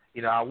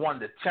 you know, I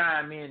wanted to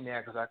chime in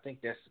there because I think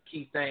that's the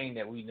key thing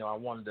that I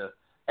wanted to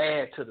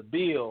add to the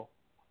bill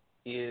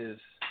is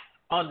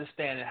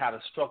understanding how to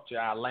structure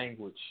our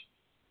language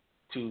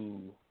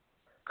to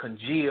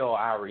congeal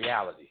our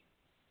reality.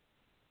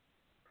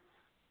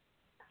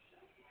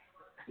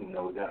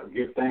 No doubt.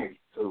 Give thanks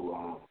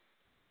to,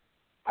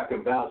 I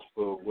can vouch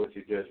for what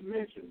you just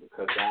mentioned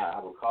because I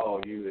recall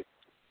you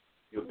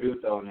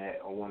built on that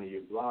on one of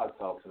your blog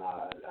talks, and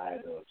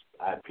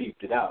I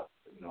peeped it out.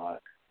 You know, I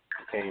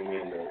came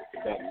in the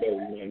back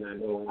door. You may not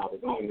know when I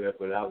was on there,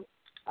 but I was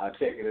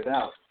checking it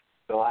out.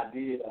 So I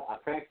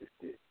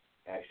practiced it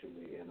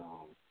actually, and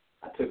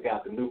I took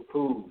out the new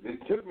proofs. It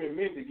took me a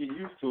minute to get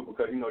used to it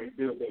because you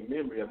build that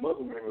memory, a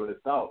muscle memory of the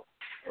thought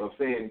of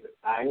saying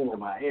I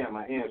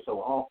am so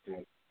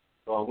often.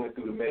 So I went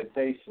through the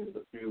meditations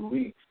a few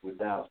weeks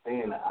without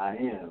saying that I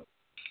am,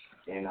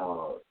 and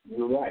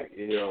you're right.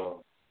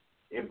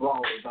 It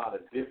brought about a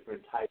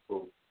different type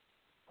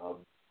of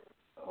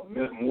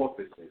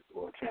metamorphosis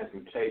or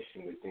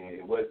transmutation within.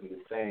 It wasn't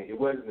the same. It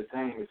wasn't the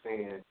same as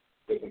saying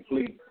the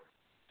complete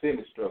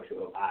sentence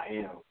structure of I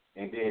am.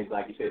 And then,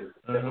 like you said, it's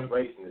the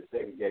separation, the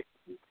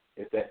segregation.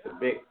 It's that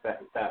subject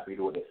faculty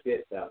or the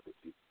set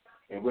faculty.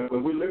 And when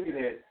we're looking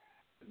at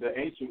the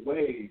ancient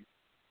ways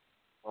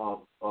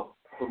of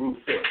Peru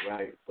set,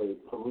 right? So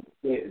Peru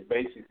set is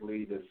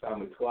basically the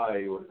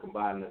Samatwai or the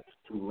combining of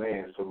two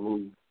lands,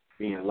 Peru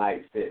being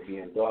light, set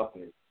being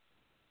darkness.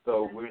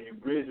 So when you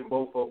bridging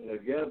both of them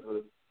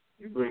together,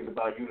 you bring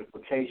about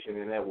unification,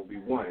 and that will be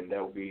one.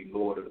 That will be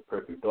Lord of the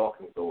Perfect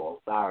Darkness or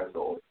Osiris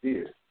or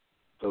Osiris.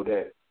 So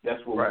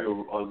that's what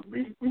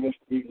we must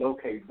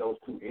relocate those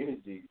two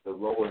energies, the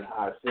lower and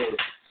higher self,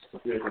 to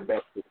bring them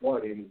back to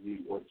heart energy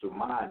or to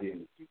mind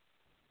energy.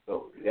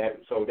 So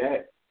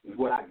that is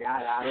what I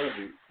got out of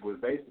it was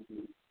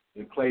basically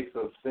in place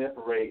of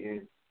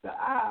separating the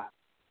I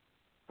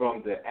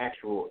from the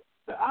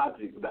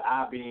object, the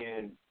I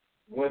being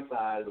one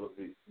side of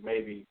it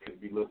maybe could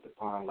be looked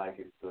upon like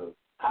it's the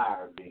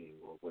higher being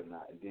or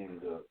whatnot, and then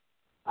the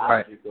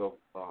object of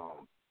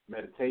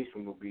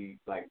meditation would be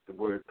like the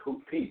word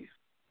peace.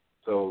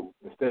 So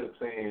instead of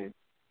saying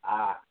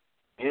I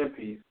am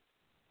peace,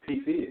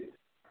 peace is.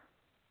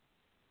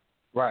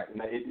 Right.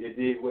 And it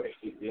did what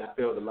I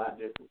felt a lot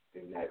different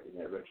in that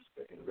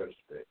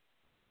retrospect.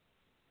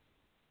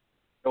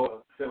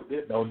 So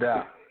different. No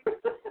doubt.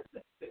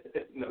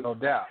 No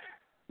doubt.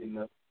 You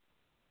know.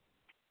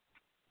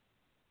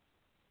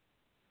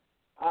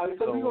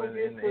 So we're going to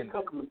get into a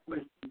couple of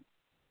questions.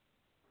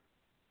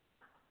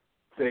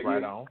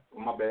 Right on.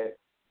 My bad.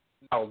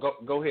 No,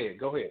 go ahead.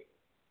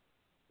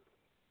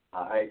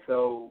 All right,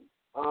 so,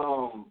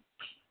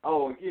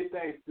 give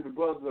thanks to the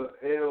brother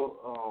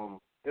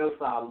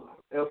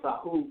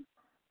Sahu,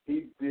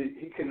 he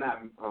could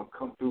not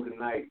come through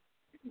tonight.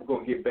 We're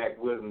gonna get back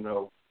with him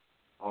though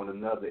on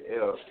another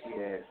L. He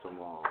had some.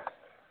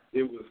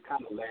 It was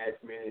kind of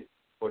last minute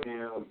for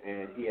him,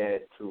 and he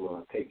had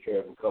to take care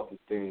of a couple of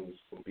things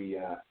to be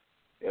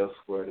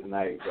elsewhere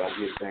tonight. But I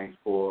give thanks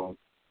for him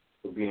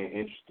for being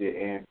interested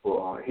and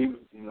for he was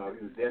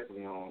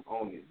definitely on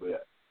it,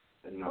 but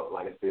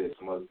like I said,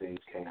 some other things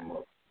came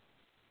up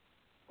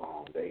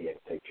that he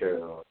had to take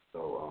care of.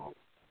 So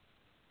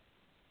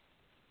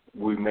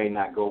we may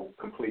not go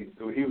completely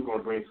through. He was going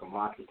to bring some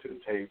mantra to the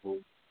table,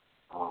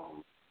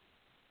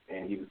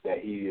 and he is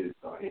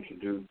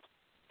introduced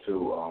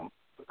to a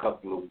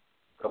couple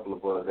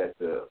of us at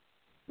the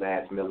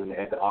last meal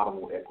at the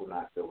autumnal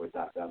equinox over at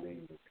Dr.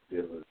 Aline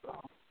Dilla's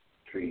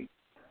tree.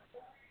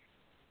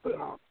 But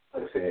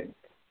like I said,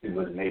 he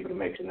wasn't able to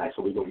make it tonight,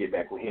 so we're going to get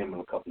back with him in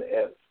a couple of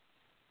episodes.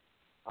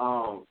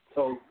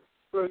 So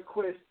first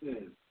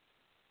question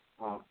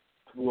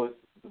towards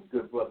the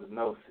good brother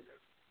Gnosis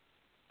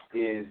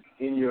is,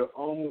 in your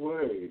own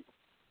words,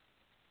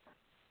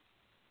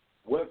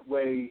 what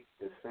way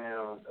does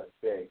sound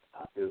affect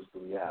our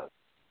physical reality?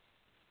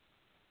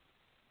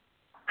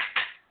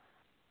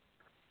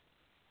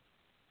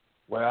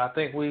 Well, I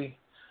think we've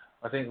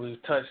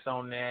touched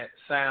on that.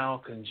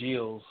 Sound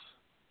congeals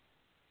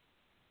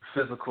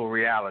physical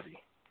reality.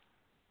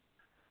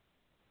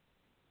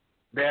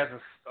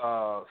 There's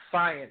a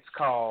science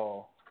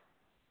called,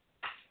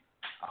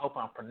 I hope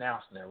I'm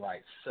pronouncing it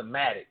right,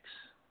 cymatics.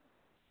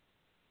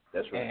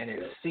 That's right. And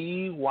it's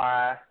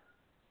CYMATICS.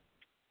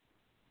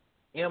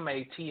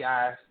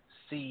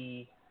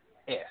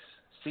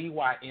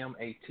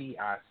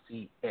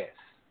 CYMATICS.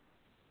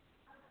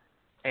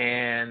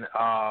 And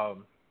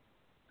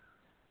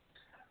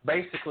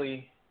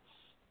basically,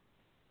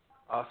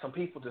 some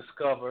people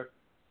discovered,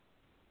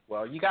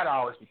 well, you got to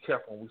always be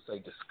careful when we say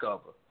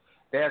discover.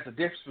 There's a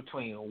difference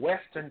between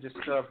Western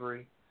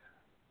discovery.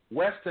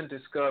 Western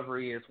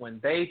discovery is when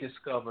they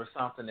discover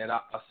something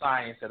a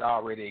science that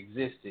already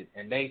existed,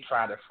 and they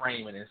try to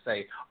frame it and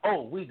say,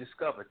 oh, we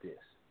discovered this.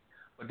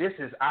 But this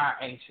is our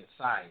ancient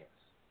science.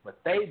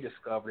 But they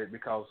discovered it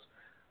because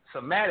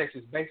cymatics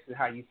is basically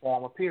how you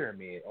form a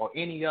pyramid or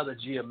any other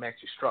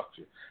geometric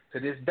structure. To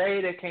this day,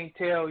 they can't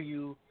tell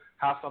you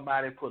how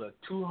somebody put a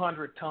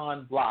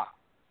 200-ton block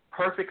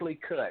perfectly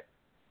cut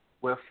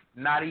with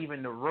not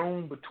even the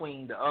room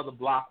between the other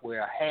block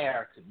where a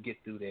hair could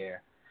get through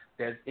there.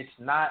 That it's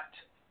not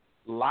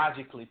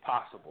logically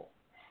possible.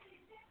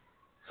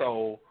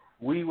 So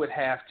we would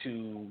have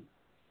to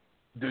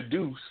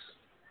deduce,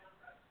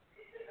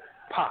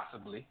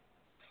 possibly,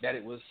 that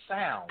it was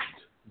sound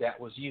that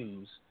was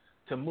used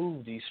to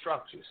move these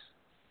structures.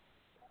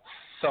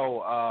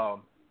 So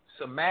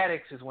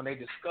cymatics is when they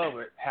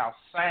discovered how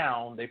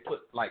sound, they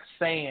put like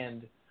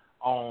sand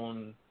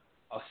on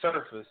a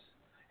surface,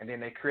 and then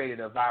they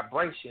created a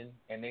vibration,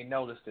 and they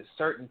noticed that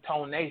certain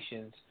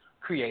tonations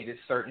created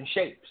certain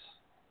shapes.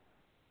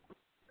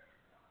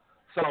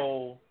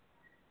 So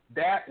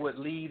that would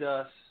lead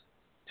us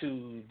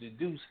to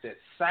deduce that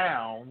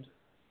sound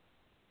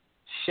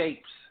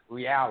shapes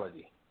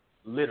reality,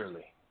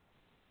 literally.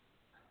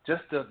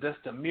 Just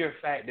the mere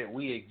fact that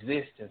we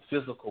exist in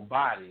physical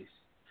bodies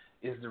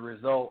is the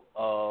result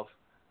of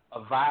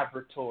a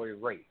vibratory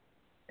rate.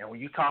 And when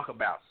you talk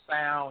about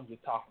sound, you're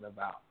talking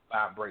about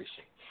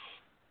vibration.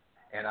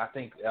 And I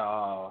think,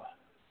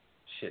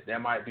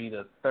 that might be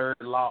the third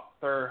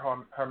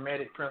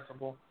hermetic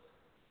principle.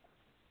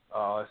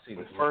 Let's see,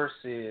 the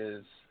first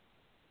is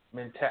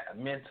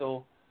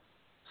mental,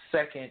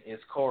 second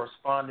is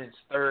correspondence,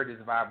 third is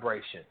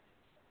vibration.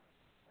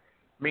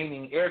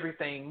 Meaning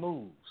everything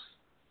moves.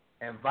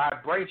 And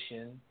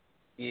vibration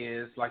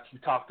is, like you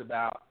talked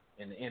about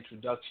in the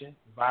introduction,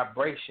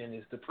 vibration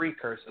is the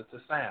precursor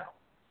to sound.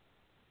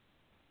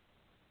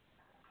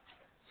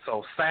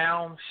 So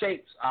sound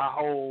shapes our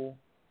whole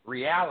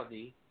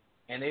reality,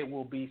 and it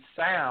will be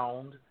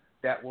sound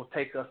that will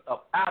take us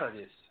up out of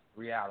this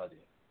reality.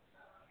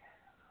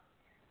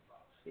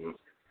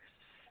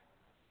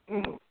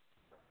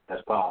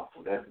 That's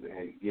powerful.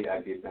 I get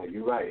that.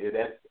 You're right.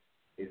 That's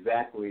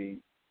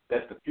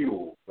the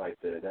fuel right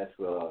there. That's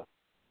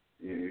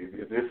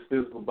if this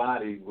physical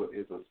body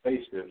is a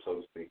spaceship, so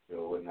to speak,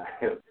 or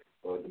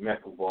the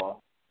metal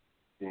ball,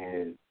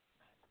 then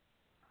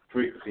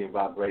frequency and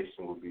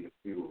vibration would be the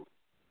fuel.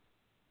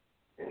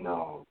 And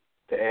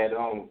to add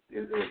on,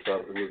 it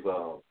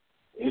was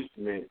an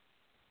instrument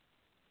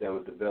that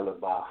was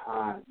developed by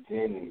Hans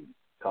Jennings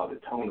called the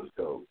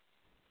tonoscope.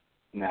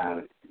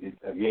 Now,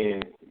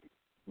 again,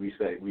 we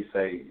say,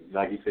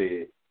 like you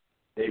said,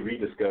 they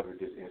rediscovered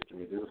this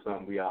instrument. It was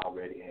something we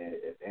already had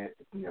as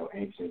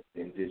ancient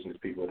indigenous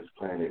people of this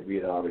planet. We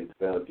had already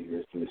developed these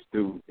instruments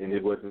through, and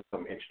it wasn't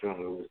some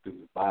external, it was through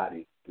the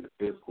body, through the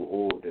physical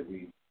orb that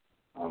we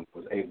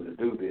was able to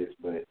do this.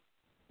 But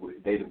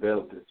they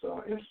developed this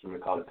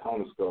instrument called a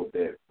tonoscope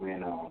that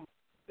when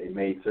they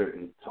made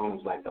certain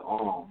tones like the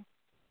arm,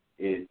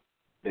 they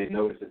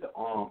noticed that the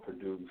arm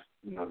produced,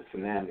 the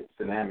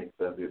synamics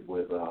of it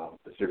was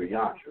the Sri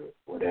Yantra,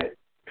 or that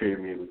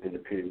pyramid within the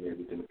pyramid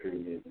within the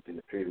pyramid within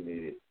the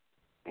pyramid,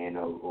 and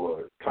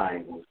or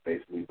triangles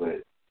basically.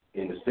 But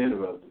in the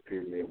center of the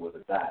pyramid was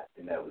a dot,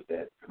 and that was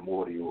that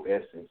primordial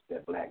essence,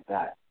 that black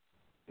dot.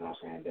 You know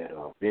what I'm saying? That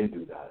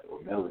Bindu dot or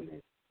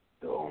melanin,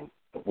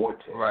 the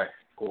vortex, right?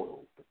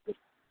 Portal.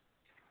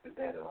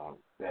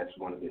 That's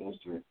one of the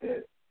instruments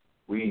that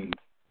we,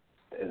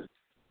 as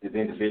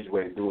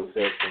individuals, do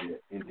assess from the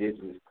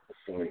indigenous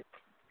point.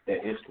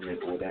 That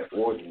instrument or that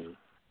organ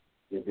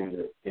is in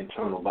the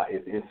internal body,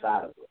 it's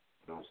inside of us.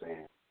 You know what I'm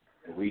saying?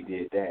 And we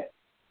did that.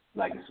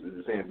 Like you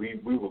were saying,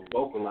 we were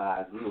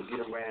vocalized. We would get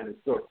around in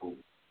circles,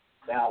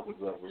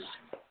 thousands of us.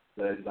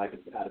 But like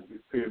how the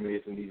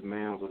pyramids and these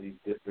mounds or these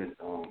different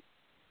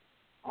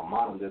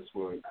monoliths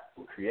were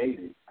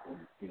created,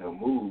 and,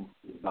 moved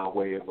by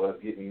way of us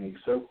getting in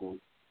these circles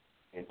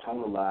and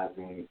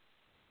tonalizing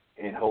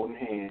and holding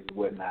hands and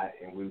whatnot,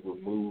 and we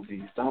would move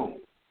these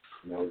stones.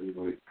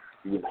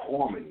 We would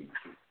harmony.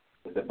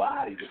 But the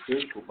body, the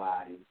physical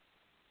body,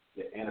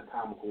 the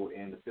anatomical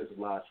and the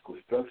physiological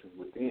structures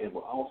within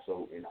were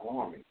also in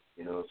harmony.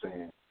 You know what I'm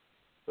saying?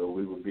 So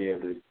we would be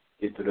able to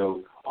get to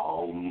those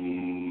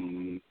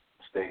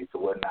states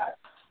or whatnot,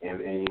 and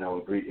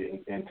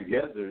breathe and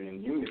together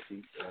in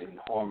unity, in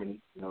harmony.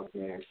 You know what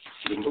I'm saying?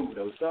 We move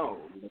those stones.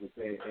 You know what I'm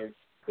saying? And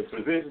the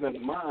provision of the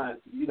mind,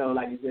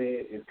 like you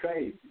said, is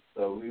crazy.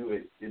 So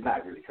it's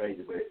not really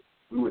crazy, but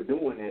we were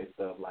doing that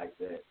stuff like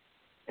that.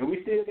 And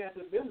we still got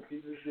the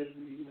abilities. It's just,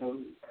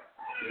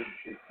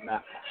 it's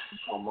not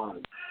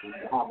harmonic.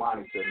 The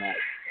harmonics are not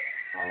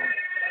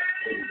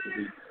able to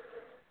be.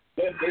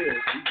 They're there.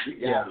 We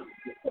got it.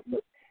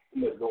 Too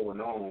much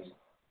going on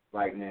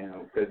right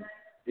now. Because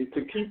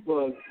to keep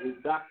us, as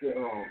Dr.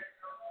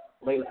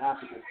 Layla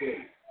Africa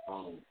said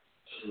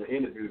in the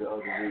interview the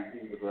other week,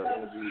 he was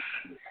interviewed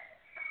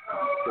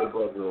with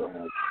brother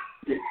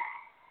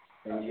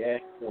and he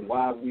asked him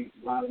why we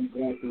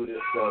going through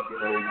this stuff,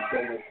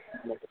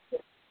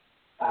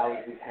 how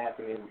is this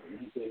happening?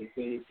 He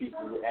said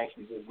people were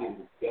actually just getting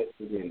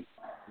disgusted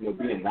and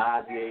being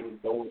nauseated,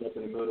 throwing up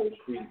in the middle of the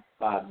street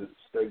by the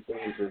certain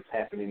things that's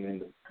happening in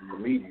the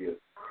media.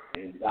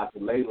 And Dr.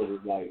 Layla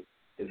was like,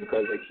 it's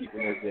because they're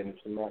keeping us in a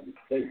traumatic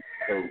state.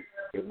 So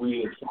if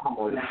we in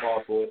trauma, it's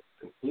hard for us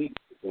to complete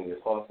the thing.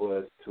 It's hard for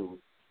us to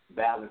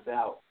balance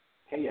out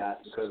chaos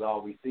because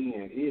all we're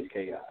seeing is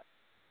chaos.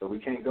 So we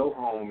can't go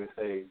home and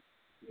say,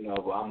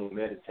 well, I'm going to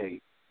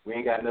meditate. We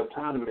ain't got enough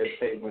time to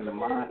meditate when the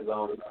mind is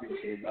always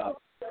thinking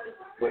about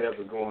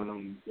whatever's going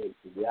on in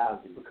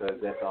reality because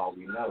that's all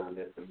we know. And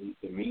that's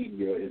the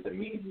media is the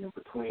medium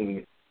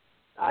between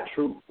our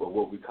truth, or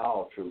what we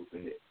call truth,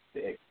 and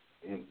the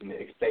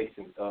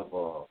extension of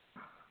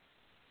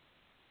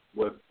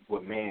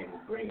what man is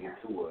bringing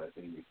to us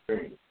in the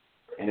experience.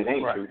 And it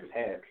ain't truth, it's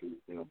half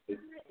truth.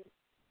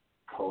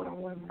 Hold on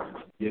 1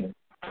 minute. Yeah.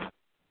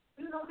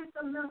 You don't get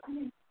some milk for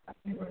me?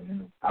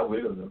 I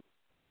will.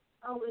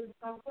 Oh, it's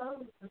so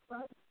close. It's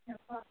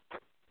close.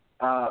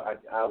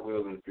 I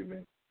will in a few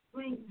minutes.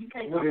 You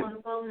can't come on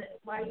the phone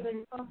while you're in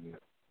the phone? Yeah.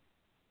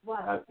 Why?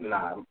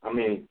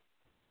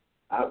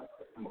 I'll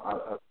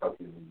talk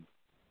to you.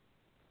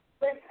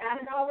 But I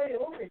had already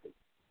ordered it.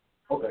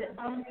 Okay.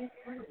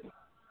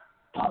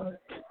 All right.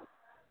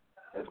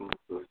 That's my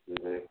sister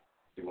today.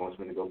 She wants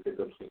me to go pick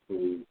up some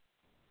food.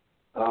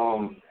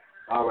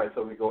 All right,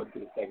 so we go into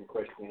the second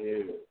question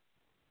here.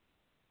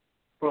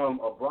 From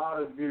a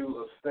broader view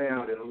of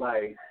sound and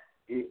light,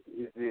 is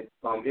it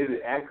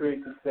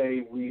accurate to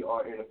say we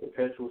are in a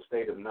perpetual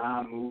state of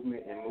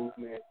non-movement and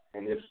movement?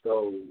 And if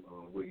so,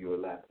 will you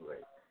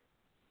elaborate?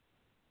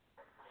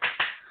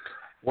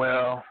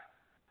 Well,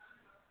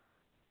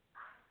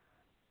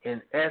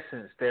 in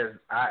essence,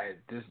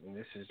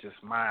 this is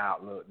just my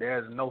outlook.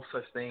 There's no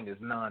such thing as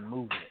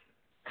non-movement.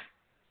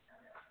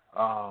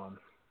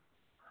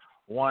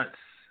 Once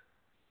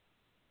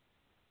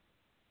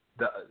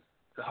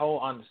the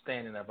whole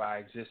understanding of our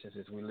existence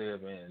is we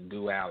live in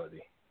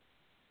duality.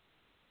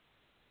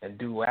 And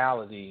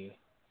duality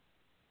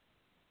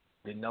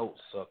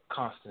denotes a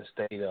constant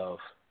state of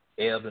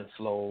ebb and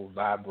flow,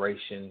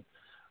 vibration,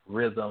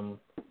 rhythm,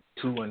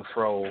 to and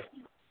fro.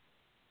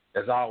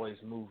 There's always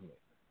movement.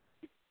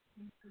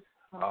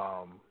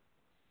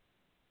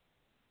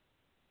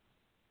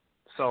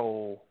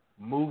 So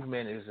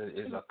movement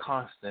is a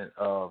constant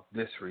of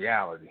this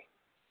reality.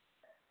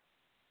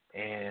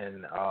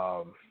 And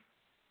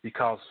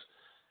because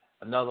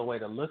another way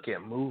to look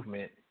at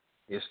movement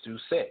is through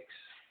sex.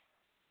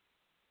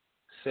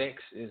 Sex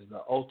is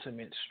the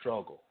ultimate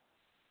struggle.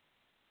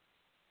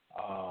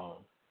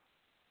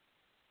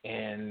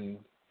 And,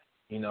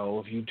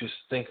 if you just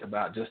think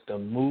about just the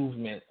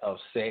movement of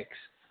sex,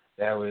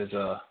 there is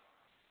a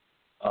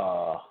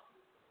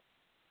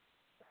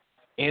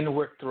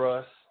inward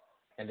thrust,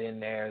 and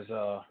then there's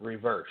a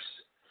reverse.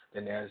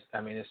 And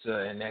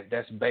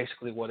that's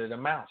basically what it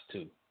amounts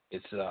to.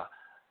 It's a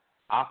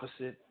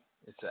opposite.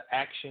 It's an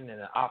action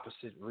and an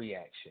opposite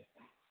reaction,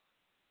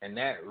 and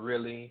that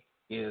really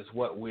is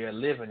what we're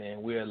living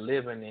in. We're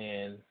living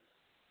in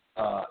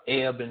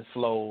ebb and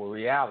flow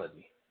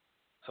reality.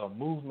 So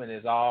movement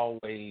is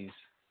always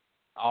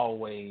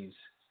always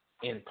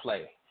in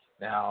play.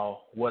 Now,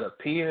 what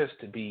appears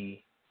to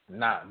be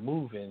not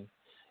moving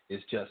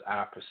is just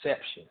our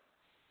perception.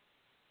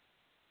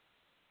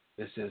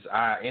 This is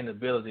our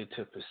inability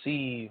to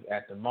perceive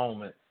at the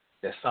moment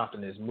that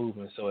something is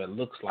moving, so it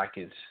looks like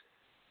it's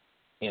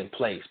in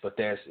place. But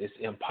it's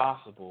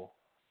impossible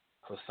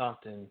for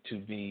something to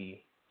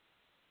be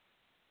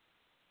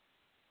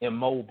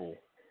immobile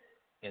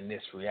in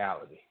this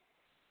reality.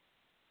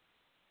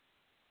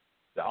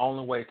 The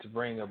only way to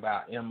bring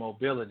about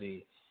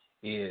immobility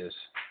is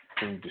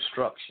through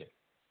destruction.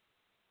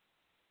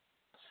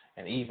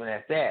 And even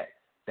at that,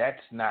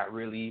 that's not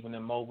really even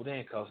immobile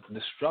then, because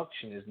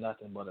destruction is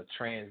nothing but a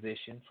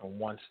transition from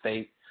one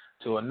state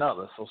to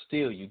another. So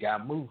still you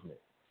got movement.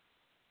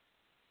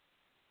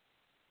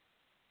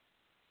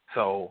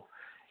 So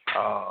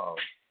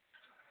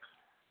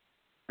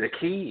the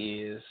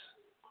key is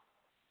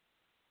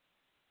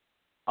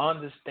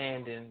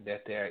understanding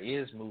that there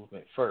is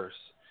movement first,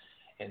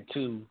 and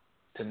two,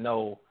 to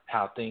know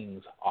how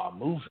things are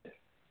moving.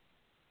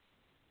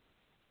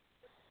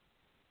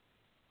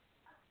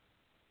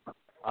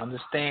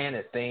 Understand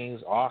that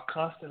things are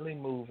constantly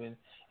moving,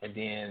 and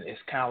then it's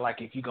kind of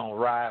like if you're going to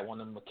ride one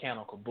of the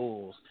mechanical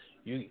bulls,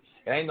 it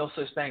ain't no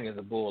such thing as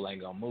a bull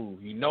ain't going to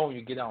move. You know when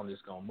you get on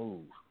it's going to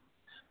move.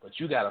 But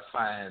you got to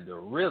find the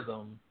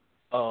rhythm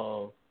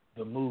of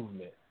the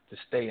movement to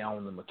stay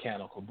on the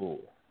mechanical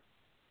bull,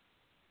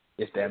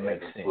 if that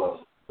makes sense.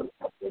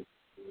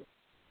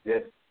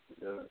 Yes.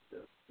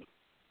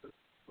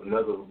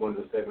 Another one of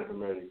the seven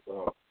Hermetics,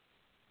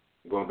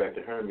 going back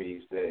to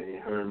Hermes,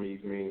 that Hermes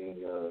meaning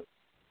the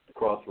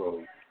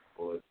crossroads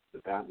or the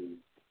boundary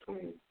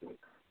between them.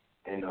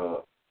 And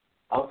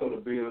also to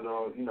build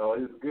on,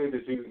 it's good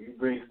that you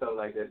bring stuff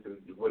like that to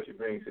what you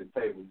bring to the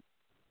table.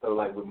 So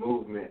like with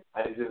movement,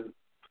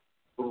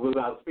 what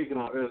I was speaking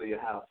on earlier,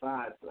 how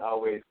science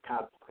always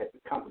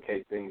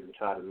complicate things and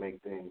try to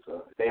make things,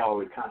 they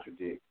always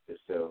contradict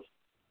themselves.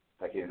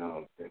 Like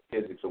in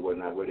physics or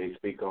whatnot, where they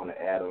speak on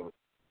the atom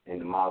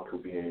and the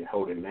molecule being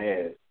holding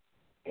mass,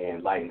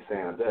 and light and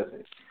sound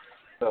doesn't.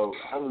 So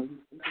I was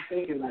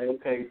thinking, like,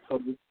 okay,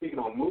 so speaking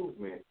on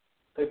movement,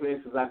 say for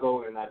instance, I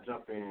go and I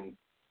jump in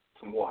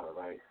some water,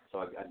 right? So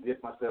I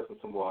dip myself in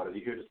some water.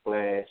 You hear the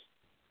splash,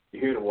 you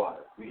hear the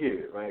water, you hear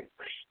it, right?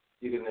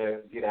 Get in there,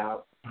 get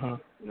out. Uh-huh.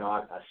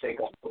 I shake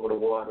off some of the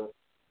water.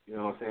 You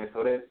know what I'm saying?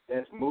 So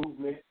that's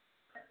movement.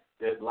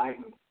 There's light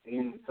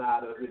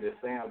inside of it. There's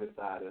sound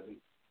inside of it.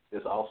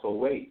 There's also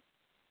weight,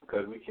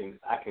 because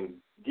I can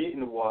get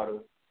in the water.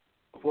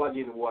 Before I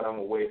get in the water, I'm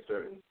going to weigh a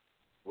certain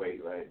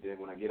weight, right? Then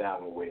when I get out,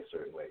 I'm going to weigh a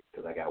certain weight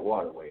because I got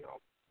water weight on.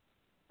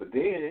 But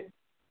then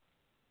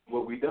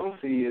what we don't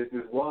see is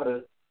this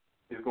water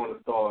is going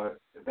to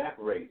start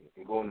evaporating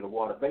and going into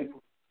water vapor.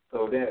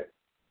 So that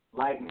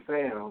light and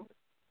sound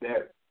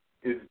that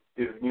is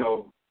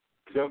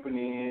jumping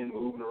in,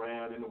 moving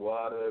around in the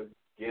water,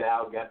 get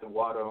out, got the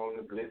water on,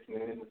 the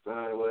glistening in the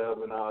sun,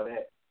 whatever, and all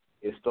that.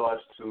 It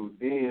starts to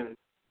then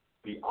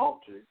be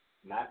altered,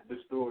 not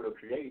destroyed or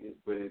created,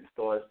 but it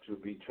starts to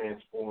be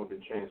transformed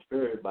and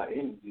transferred by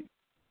energy,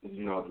 the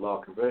law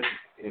of conversion,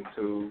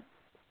 into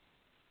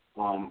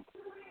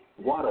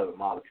water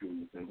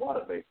molecules and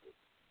water vapor.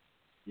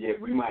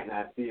 Yet we might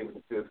not see it with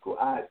the physical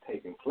eyes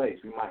taking place.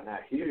 We might not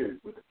hear it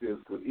with the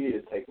physical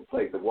ears taking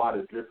place. The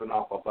water is dripping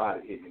off our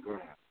body, hitting the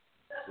ground.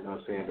 You know what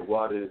I'm saying? The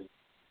water is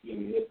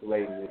being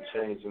manipulated and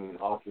changing and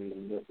altering the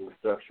mental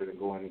structure and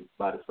going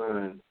by the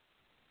sun,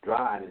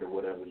 drying it or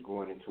whatever, is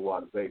going into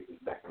water vapors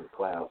back in the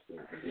clouds and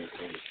being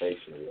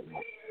condensation and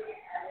whatnot.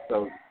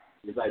 So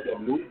it's like that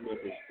movement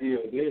is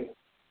still there.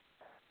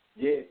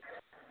 Yet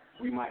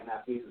we might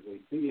not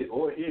physically see it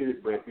or hear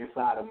it, but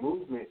inside a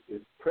movement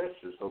is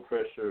pressure. So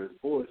pressure and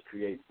force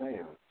create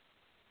sound.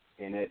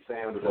 And that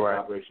sound is a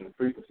vibration of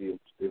frequency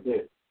is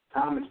there.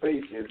 Time and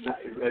space is not,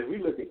 as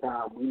we look at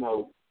time, we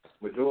know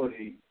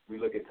majority, we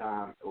look at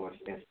time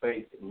and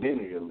space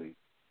linearly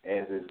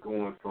as it's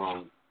going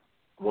from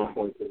one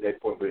point to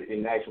that point, but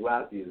in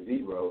actuality it's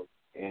zero.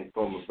 And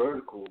from a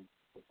vertical,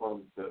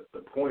 from the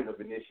point of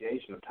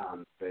initiation of time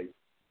and space,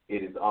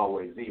 it is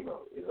always zero.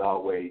 It's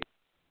always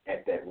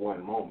at that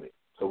one moment.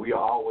 So we are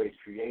always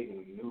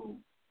creating new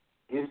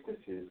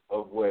instances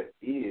of what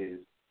is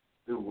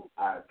through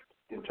our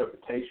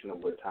interpretation of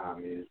what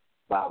time is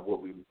by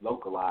what we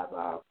localize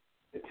our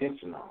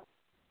attention on.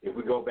 If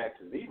we go back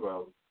to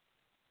zero,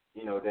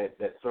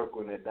 that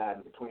circle and that dot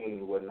in between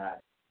and whatnot,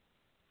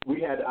 we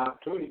had the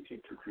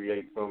opportunity to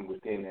create from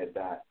within that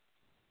dot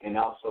and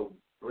also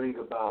bring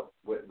about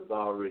what was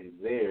already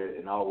there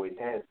and always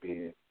has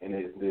been, and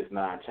is this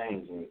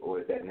non-changing or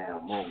is that now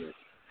moment.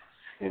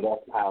 And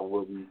that's how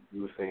what we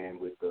were saying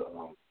with the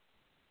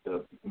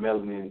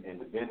melanin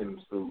and the venom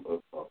suit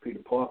of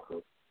Peter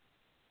Parker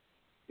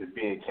is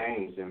being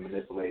changed and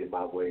manipulated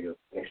by way of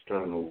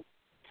external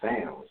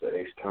sounds or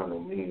external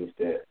means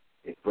that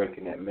it's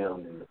breaking that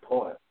melanin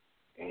apart.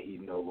 And he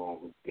no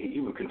longer, he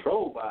was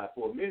controlled by it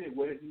for a minute,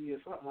 where he is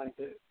something like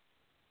that.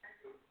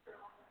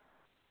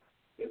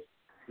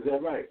 Is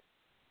that right?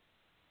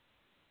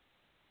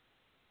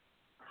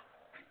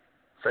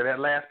 Say that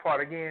last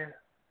part again,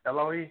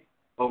 LOE.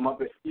 Oh, my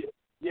bad.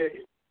 Yeah.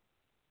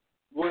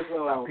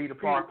 Was Peter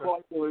Parker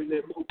in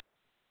that movie?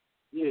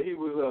 Yeah, he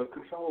was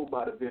controlled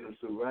by the Venom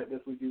suit, right?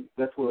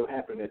 That's what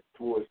happened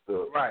towards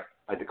the like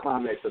the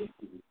climax of the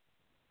movie.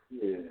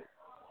 Yeah.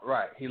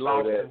 Right. He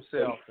lost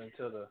himself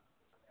into the.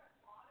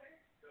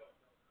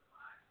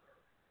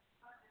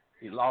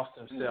 He lost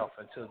himself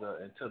into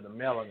the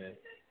melanin,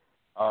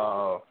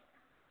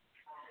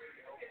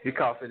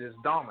 because it is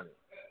dominant.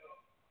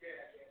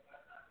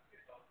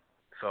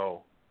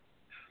 So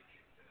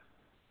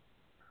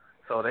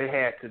they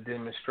had to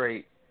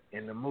demonstrate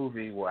in the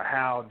movie, well,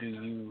 how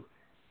can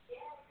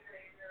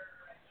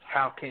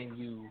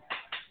you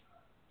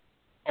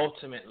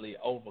ultimately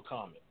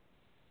overcome it,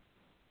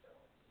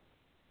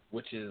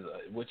 which is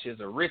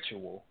a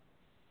ritual.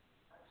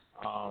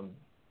 And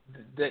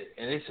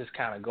this is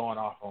kind of going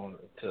off on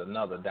to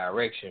another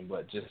direction,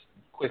 but just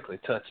quickly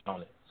touch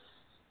on it.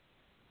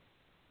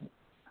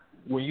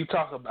 When you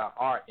talk about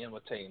art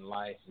imitating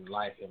life and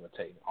life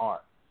imitating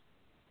art,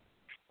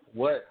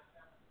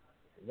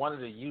 one of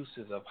the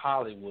uses of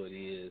Hollywood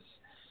is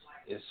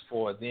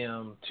for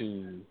them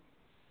to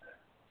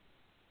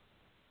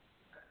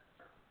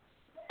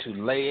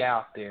lay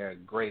out their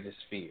greatest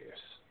fears.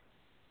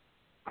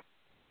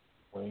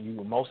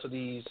 Most of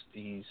these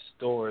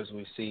stories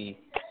we see,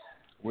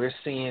 we're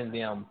seeing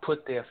them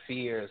put their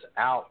fears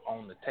out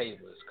on the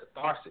table. It's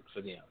cathartic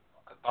for them,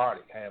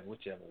 cathartic, have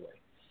whichever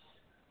way.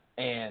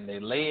 And they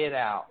lay it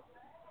out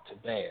to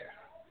bear.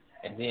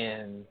 And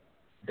then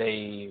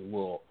they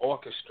will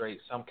orchestrate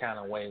some kind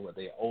of way where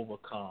they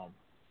overcome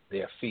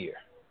their fear.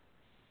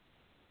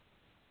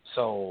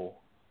 So,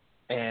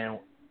 and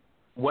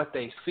what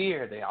they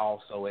fear, they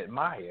also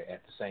admire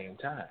at the same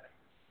time.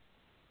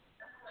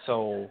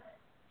 So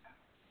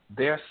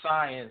their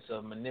science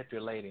of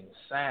manipulating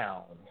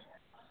sound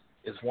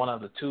is one of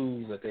the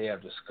tools that they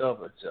have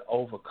discovered to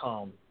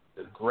overcome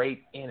the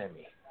great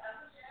enemy.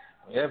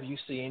 Whenever you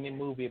see any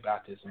movie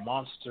about this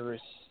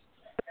monstrous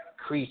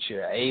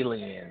creature,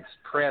 aliens,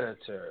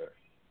 predator,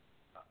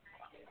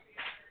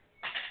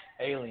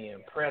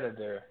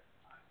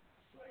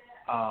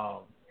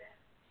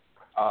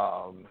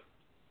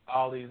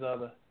 all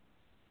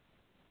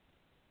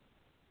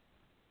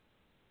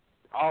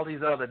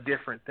these other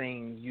different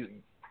things,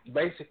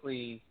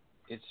 basically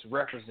it's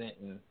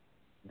representing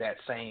that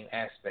same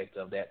aspect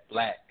of that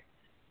Black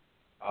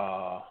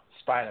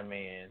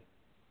Spider-Man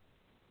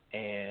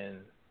and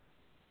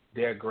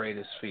their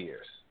greatest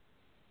fears.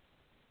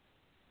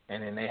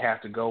 And then they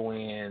have to go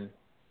in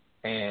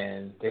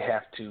and they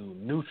have to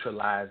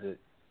neutralize it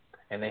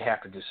and they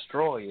have to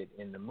destroy it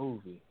in the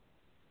movie.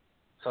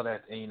 So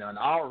that, and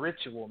all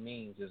ritual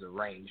means is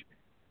arrangement.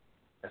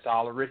 That's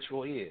all a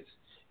ritual is.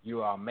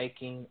 You are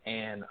making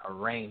an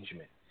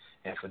arrangement.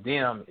 And for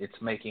them,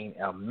 it's making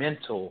a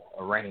mental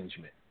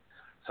arrangement.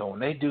 So when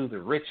they do the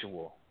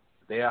ritual,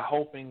 they are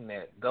hoping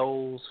that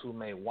those who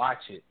may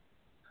watch it,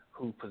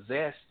 who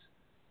possess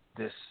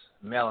this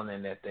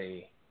melanin that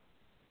they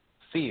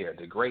fear,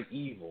 the great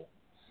evil,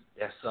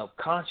 that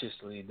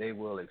subconsciously they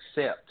will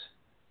accept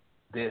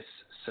this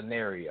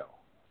scenario.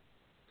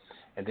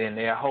 And then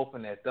they are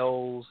hoping that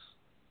those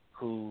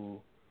who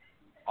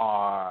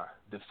are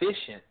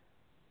deficient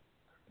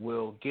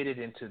will get it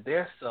into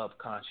their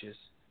subconscious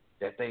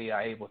that they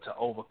are able to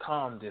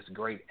overcome this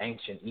great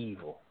ancient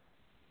evil.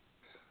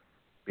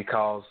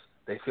 Because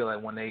they feel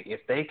like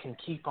if they can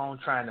keep on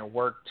trying to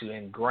work to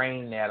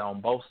ingrain that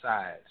on both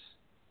sides,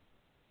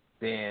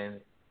 then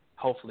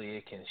hopefully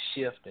it can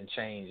shift and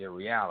change their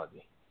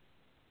reality.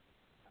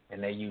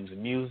 And they use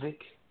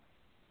music,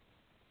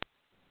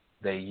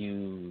 they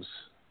use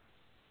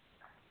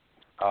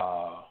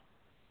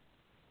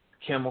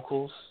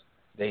chemicals,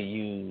 they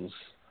use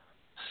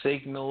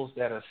signals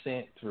that are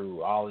sent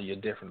through all of your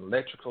different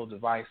electrical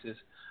devices.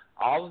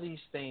 All of these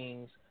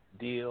things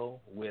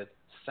deal with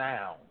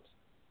sound.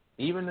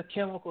 Even the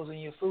chemicals in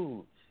your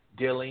food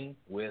dealing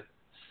with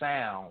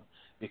sound,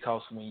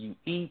 because when you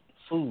eat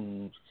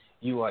food,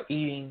 you are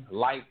eating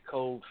light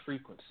code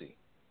frequency.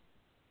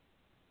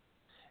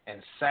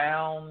 And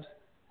sound,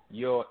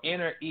 your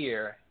inner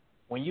ear,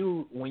 when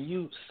you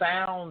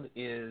sound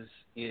is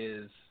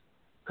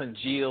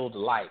congealed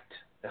light.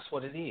 That's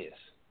what it is.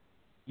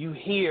 You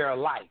hear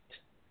light.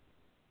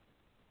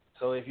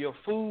 So if your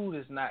food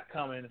is not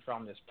coming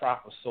from this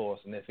proper source,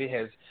 and if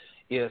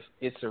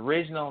its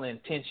original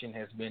intention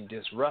has been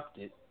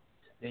disrupted,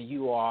 then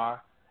you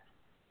are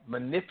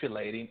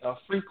manipulating a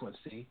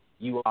frequency.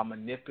 You are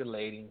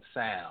manipulating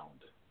sound.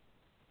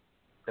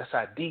 That's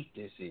how deep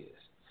this is.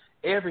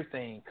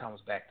 Everything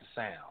comes back to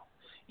sound.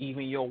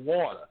 Even your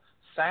water.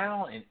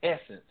 Sound, in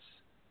essence,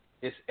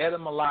 its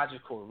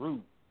etymological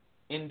root,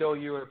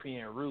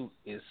 Indo-European root,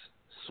 is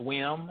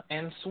swim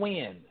and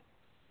swim.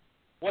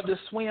 What does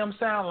swim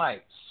sound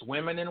like?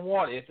 Swimming in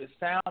water. If it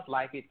sounds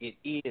like it, it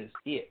is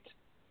it.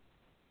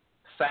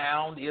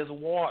 Sound is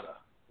water,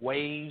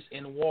 waves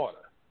in water.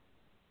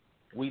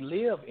 We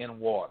live in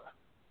water.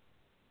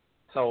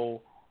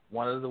 So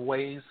one of the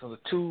ways, so the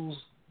tools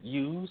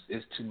used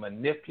is to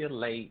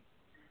manipulate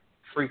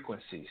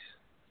frequencies.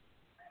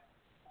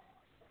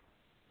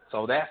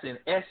 So that's in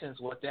essence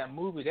what that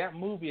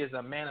movie is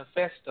a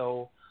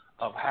manifesto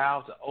of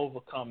how to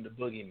overcome the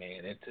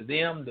boogeyman. And to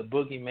them, the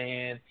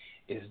boogeyman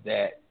is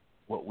that,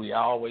 what we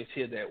always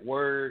hear that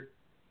word,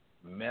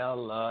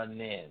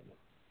 melanin.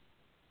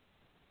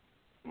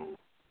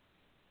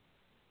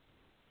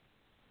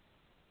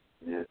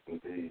 Yes,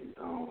 indeed.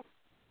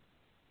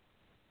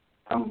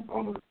 I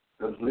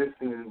was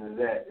listening to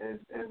that,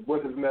 and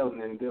what does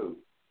melanin do?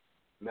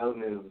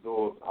 Melanin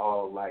absorbs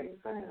all light and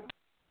sound.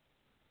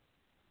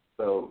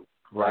 So,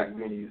 right. Like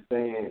when you're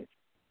saying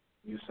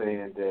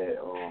that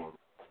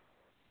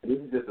this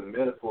is just a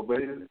metaphor, but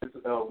it's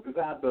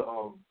without the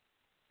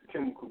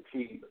Chemical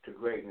Key to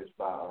Greatness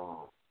by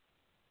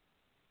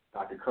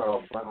Dr.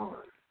 Carl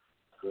Barnes.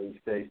 So he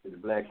states that the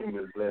black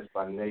human is blessed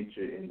by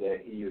nature in that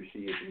he or she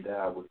is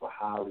endowed with a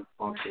highly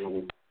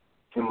functional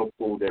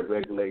chemical that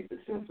regulates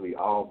essentially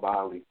all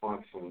bodily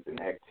functions and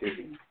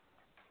activities.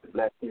 The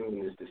black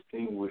human is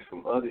distinguished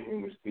from other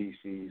human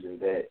species in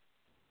that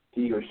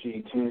he or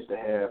she tends to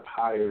have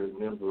higher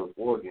number of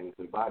organs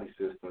and body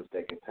systems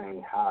that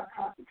contain high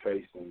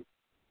concentrations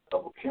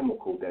of a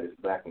chemical that is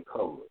black in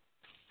color.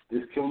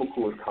 This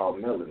chemical is called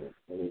melanin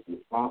and is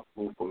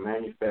responsible for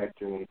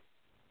manufacturing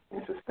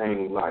and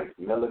sustaining life.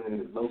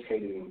 Melanin is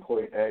located in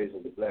important areas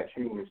of the black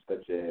human,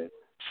 such as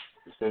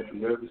the central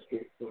nervous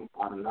system,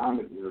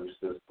 autonomic nervous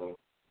system,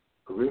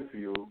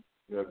 peripheral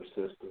nervous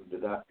system, the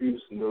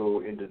diffuse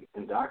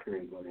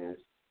neuroendocrine glands,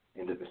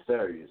 and the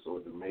viscera, or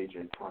the major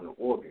internal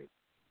organs.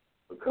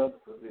 Because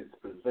of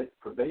its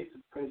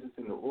pervasive presence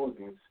in the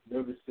organs,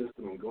 nervous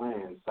system, and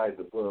glands cited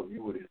above,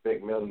 you would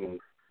expect melanin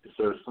to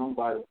serve some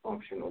vital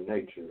function or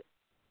nature,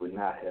 but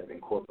not have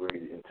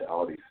incorporated into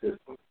all these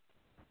systems.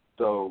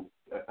 So,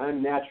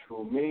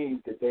 unnatural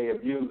means that they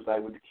have used,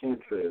 like with the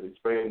chemtrails, they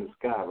spray in the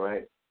sky,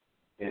 right?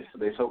 And so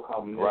they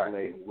so-called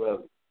manipulating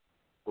weather.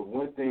 But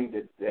one thing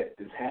that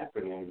is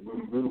happening,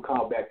 we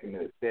recall back in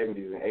the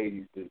 70s and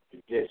 80s, the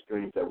jet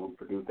streams that were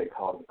produced, they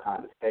called them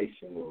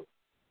condensation or,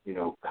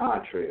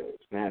 contrails.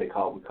 Now we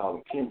call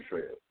them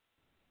chemtrails.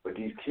 But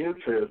these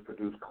chemtrails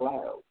produce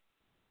clouds.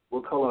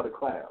 What color are the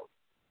clouds?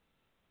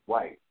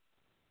 White.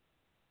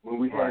 When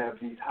we have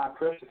these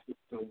high-pressure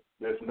systems,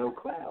 there's no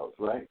clouds,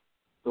 right?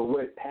 So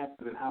what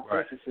happens in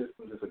high-pressure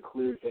systems is a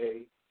clear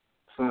day,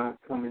 sun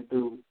coming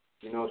through,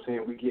 you know what I'm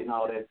saying? We're getting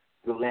all that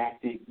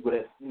galactic,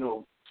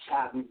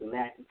 cosmic,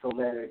 galactic,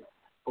 solar,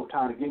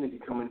 photonic energy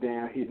coming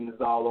down, hitting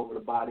us all over the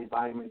body,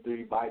 vitamin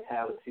 3,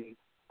 vitality,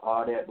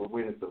 all that. But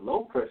when it's a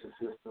low-pressure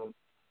system,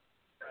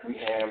 we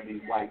have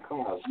these white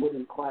clouds. What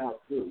do clouds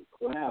do?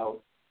 Clouds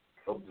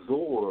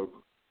absorb,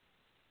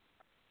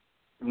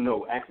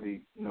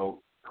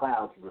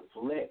 clouds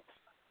reflect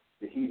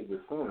the heat of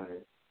the sun,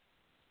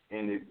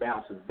 and it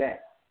bounces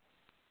back.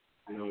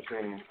 You know what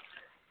I'm saying?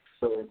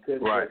 So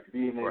instead of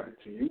being able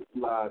to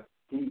utilize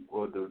heat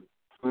or the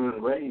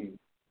sun rays,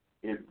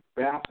 it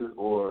bounces,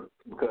 or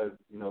because,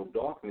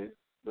 darkness,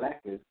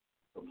 blackness,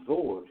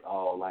 absorbs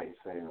all light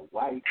and sound.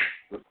 White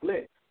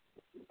reflects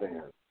the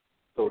sound.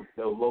 So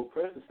the low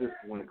pressure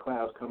system, when the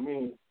clouds come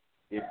in,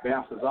 it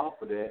bounces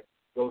off of that,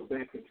 goes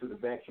back into the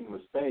vacuum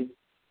of space,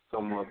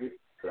 some of it,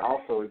 but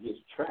also it gets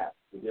trapped.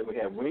 And then we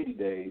have windy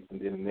days,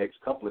 and then the next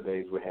couple of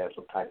days we have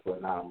some type of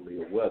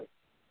anomaly of weather.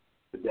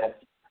 But that's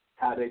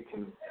how they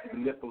can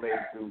manipulate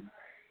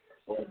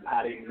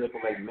how they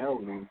manipulate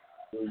melanin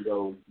through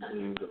those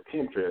means of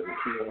chemtrails.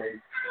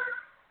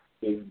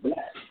 The is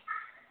black,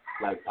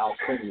 like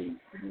alchemy.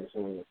 You know what I'm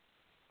saying?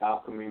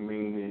 Alchemy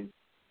meaning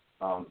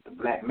the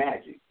black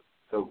magic.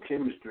 So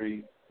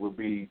chemistry would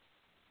be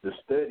the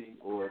study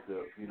or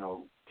the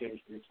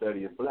chemistry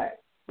study of black.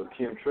 But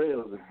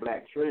chemtrails is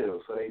black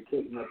trails. So they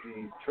taking up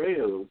these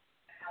trails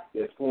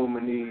that's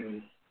forming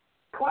these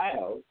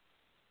clouds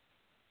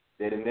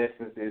that in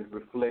essence is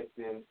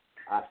reflecting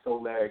our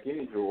solaric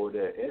energy, or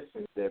that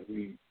essence that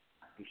we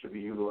should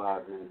be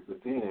utilizing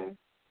within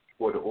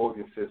for the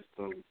organ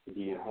system to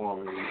be in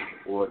harmony,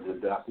 or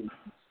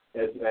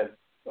as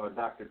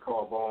Dr.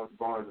 Carl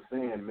Barnes is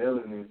saying,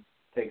 melanin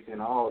takes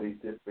in all these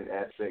different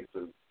aspects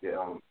of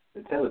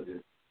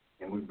intelligence,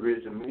 and we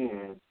bridge them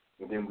in,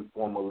 and then we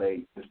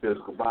formulate this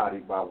physical body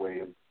by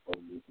way of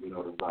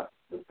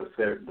the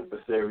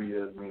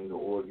viscera, meaning the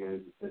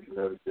organs, the central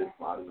nervous system,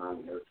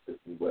 autonomic nervous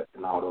system,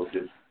 and all those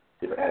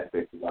different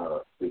aspects of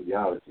our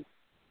physiology.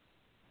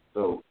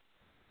 So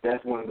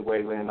that's one of the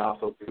ways, and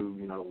also through,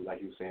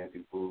 like you were saying,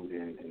 through food,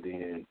 and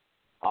then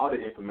all the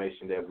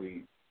information that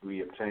we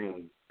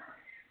obtain,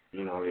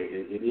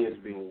 it is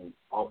being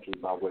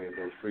altered by way of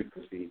those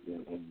frequencies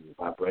and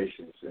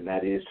vibrations, and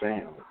that is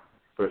sound,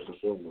 first and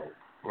foremost.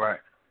 Right.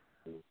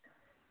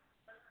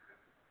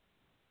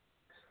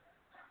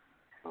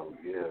 Oh,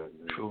 yeah. Man.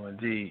 True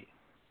indeed.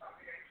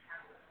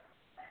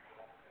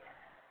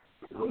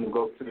 I'm going to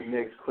go to the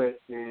next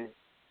question.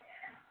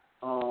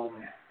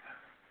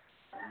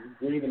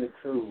 Breathing it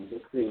through.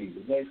 Let's see.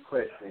 The next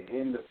question.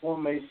 In the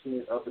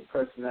formation of the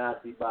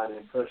personality by the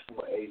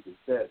impressionable age of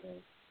 7,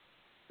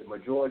 the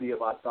majority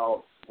of our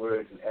thoughts,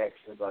 words, and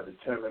actions are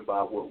determined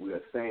by what we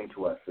are saying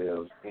to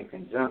ourselves in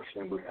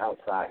conjunction with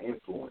outside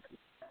influences.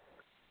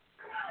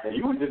 And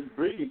you were just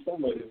reading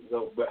some of this,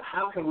 though, but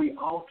how can we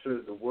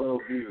alter the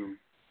worldview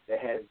that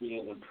has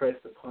been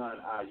impressed upon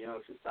our young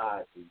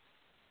society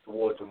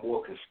towards a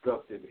more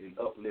constructive and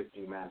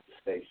uplifting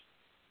manifestation?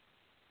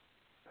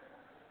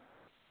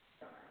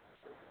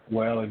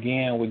 Well,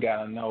 again, we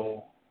got to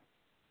know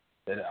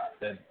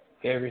that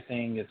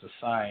everything is a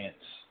science.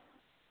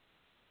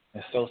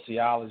 In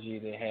sociology,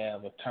 they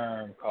have a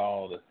term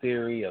called the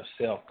theory of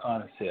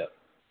self-concept.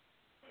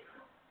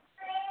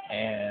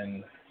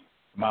 And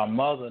my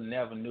mother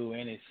never knew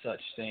any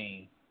such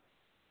thing,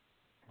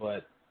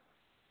 but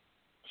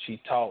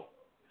she taught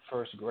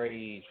first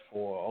grade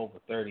for over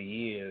 30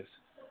 years,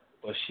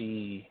 but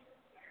she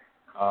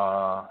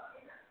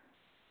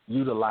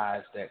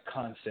utilized that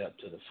concept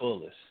to the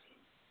fullest.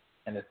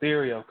 And the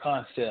theory of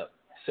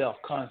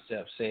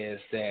self-concept says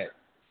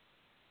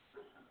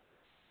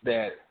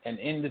that an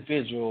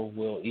individual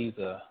will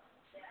either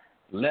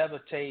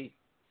levitate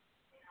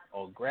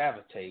or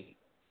gravitate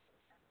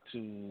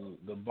to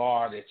the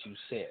bar that you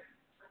set.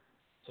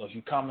 So if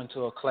you come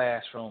into a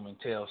classroom and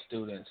tell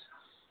students,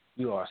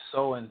 you are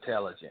so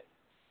intelligent,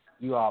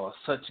 you all are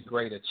such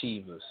great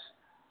achievers,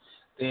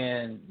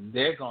 then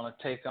they're going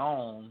to take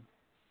on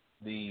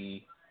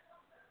the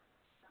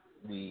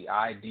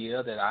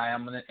idea that I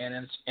am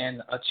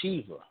an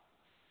achiever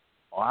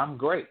or I'm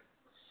great.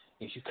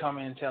 If you come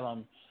in and tell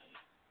them,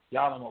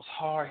 y'all the most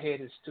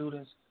hard-headed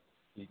students,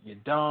 you're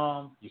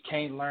dumb, you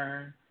can't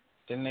learn,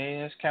 then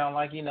it's kind of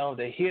like,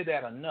 they hear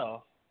that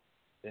enough,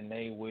 then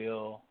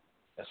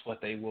that's what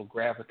they will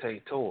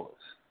gravitate towards.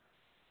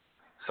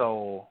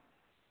 So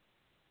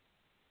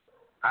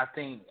I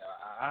think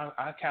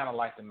I kind of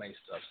like to make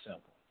stuff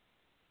simple,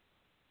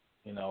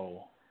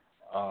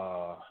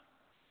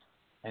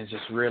 and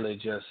just really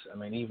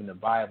even the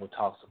Bible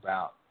talks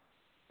about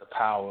the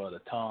power of the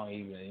tongue.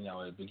 Even,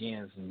 it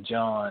begins in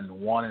John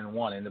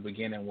 1:1. In the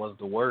beginning was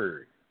the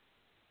Word.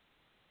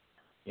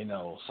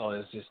 So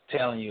it's just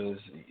telling you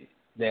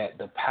that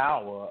the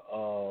power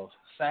of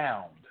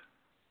sound.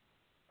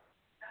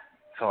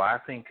 So I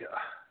think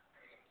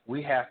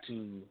we're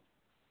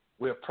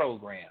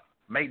programmed.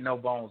 Make no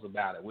bones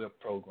about it, we're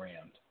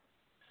programmed.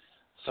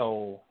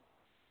 So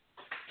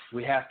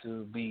we have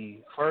to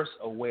be first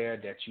aware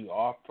that you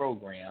are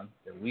programmed,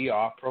 that we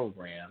are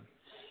programmed,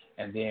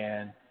 and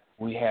then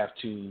we have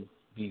to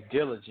be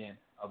diligent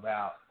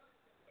about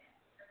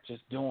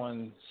just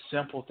doing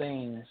simple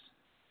things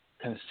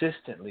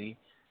consistently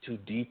to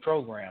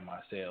deprogram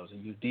ourselves.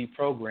 And you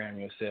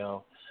deprogram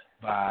yourself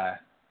by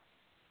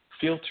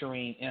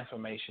filtering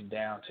information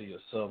down to your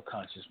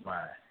subconscious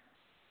mind.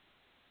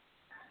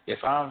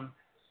 If I'm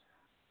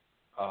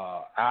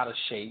out of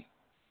shape,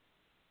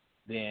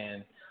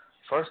 then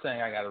first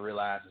thing I got to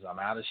realize is I'm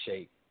out of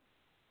shape.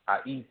 I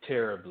eat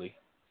terribly.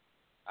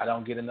 I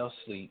don't get enough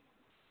sleep.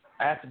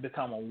 I have to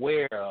become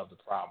aware of the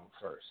problem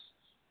first.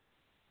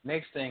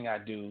 Next thing I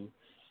do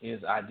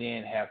is I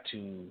then have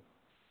to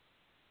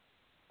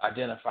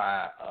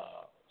identify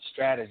a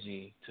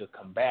strategy to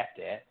combat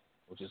that,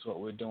 which is what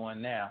we're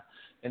doing now.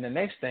 And the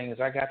next thing is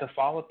I got to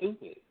follow through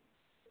with it.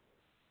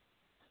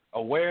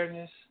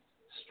 Awareness,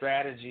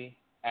 strategy,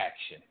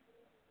 action.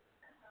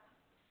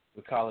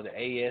 We call it the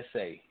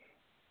ASA.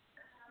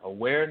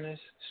 Awareness,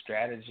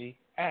 strategy,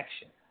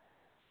 action.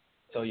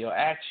 So your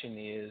action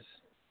is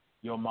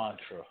your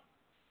mantra.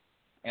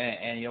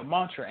 And your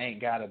mantra ain't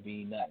got to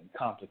be nothing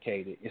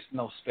complicated. It's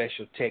no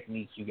special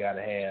technique you got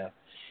to have.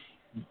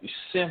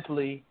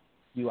 Simply,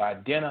 you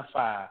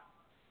identify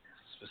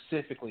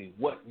specifically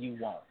what you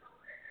want,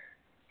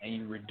 and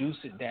you reduce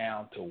it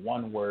down to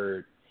one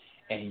word,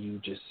 and you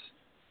just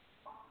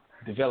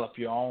develop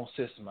your own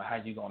system of how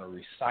you're going to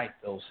recite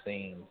those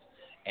things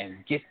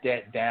and get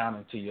that down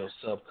into your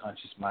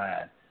subconscious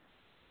mind.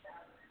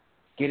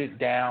 Get it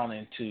down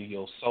into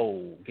your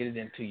soul. Get it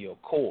into your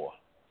core.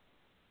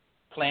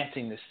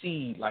 Planting the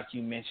seed, like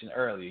you mentioned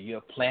earlier.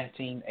 You're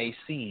planting a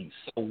seed.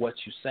 So what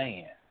you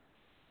saying?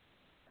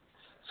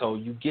 So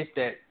you get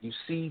that, you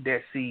seed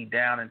that seed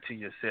down into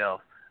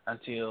yourself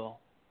until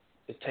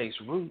it takes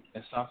root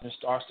and something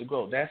starts to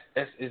grow.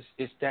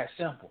 It's that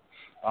simple.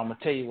 I'm gonna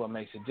tell you what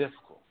makes it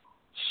difficult.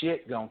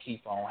 Shit gonna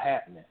keep on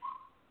happening.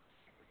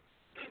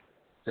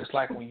 Just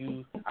like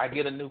when I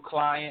get a new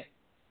client,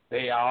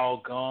 they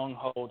all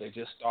gung-ho. They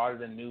just started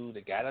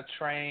they got a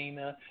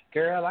trainer.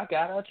 Girl, I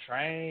got a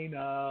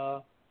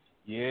trainer.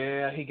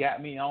 Yeah, he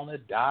got me on a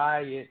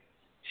diet.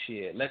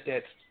 Shit, let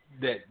that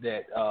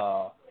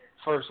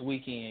first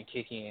weekend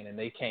kick in and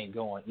they can't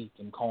go and eat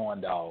them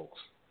corn dogs.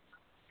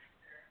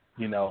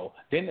 Then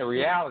the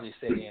reality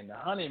set in. The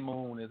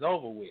honeymoon is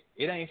over with.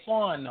 It ain't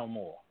fun no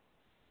more.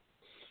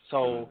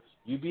 So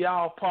you be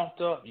all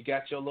pumped up. You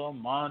got your little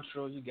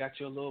mantra. You got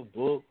your little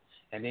book.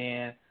 And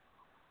then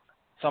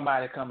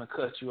somebody come and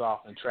cut you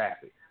off in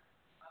traffic.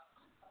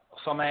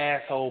 Some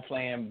asshole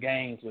playing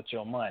games with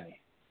your money.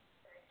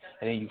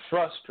 And then you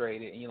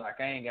frustrated and you're like,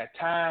 I ain't got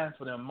time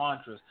for them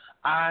mantras.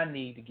 I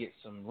need to get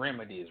some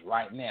remedies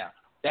right now.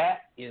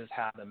 That is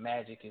how the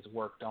magic is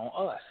worked on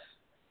us.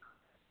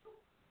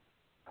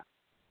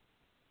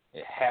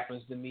 It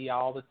happens to me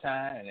all the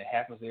time, and it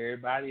happens to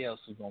everybody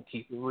else who's going to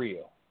keep it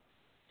real.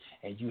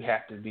 And you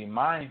have to be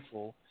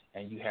mindful,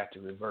 and you have to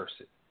reverse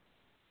it.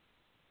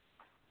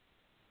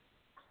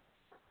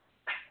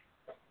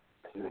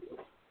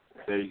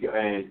 There you go.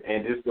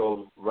 And this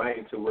goes right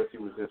into what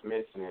you was just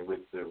mentioning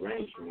with the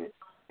arrangement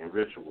and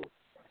ritual.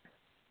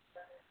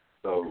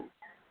 So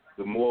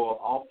the more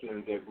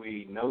often that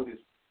we notice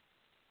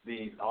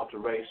these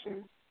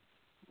alterations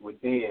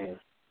within,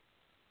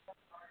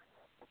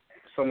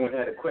 someone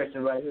had a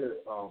question right here,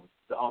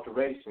 the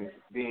alterations,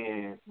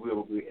 then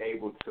we'll be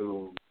able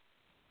to,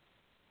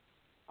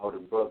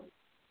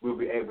 we'll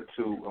be able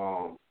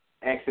to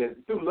access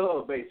through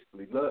love,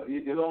 basically. Love,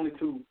 there's only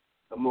two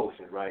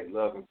emotions, right?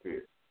 Love and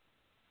fear.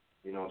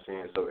 You know what I'm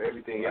saying? So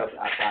everything else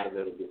outside of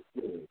that will get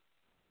feeling.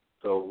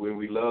 So when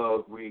we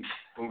love, when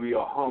we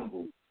are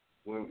humble,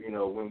 when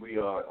we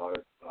are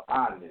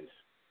honest,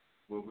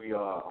 when we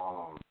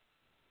are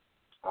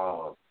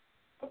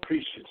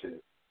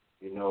appreciative,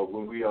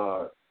 when we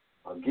are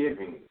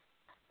giving,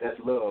 that's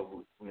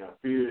love.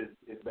 Fear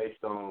is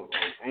based on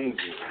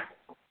anger,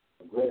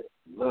 aggression,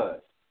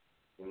 lust,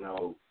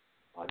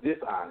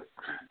 dishonesty.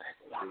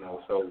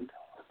 So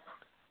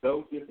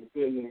those different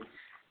feelings,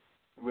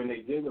 when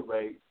they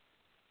generate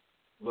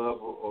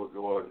love or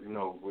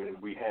when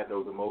we have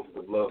those emotions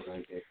of love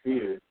and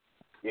fear,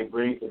 it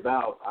brings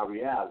about our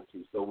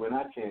reality. So when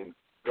I can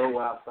go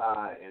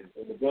outside and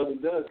the brother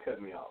does cut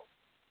me off,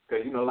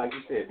 because, like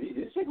you said,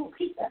 this shit going to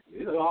keep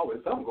happening. There's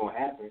always something going to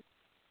happen.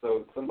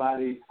 So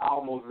I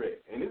almost read.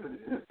 And this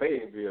is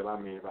Fayetteville,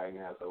 right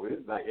now. So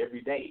it's like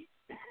every day.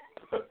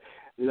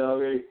 You know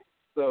what I mean?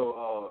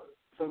 So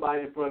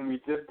somebody in front of me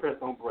just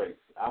pressed on brakes.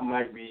 I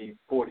might be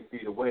 40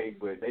 feet away,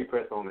 but they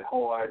press on it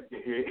hard. You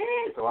hear,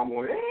 so I'm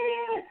going,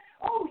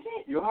 oh,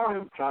 shit. You heard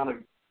him trying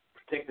to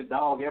protect the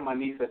dog and my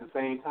niece at the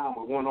same time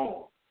with one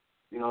arm.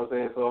 You know what I'm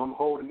saying? So I'm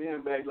holding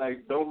them back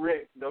like, don't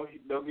wreck, don't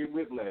get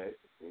whiplash,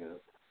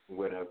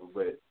 whatever.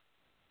 But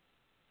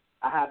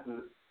I have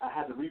to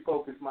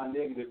refocus my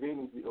negative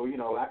energy,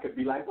 or I could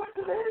be like, what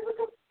the hell,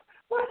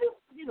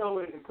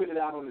 and put it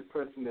out on this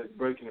person that's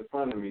breaking in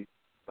front of me.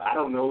 But I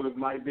don't know, it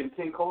might have been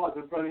 10 cars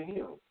in front of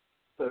him.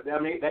 So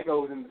that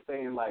goes into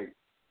saying, like,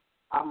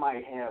 I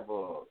might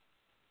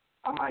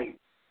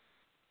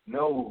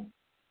know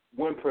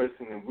one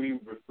person and we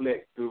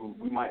reflect through,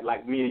 we might,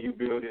 like me and you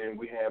build it, and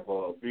we have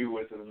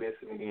viewers that are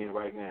listening in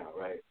right now,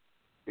 right?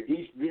 If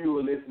each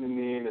viewer listening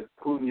in is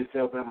including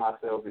yourself and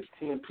myself, is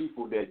 10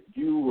 people that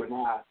you and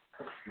I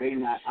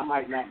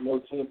might not know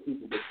 10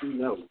 people that you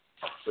know,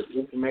 but the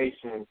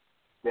information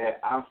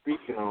that I'm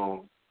speaking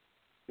on,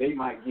 they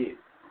might get.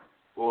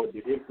 Or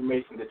the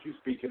information that you're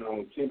speaking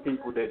on, 10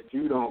 people that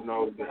you don't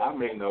know that I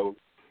may know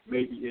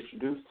may be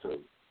introduced to.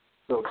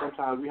 So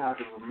sometimes we have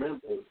to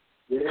remember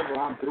whatever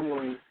I'm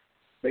doing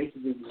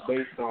basically is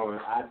based on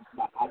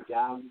my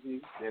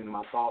ideology, then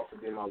my thoughts,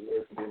 and then my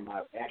words, and then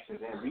my actions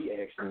and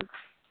reactions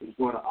is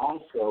going to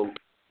also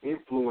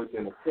influence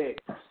and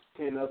affect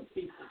 10 other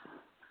people.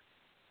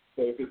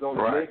 So if it's on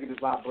a negative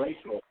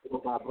vibration or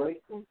low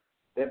vibration,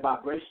 that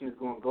vibration is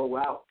going to go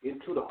out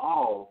into the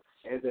all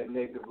as that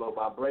negative low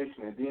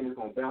vibration, and then it's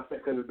going to bounce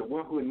back, because the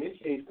one who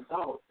initiates the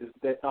thought,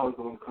 that thought is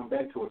going to come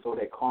back to it. So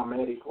that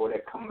karmatic or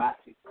that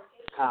karmatic,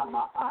 and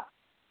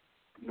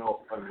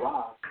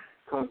Ra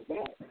comes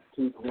back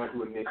to the one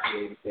who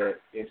initiated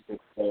that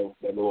instance of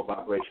that lower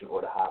vibration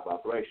or the high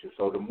vibration.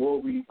 So the more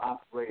we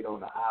operate on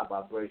the high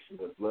vibration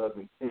of love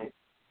and intent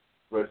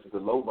versus the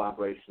low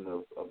vibration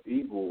of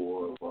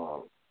evil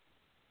or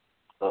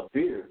of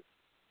fear,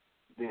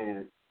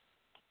 then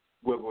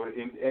what will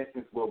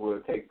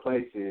take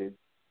place is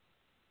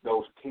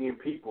those 10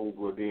 people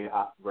will then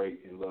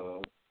operate in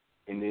love,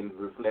 and then the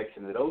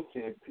reflection of those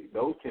 10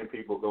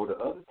 people go to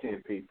other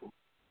 10 people.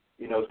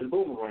 It's the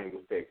boomerang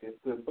effect.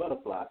 It's the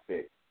butterfly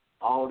effect.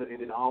 And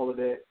then all of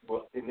that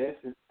will, in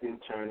essence, then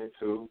turn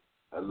into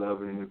a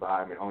loving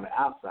environment on the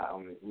outside,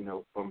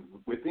 from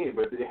within.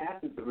 But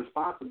the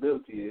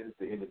responsibility is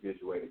the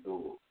individual to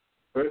do it.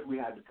 First, we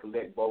have to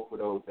collect both of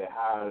those, that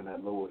higher and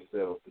that lower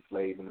self, the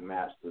slave and the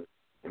master,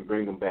 and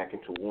bring them back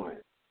into one,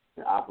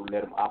 and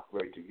let them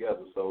operate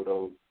together. So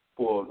those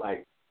four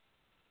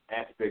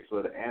aspects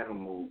of the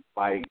animal,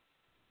 fight,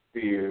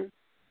 fear,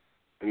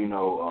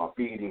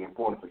 feeding and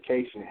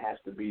fortification, has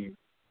to be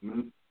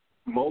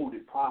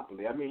molded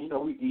properly.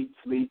 We eat,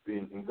 sleep,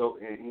 and go,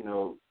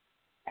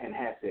 and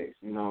have sex,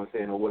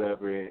 or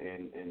whatever,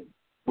 and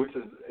which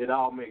is, it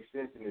all makes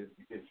sense and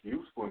is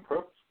useful and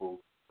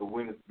purposeful. But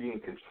when it's being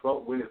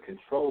controlled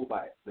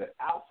by the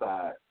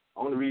outside,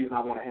 only reason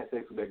I want to have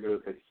sex with that girl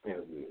is because she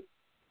smells good.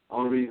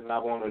 Only reason I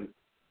want to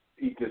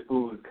eat this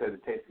food is because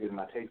it tastes good in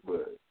my taste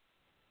buds.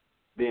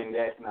 Then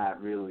that's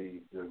not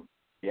really the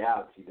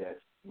reality. That's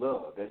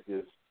love. That's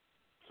just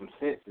some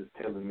senses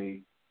telling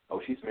me, oh,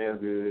 she smells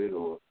good,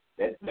 or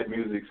that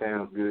music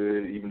sounds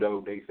good, even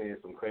though they saying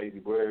some crazy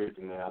words,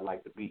 and I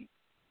like the beat.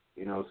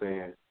 You know what I'm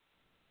saying?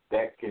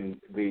 That can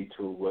lead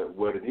to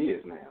what it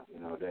is now.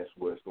 That's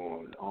what's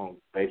going on.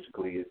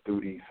 Basically, it's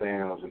through these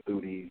sounds and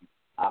through these,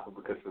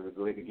 because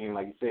again,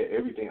 like you said,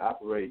 everything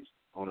operates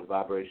on a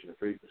vibrational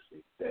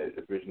frequency that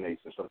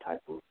originates in some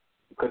type of,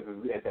 because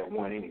it's at that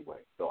one anyway.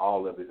 So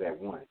all of it is at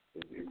one.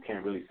 We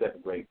can't really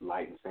separate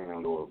light and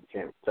sound, or we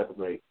can't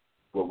separate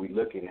what we're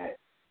looking at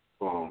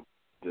from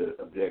the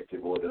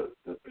objective or the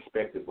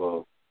perspective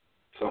of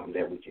something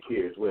that we can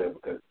hear as well,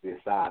 because the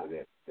inside of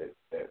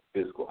that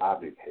physical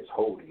object is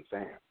holding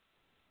sound.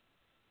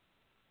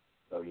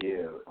 So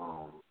yeah,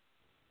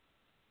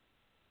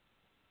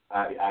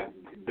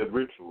 the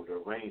ritual, the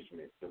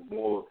arrangement, the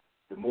more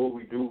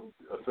we do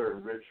a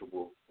certain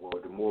ritual, or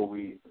the more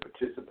we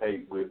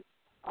participate with,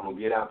 I'm gonna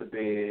get out the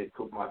bed,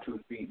 put my 2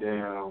 feet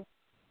down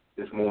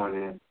this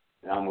morning,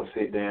 and I'm gonna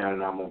sit down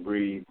and I'm gonna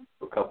breathe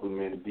for a couple of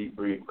minutes, deep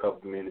breathe for a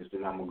couple of minutes,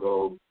 then I'm gonna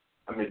go.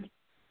 And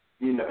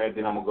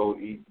then I'm gonna go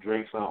eat,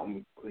 drink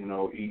something,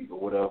 eat or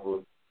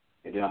whatever,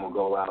 and then I'm gonna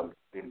go out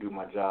and do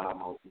my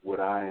job.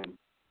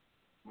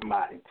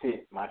 My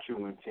intent, my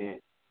true intent,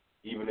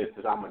 even if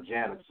I'm a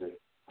janitor,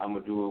 I'm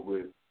gonna do it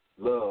with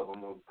love.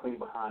 I'm gonna clean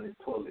behind this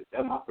toilet.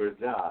 That's my first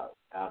job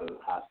out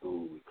of high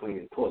school,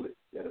 cleaning toilets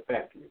at a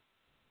factory,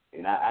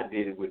 and I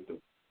did it with the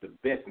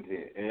best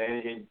intent.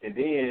 And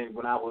then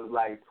when I was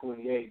like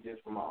 28,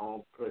 just from my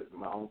own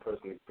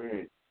personal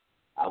experience,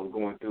 I was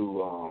going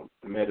through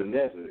the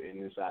META-MAJI,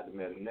 and inside the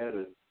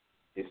META-MAJI,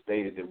 it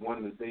stated that one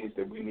of the things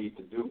that we need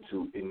to do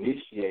to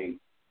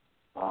initiate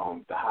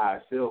the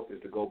higher self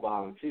is to go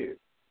volunteer.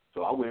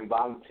 So I went and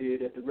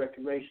volunteered at the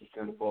recreation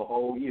center for a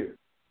whole year,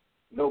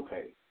 no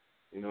pay.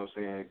 You know what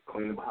I'm saying?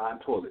 Cleaning behind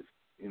toilets.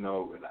 And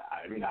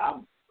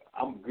I'm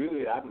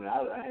good. I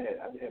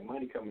had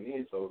money coming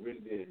in, so it really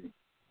didn't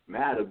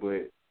matter.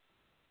 But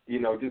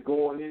just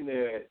going in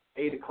there at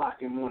 8 o'clock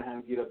in the morning,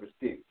 having to get up at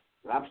 6.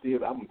 I'm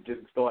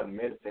just starting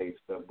to meditate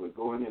stuff, but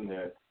going in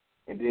there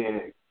and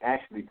then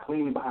actually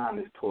cleaning behind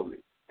this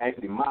toilet,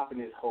 actually mopping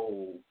this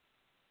whole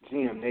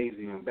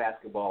gymnasium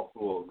basketball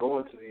floor,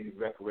 going to these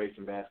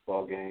recreation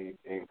basketball games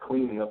and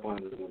cleaning up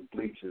under the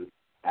bleachers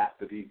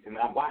after these, and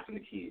I'm watching the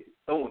kids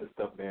throwing the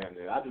stuff down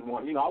there. I just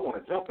want, I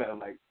want to jump at them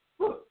like,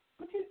 look,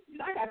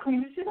 I got to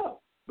clean this shit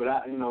up.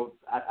 But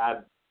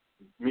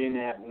me and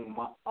that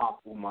my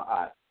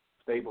eye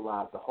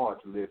stabilized the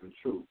heart to live in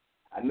truth.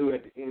 I knew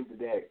at the end of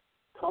that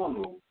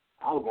tunnel,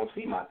 I was going to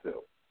see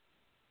myself.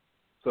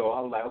 So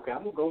I was like, okay,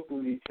 I'm going to go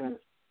through these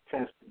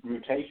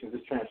transmutations,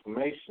 this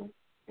transformation,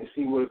 and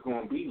see what it's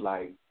going to be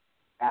like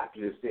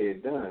after it's said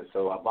and done.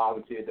 So I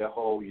volunteered that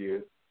whole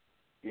year.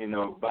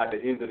 By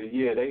the end of the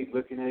year, they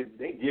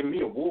give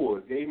me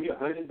awards, gave me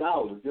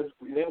 $100.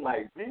 They're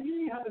like, man,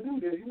 you ain't how to do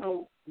this.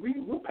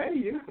 We'll pay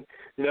you.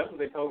 That's what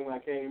they told me when I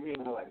came in.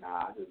 I was like,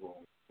 nah, I just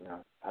won't.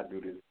 I do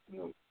this,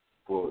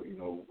 for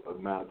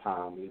amount of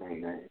time. It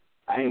ain't that.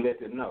 I ain't let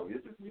them know.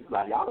 It's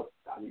like y'all.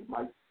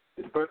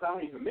 It's the first time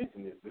I even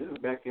mentioned this, but this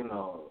was back in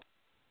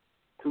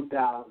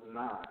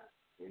 2009.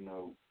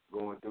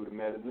 Going through the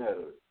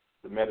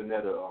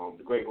META-MAJI,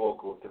 the Great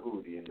Oracle of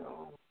Tahuti, and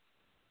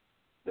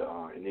the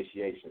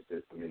initiation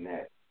system in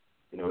that.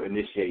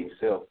 Initiating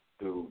self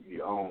through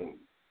your own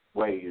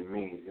way and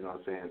means. You know what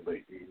I'm saying?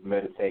 But you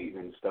meditate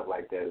and stuff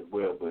like that as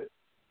well. But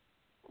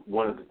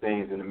one of the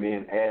things in the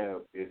men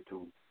have is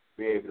to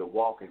be able to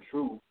walk in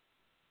truth.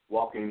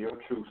 Walk in your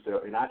true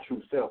self, and our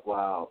true self,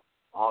 while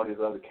all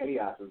this other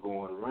chaos is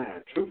going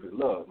around. Truth is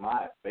love,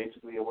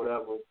 basically, or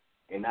whatever,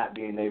 and not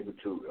being able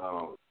to,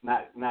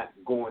 not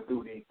going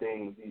through these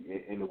things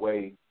in the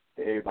way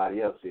that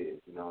everybody else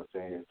is, you know what I'm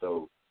saying?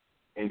 So,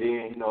 and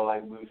then,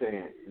 like we were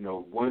saying,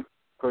 one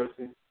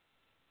person,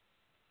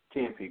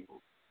 10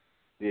 people.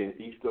 Then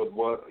each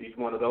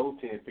one of those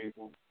 10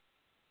 people,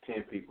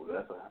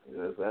 that's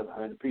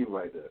 100 people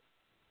right there.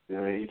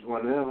 Each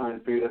one of them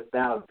 100 people, that's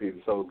 1,000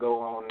 people. So go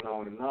on and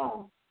on and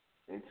on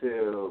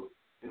until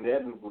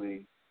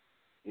inevitably,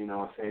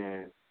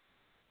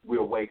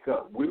 we'll wake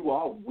up. We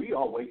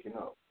are waking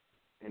up,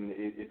 and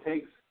it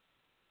takes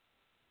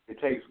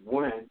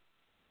one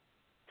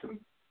to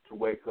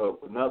wake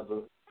up,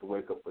 another to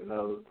wake up,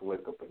 another to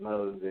wake up,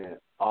 another. Then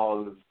all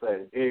of a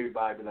sudden,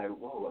 everybody be like,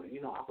 "Whoa, I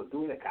was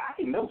doing that." I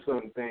didn't know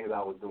some things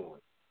I was doing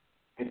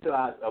until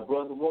a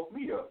brother woke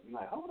me up. I'm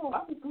like, "Hold on,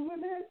 I was doing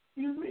that."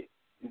 Excuse me.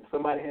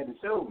 Somebody had to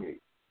show me,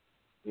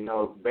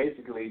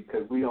 basically,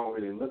 because we don't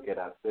really look at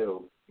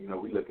ourselves. We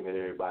looking at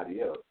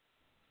everybody else.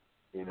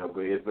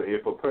 But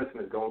if a person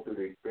is going through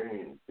the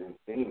experience and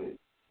seen it,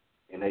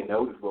 and they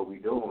notice what we're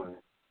doing,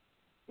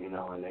 and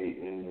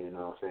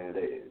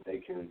they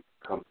can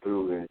come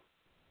through and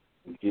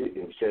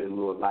shed a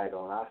little light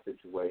on our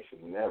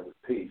situation, and that was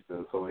peace.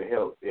 And so it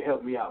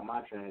helped me out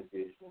my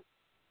transition.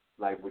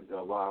 Like with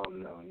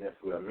and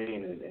that's what I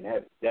mean, and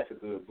that's a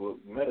good book.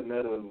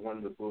 META-MAJI is one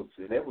of the books,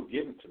 and that was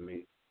given to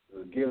me. It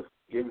was a gift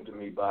given to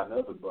me by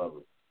another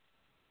brother.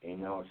 And,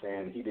 you know what I'm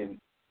saying?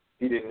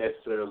 He didn't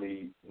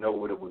necessarily know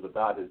what it was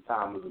about at the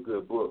time. It was a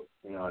good book,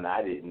 and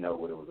I didn't know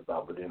what it was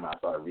about. But then I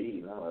started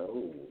reading, I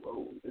was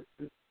like,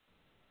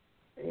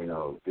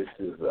 this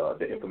is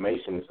the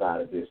information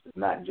inside of this is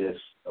not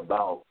just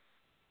about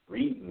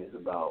reading. It's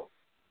about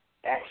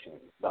action.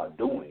 It's about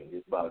doing.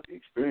 It's about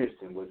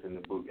experiencing what's in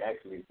the book,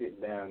 actually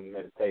sitting down in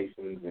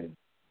meditations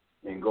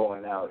and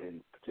going out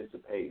and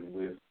participating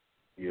with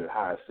your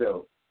higher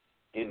self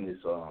in this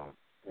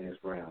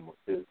realm of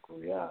physical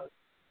reality.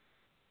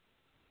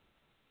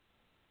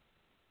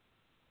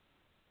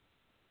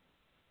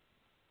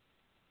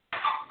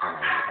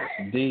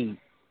 Indeed.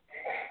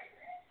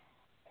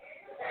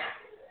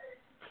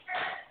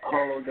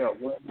 Hold up.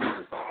 What is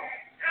it?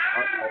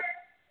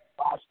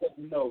 I'll let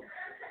you know.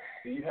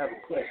 Do you have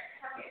a question?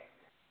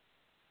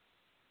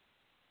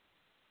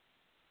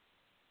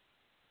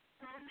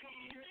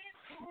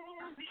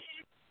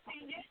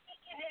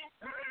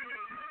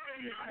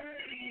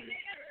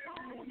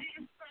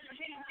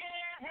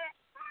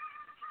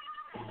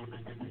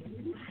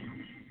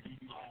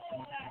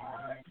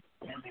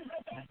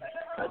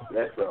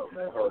 That's up,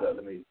 man. Hold up.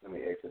 Let me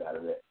exit out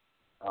of that.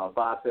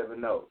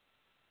 570.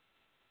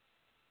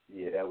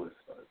 Yeah, that was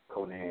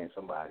Conan.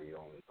 Somebody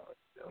on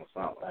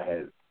something. I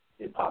had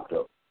it popped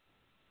up,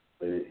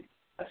 but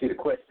I see the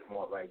question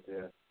mark right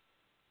there.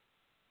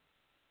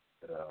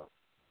 But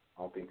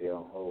I don't think they're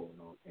on hold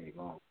no any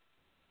longer.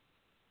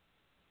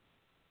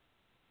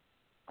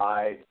 All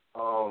right.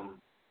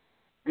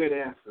 Good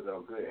answer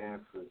though. Good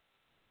answer.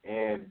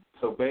 And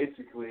so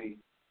basically,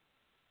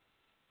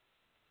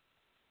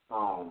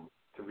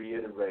 to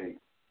reiterate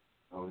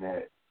on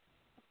that,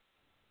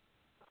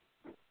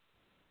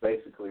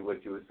 basically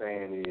what you were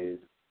saying is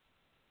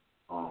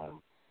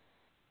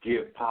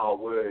give power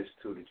words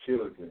to the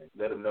children.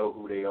 Let them know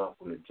who they are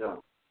from the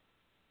jump.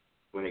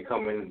 When they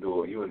come in the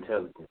door, you're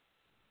intelligent.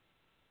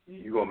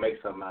 You're going to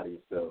make something out of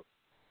yourself.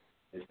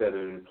 Instead of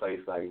in a place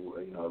like,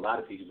 a lot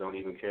of teachers don't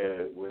even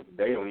care.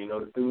 They don't even know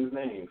the student's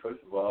name,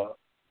 first of all.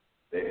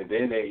 And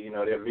then they,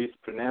 they're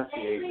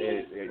mispronunciating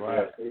it.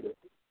 Right.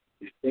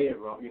 They say it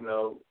wrong,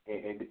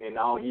 and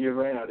all year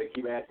round they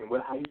keep asking,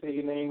 well, how you say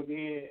your name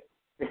again?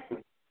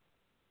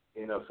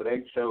 So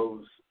that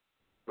shows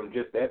from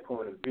just that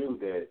point of view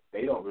that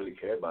they don't really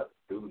care about the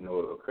student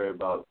or care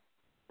about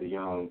the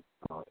young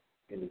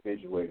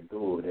individual way to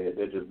do it.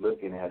 They're just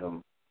looking at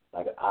them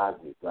like an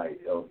object,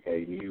 like, okay,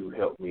 you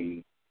help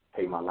me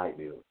pay my light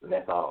bill. And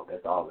that's all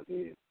it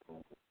is.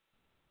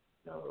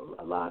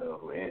 A lot of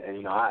them. And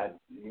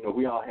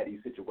we all had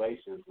these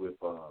situations with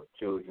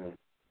children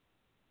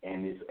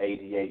and this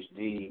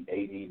ADHD,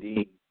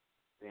 ADD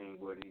thing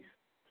where these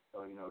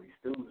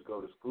students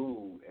go to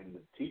school and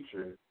the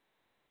teacher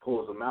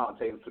pulls them out and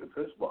takes them to the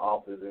principal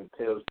office and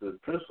tells the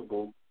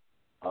principal,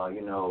 I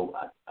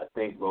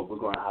think, well, we're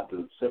going to have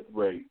to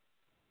separate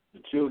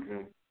this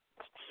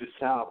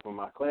child from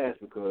my class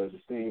because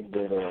it seems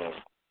that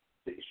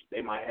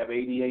they might have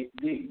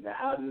ADHD. Now,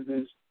 how does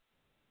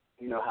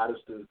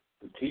the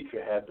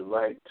teacher have the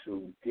right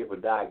to give a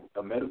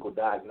medical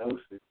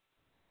diagnosis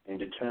and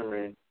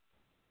determine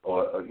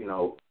or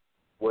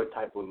what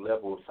type of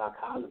level of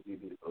psychology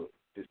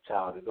this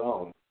child is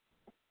on?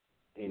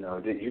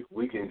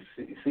 We can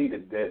see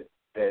that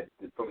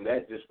from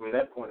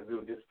that point of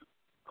view, just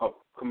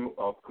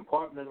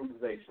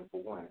compartmentalization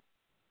for one,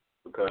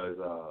 because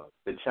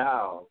the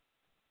child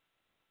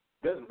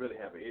doesn't really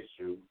have an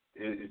issue.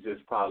 It's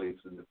just probably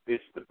the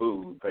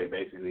food,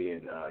 basically,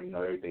 and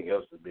everything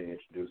else is being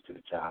introduced to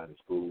the child in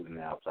school and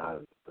outside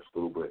of the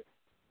school. But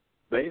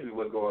basically,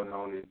 what's going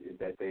on is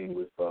that thing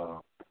with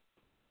the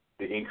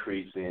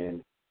increase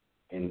in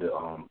the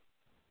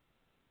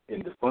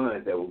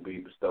funds that will be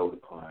bestowed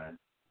upon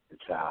the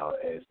child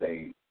as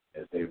they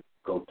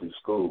go through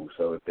school.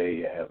 So if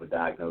they have a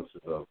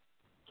diagnosis of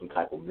some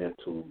type of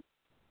mental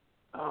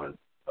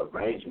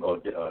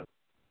arrangement or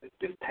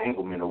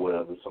disentanglement or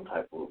whatever, some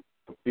type of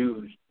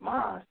confused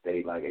mind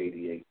state like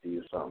ADHD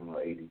or something,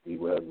 or ADD,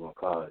 whatever you want to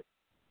call it,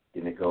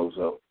 then it goes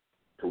up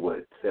to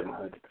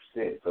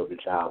 700%. So the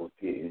child was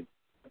getting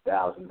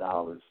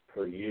 $1,000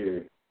 per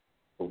year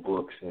for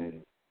books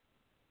and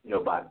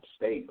by the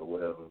state or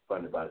whatever,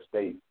 funded by the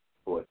state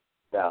for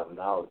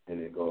 $1,000, then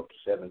it go up to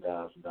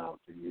 $7,000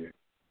 a year.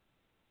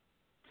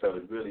 So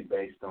it's really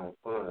based on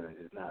funds.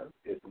 It's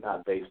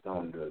not based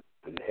on the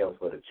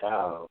health of the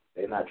child.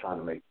 They're not trying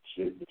to make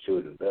the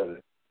children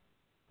better.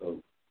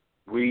 So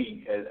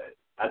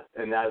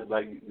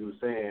like you were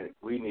saying,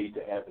 we need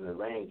to have an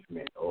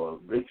arrangement or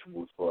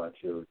rituals for our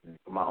children.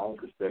 From my own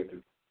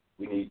perspective,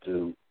 we need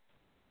to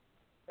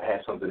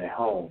have something at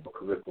home, a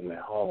curriculum at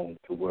home,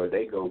 to where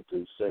they go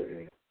through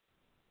certain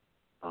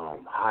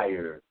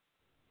higher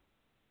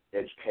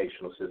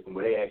educational system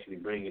where they actually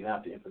bringing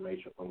out the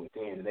information from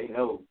within, and they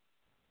know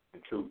the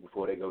truth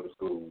before they go to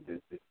school. The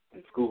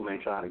school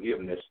ain't trying to give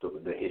them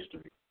the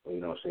history,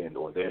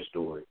 or their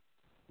story.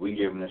 We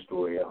give them their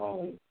story at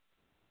home,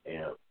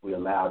 and we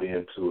allow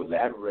them to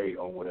elaborate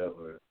on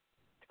whatever is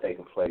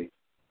taking place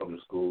from the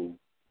school.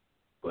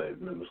 But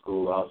remember,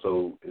 school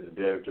also is a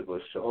derivative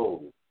of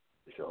Sahu.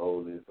 The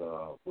Sahu is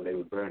where they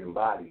were burning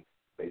bodies,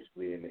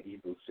 basically in the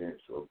Hebrew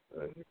sense, or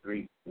in the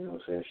Greek,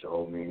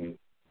 Sahu meaning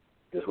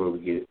that's where we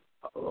get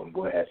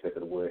one aspect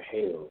of the word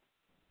hell.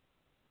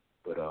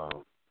 But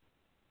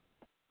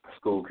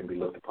school can be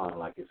looked upon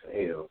like it's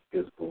a hell,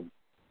 physical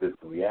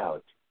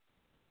reality.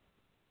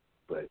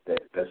 But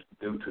that's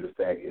due to the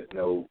fact there's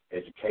no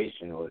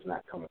education, or it's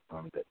not coming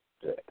from the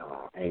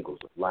angles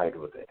of light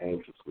or the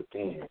angels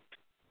within.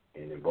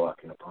 and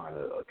embarking upon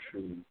a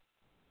true,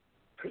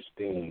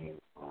 pristine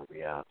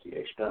reality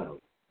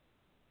externally.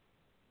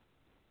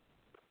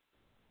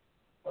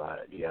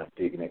 I'm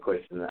digging that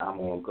question. I'm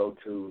going to go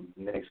to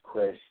the next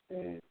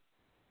question.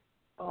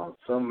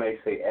 Some may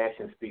say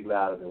actions speak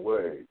louder than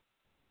words.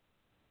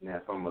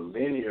 Now, from a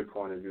linear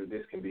point of view,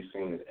 this can be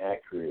seen as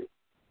accurate.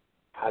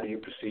 How do you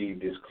perceive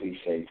this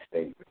cliche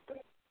statement?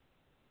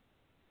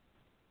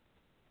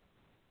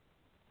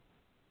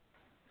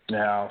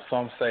 Now,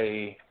 some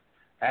say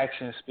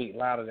actions speak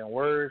louder than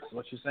words.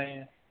 What you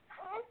saying?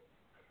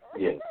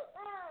 Yes.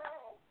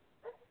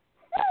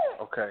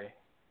 Okay.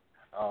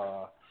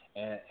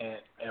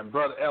 And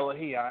Brother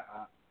Elohi, I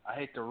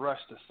hate to rush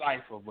the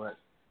cipher, but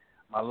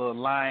my little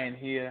lion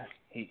here,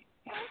 he's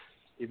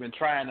been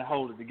trying to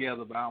hold it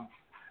together, but I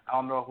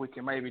don't know if we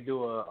can maybe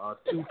do a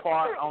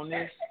 2-part on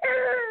this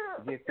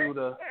to get through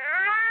the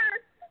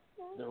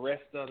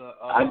rest of the.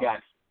 I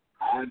got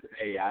you.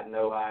 Hey, I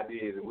know how it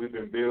is. We've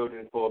been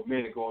building for a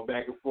minute, going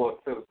back and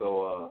forth too.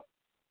 So,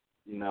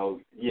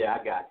 yeah,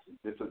 I got you.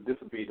 This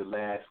will be the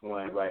last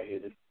one right here.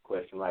 This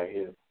question right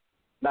here.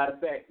 Matter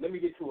of fact, let me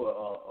get to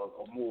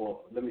a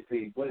more. Let me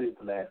see. What is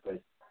the last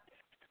question?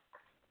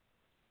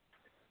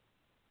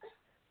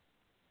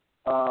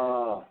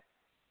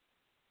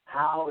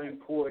 How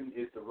important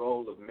is the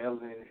role of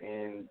melanin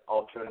in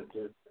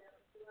alternative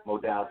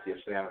modality of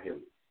sound healing?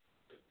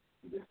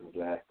 This is the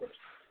last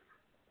question.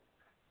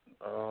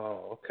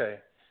 Oh,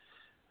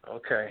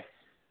 okay.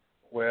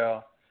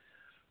 Well,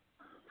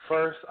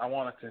 first I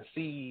want to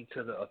concede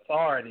to the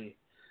authority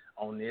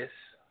on this.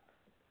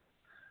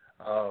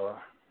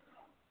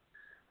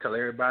 Tell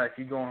everybody, if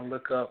you're going to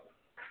look up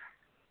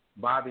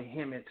Bobby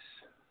Hemmett's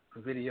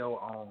video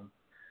on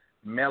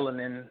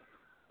melanin,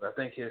 I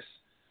think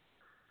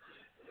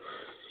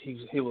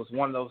he was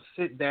one of those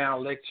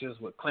sit-down lectures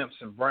with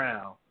Clemson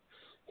Brown.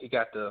 He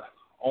got the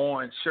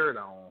orange shirt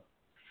on.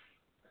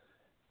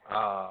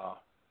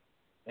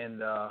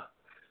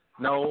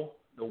 No,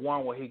 the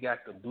one where he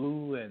got the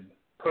blue and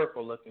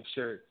purple-looking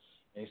shirt,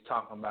 and he's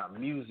talking about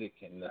music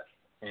and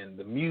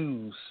the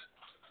muse.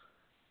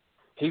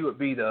 He would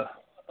be the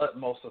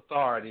utmost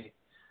authority,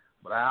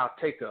 but I'll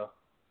take a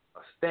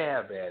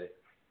stab at it.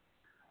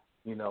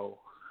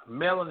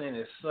 Melanin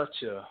is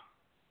such a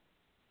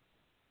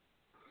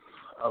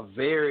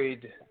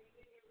varied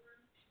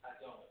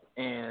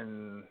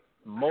and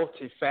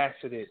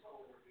multifaceted.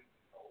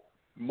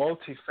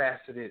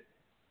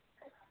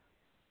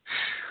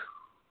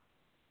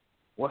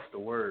 What's the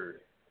word?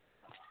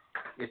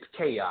 It's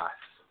chaos.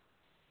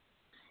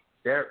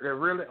 There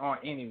really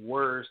aren't any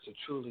words to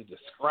truly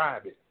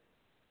describe it.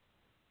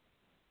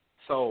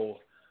 So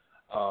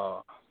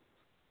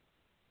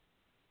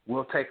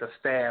we'll take a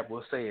stab.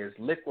 We'll say it's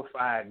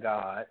liquefied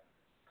God,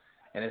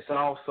 and it's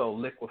also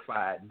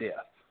liquefied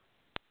death.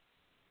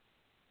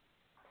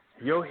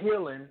 Your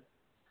healing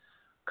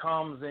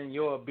comes in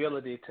your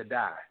ability to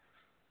die.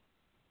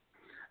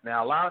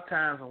 Now, a lot of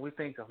times when we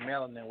think of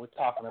melanin, we're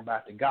talking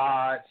about the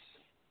gods,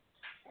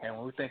 and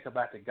when we think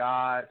about the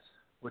gods,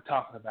 we're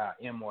talking about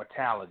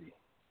immortality.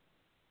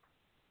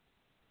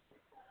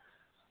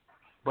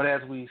 But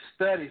as we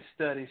study,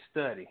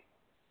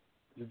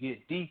 you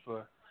get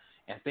deeper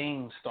and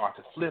things start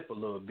to flip a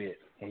little bit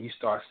and you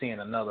start seeing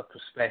another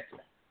perspective.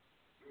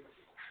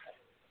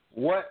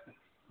 What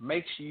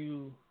makes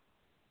you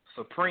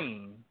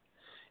supreme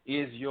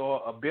is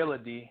your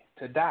ability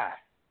to die.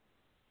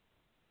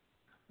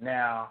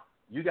 Now,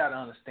 you got to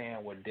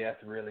understand what death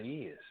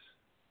really is.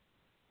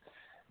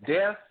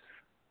 Death,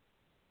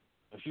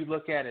 if you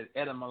look at it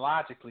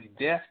etymologically,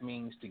 death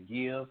means to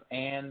give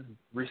and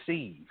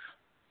receive.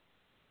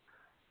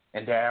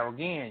 And there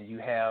again, you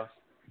have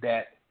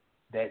that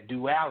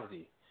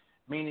duality,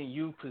 meaning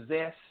you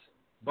possess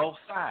both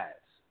sides.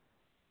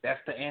 That's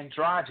the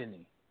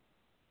androgyny.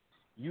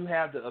 You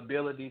have the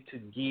ability to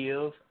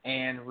give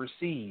and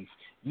receive.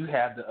 You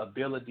have the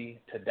ability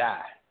to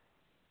die.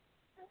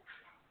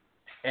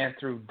 And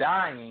through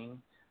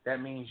dying,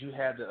 that means you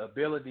have the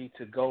ability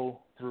to go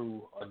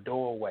through a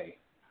doorway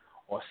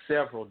or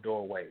several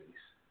doorways.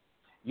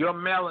 Your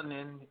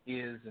melanin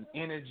is an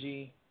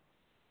energy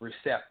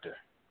receptor.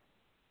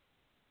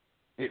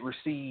 It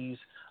receives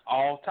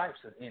all types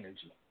of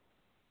energy.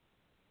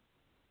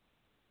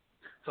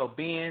 So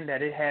being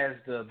that it has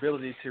the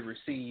ability to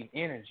receive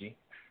energy,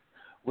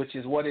 which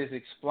is what is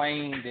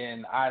explained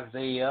in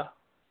Isaiah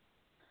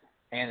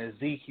and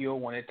Ezekiel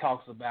when it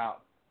talks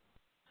about,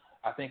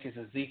 I think it's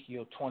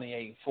Ezekiel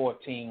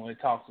 28:14 when it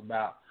talks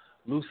about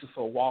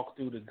Lucifer walked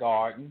through the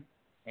garden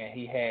and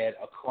he had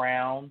a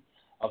crown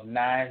of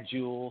 9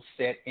 jewels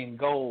set in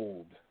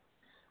gold.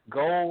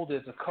 Gold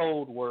is a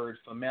code word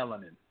for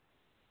melanin.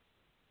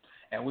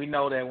 And we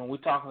know that when we're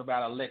talking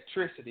about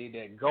electricity,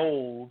 that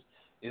gold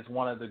is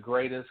one of the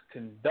greatest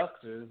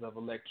conductors of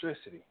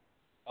electricity,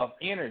 of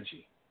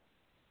energy.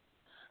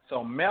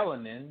 So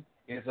melanin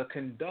is a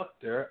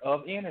conductor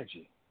of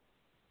energy.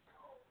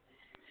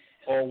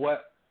 Or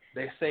what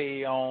they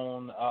say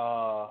on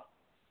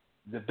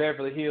the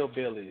Beverly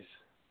Hillbillies,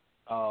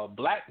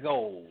 black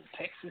gold,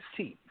 Texas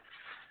tea.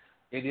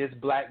 it is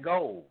black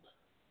gold.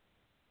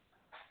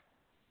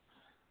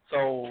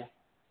 So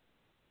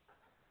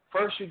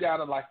first you got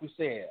to, like we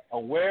said,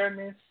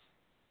 awareness,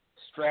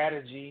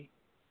 strategy,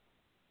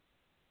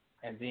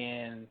 and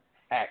then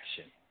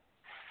action.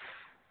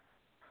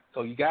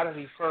 So you got to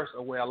be first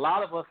aware. A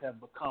lot of us have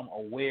become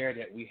aware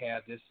that we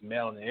have this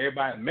melanin.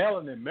 Everybody,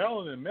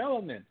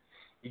 melanin.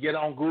 You get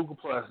on Google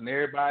Plus and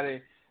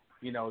everybody,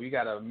 you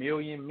got a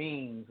million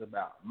memes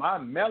about my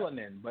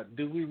melanin, but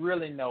do we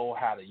really know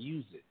how to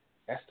use it?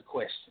 That's the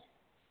question.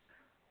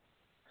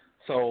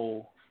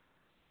 So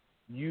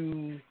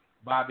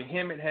Bobby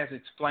Hemmett has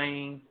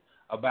explained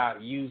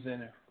about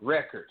using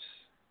records.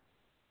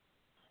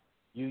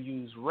 You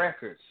use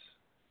records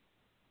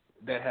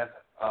that have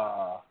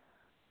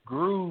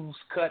grooves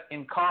cut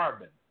in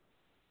carbon,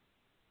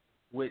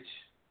 which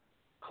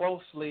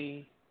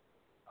closely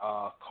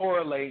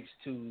correlates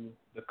to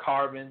the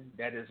carbon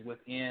that is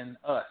within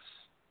us.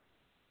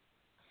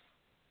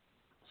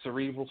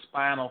 Cerebral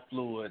spinal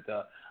fluid,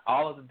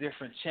 all of the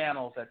different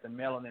channels that the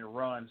melanin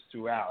runs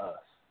throughout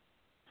us.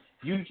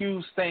 You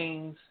use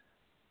things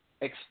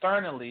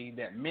externally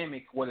that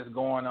mimic what is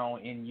going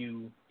on in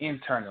you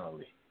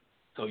internally.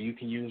 So you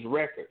can use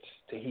records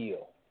to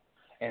heal.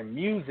 And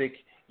music,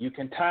 you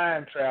can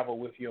time travel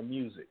with your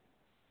music.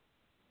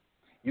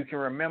 You can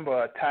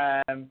remember a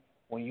time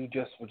when you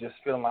were just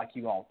feeling like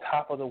you're on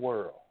top of the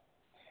world.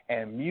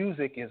 And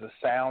music is a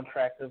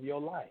soundtrack of your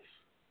life.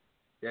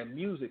 That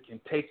music can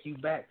take you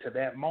back to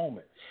that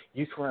moment.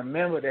 You can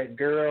remember that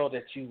girl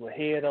that you were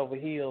head over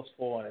heels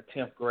for in the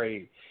 10th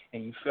grade,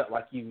 and you felt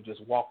like you were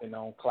just walking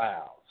on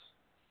clouds.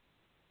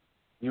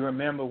 You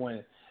remember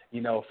when,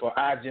 for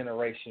our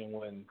generation,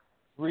 when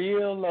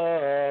real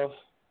love,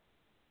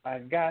 I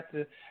got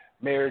to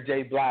Mary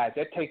J. Blige.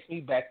 That takes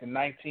me back to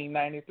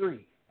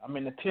 1993. I'm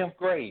in the 10th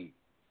grade.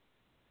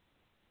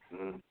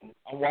 I'm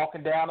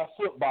walking down a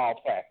football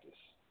practice,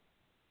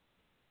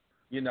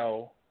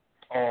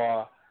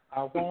 or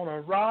I want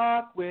to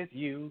rock with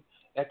you.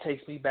 That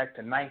takes me back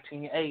to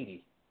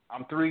 1980.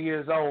 I'm 3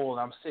 years old.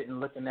 I'm sitting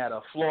looking at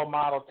a floor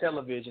model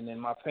television in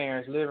my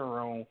parents' living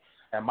room,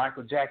 and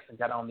Michael Jackson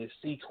got on this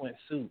sequin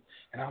suit.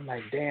 And I'm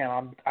like,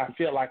 damn, I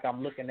feel like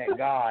I'm looking at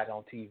God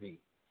on TV.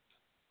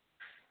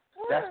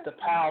 That's the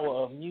power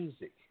of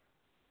music.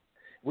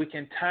 We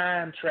can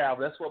time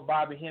travel. That's what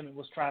Bobby Hemmett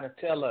was trying to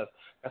tell us.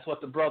 That's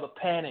what the brother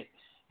Panic,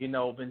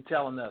 been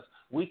telling us.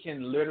 We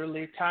can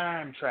literally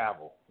time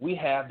travel. We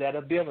have that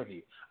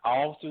ability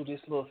all through this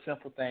little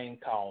simple thing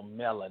called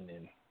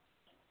melanin.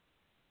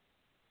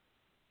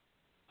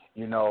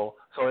 So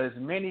there's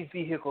many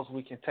vehicles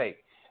we can take.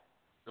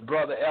 The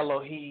brother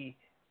Elohi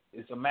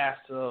is a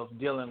master of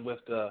dealing with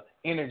the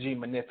energy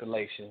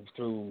manipulation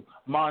through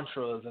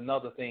mantras and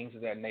other things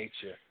of that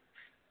nature,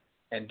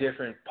 and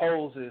different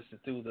poses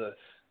through the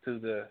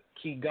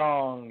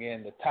Qigong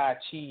and the Tai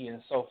Chi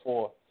and so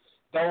forth.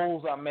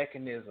 Those are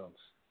mechanisms.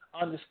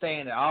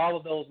 Understand that all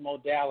of those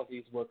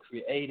modalities were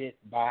created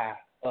by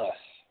us.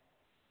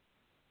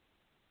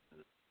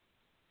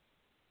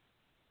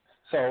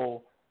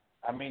 So,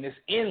 it's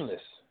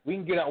endless. We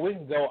can go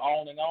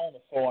on and on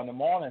at 4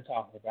 a.m.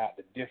 talking about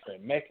the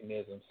different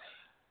mechanisms.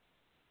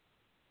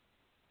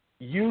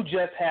 You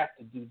just have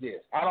to do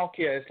this. I don't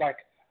care. It's like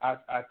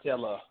I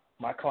tell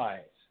my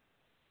clients,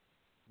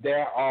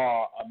 there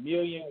are a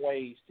million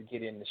ways to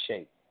get into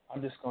shape.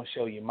 I'm just going to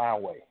show you my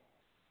way.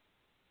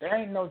 There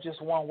ain't no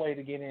just one way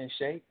to get in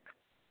shape.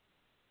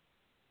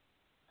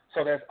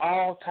 So there's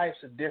all types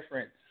of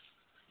different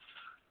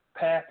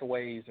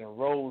pathways and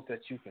roads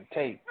that you can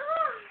take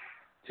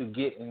to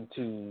get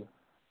into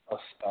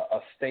a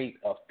state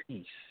of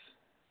peace.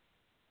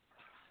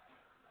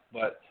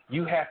 But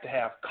you have to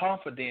have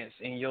confidence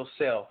in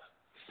yourself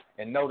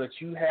and know that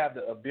you have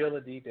the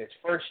ability. That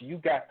first you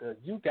got the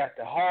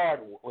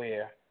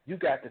hardware, you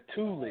got the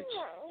toolage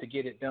to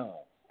get it done.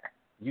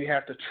 You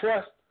have to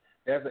trust.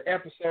 There's an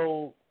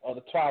episode of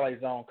The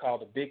Twilight Zone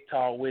called The Big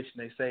Tall Witch,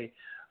 and they say,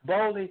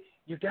 Bowley,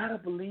 you got to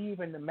believe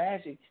in the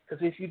magic,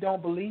 because if you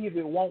don't believe,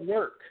 it won't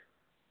work.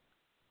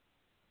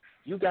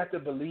 You got to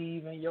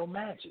believe in your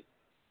magic.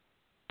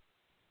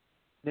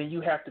 Then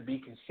you have to be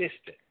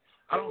consistent.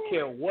 I don't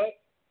care what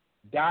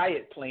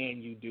diet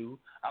plan you do.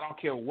 I don't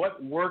care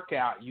what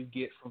workout you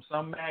get from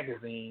some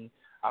magazine.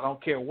 I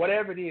don't care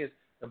whatever it is.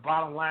 The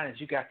bottom line is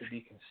you got to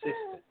be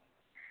consistent.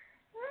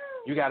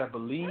 You got to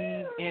believe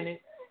in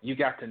it. You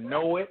got to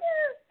know it,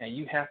 and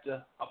you have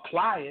to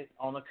apply it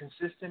on a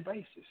consistent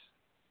basis.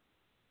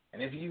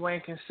 And if you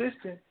ain't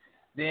consistent,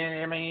 then,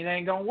 it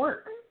ain't going to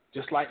work,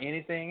 just like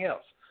anything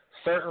else.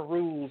 Certain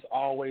rules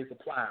always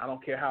apply. I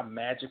don't care how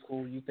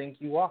magical you think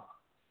you are.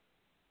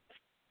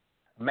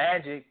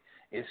 Magic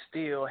is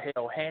still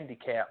held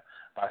handicapped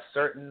by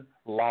certain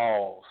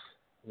laws.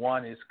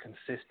 One is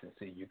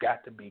consistency. You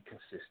got to be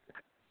consistent.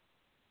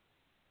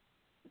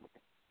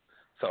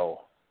 So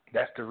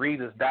that's the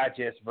Reader's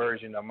Digest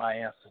version of my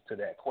answer to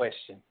that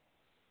question.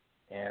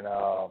 And,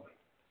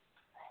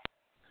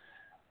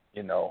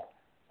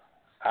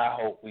 I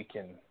hope we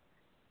can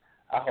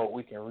I hope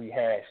we can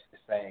rehash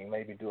this thing,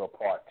 maybe do a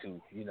part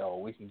 2. You know,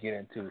 we can get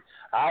into,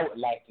 I would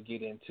like to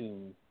get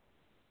into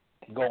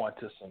going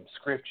to some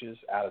scriptures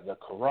out of the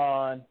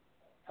Quran,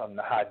 from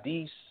the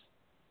Hadith,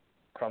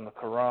 from the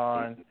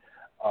Quran.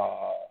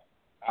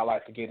 I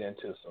like to get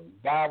into some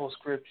Bible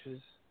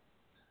scriptures,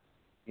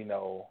 you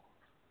know,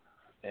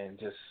 and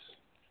just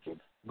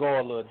go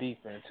a little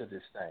deeper into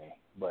this thing.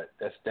 But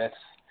that's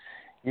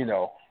you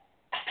know,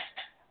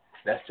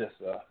 that's just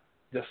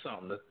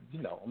something that,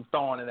 you know, I'm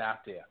throwing it out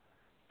there.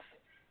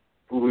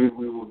 We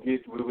will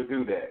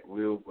do that.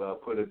 We'll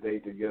put a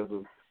date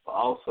together.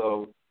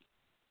 Also,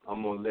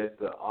 I'm gonna let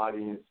the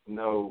audience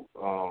know,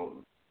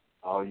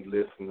 all you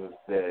listeners,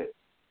 that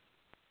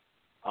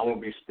I'm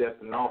gonna be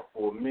stepping off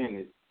for a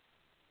minute,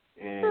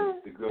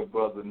 and the good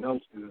brother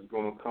Gnosis is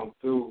gonna come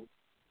through,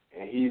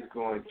 and he's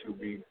going to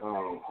be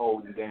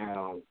holding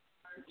down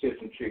the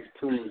Tips and Tricks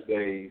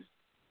Tuesdays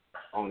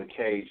on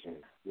occasion.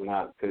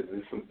 Because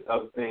there's some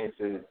other things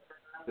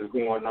that's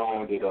going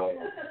on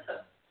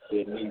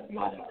that needs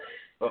my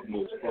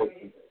utmost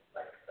focus.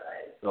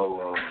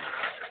 So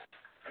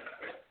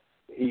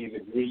he's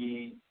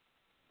agreed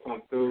to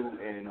come through,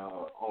 and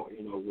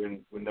you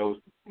know, when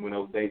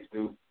those dates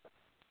do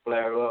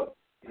flare up,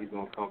 he's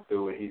gonna come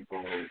through and he's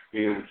gonna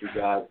deal with you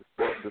guys.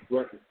 The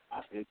brother,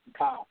 I think, he's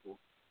powerful.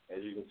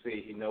 As you can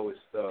see, he knows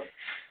his stuff.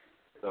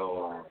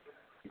 So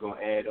he's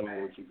gonna add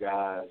on with you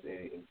guys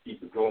and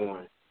keep it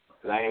going.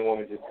 Cause I ain't want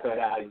to just cut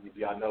out. If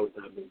y'all notice,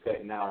 I've been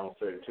cutting out on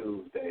certain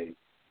Tuesdays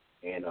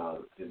and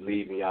just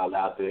leaving y'all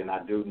out there. And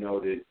I do know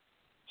that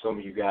some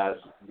of you guys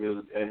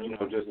really, and you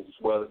know, just as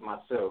well as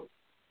myself,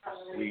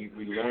 we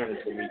learn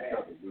from each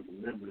other. We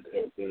remember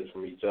certain things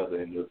from each other.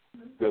 And the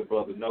good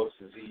brother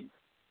Gnosis,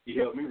 he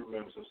helped me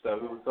remember some stuff.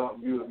 It was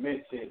something you had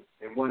mentioned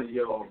in one of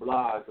your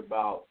blogs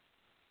about.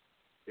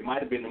 It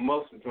might have been the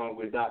muscle joint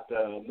with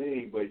Dr.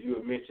 Lee, but you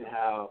had mentioned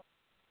how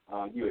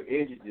you had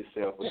injured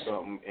yourself or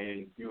something,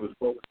 and you was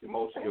focusing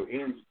most of your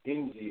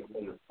energy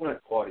on the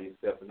front part of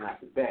yourself and not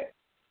the back.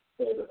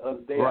 So the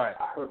other day,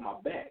 I hurt my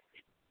back.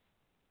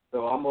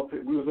 So I'm up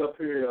here, we was up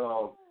here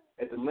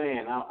at the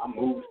land. I'm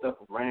moving stuff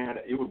around.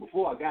 It was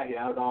before I got here.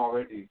 I had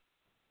already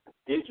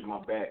injured my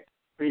back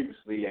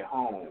previously at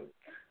home,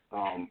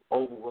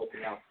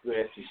 overworking out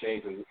stress and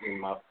things, and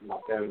my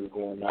family was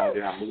going on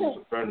there. I moved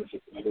some furniture,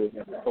 so I didn't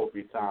have the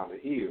appropriate time to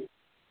heal.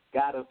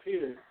 Got up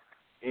here,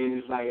 and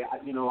it's like,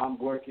 you know, I'm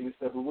working and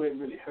stuff. It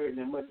wasn't really hurting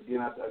that much. Then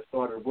I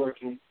started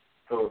working,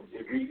 so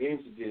it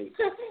re-injured it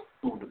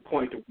to the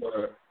point of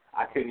where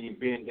I couldn't even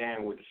bend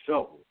down with the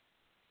shovel.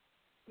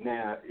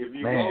 Now, if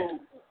you go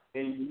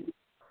and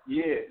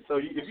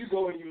if you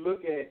go and you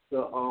look at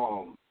the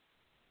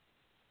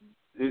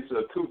it's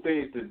two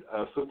things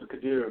that Sister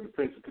Kadira, the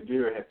Princess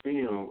Kadira, had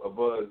filmed of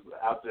us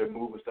out there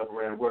moving stuff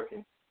around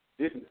working.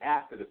 This is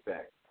after the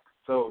fact.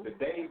 So the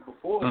day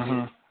before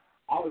this,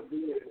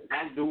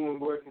 I'm doing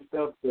work and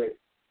stuff, but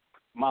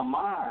my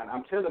mind,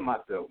 I'm telling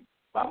myself,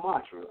 by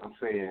mantra, I'm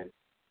saying,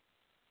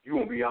 you're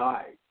going to be all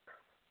right.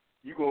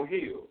 You're going to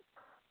heal.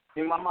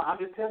 In my mind, I'm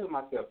just telling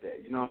myself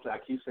that. You know what I'm saying?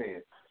 I keep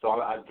saying. So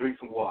I drink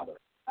some water.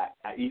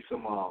 I eat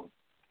some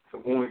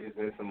oranges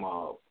and some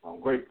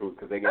grapefruit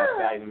because they got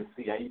vitamin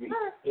C. I even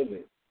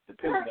eat the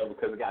pills of it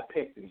because it got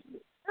pectin in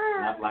it.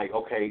 And I'm like,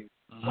 okay,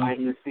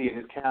 vitamin C and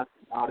this calcium,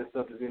 all this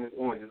stuff is in this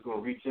orange. It's going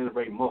to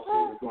regenerate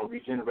muscles. It's going to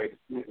regenerate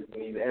the skin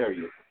in these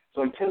areas.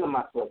 So I'm telling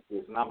myself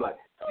this, and I'm like,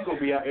 you're going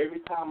to be out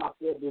every time I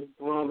feel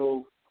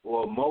disgruntled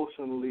or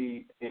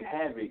emotionally in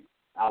havoc,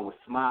 I would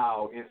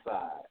smile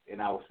inside, and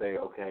I would say,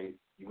 okay,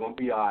 you're going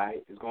to be all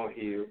right. It's going to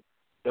heal.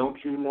 Don't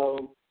you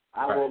know,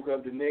 I woke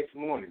up the next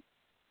morning.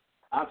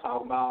 I'm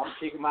talking about, I'm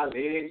kicking my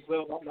legs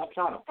up. I'm not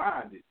trying to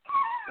find it.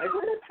 Like,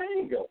 where did the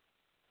pain go?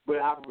 But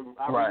I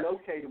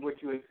relocated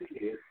what you had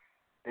said,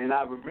 and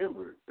I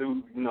remembered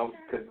through, you know,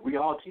 because we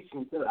all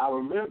teaching each other. I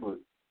remembered.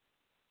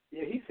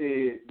 Yeah, he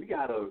said we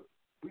got a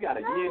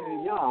yin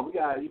and yang.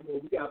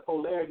 We got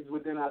polarities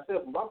within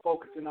ourselves. If I'm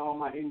focusing all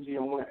my energy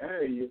on one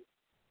area,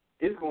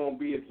 it's going to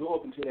be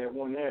absorbed into that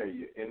one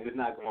area, and it's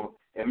not going.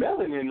 And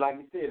melanin, like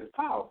you said, is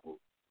powerful.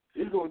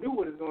 It's going to do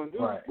what it's going to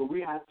do, but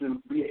we have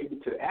to be able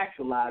to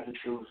actualize it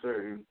through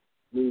certain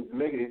means to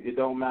make it. It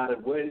don't matter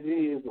what it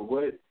is or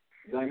what,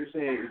 like you're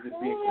saying, it's just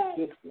being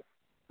consistent.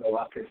 So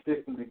I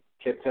consistently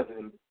kept telling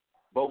them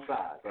both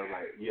sides. I was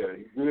like, yeah,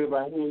 you're good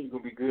right here, you're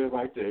going to be good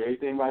right there.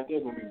 Everything right there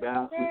is going to be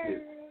balanced with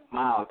it.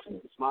 Smile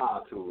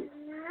to it.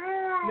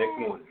 Next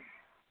morning.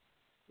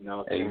 You know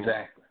what I'm saying?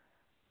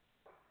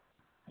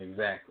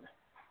 Exactly.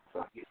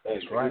 So,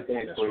 that's right.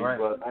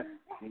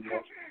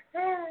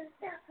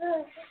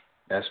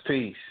 That's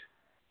peace.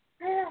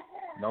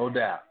 No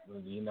doubt.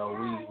 You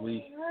know,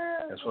 we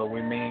that's what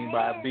we mean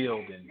by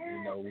building.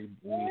 You know,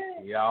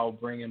 we all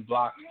bringing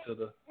blocks to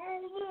the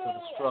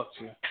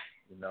structure.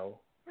 You know,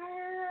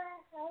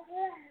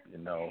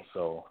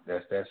 so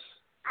that's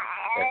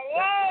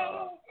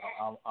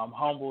I'm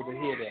humbled to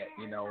hear that.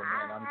 You know,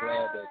 and I'm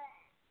glad that,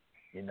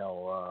 you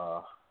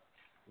know,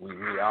 we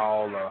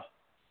all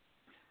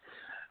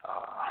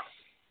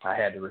I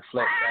had to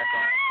reflect back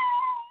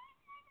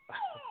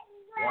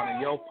on one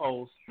of your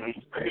posts. What's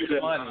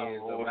funny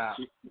is about.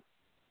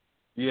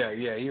 Yeah,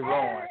 he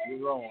rolling.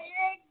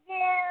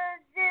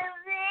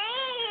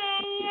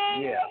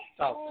 Yeah,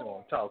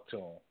 talk to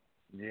him.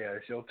 Yeah,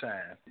 it's your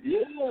time. Yeah.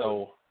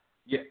 So,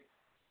 yeah.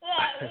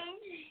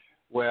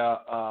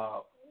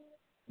 Well,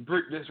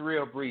 this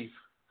real brief.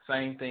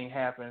 Same thing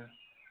happened.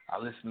 I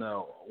listened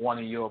to one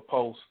of your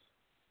posts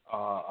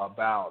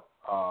about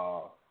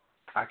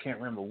I can't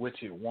remember which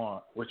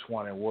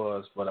one it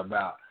was, but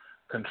about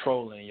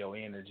controlling your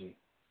energy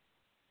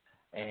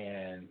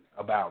and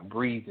about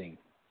breathing.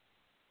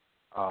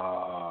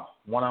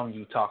 One of them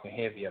you talking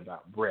heavy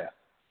about breath,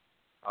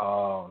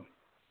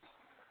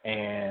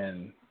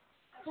 and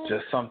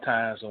just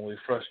sometimes when we're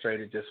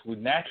frustrated, we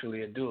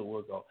naturally do it.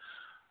 We'll go,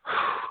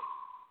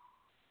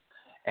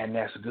 and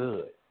that's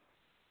good.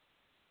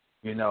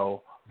 You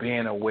know,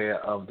 being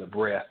aware of the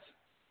breath.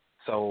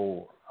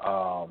 So,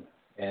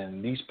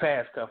 and these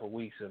past couple of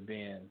weeks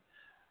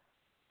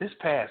this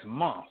past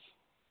month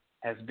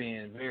has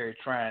been very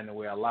trying to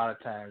where a lot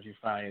of times you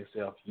find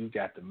yourself, you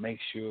got to make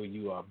sure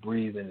you are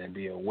breathing and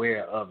be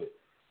aware of it,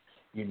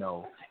 you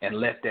know, and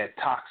let that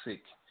toxic,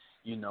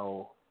 you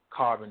know,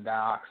 carbon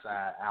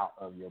dioxide out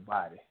of your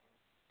body,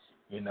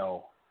 you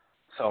know.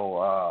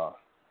 So,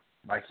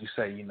 like you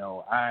say, you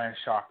know, iron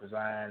sharpens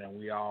iron, and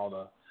we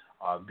all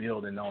are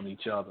building on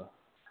each other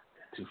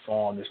to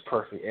form this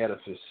perfect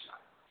edifice,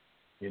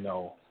 you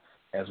know,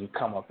 as we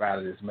come up out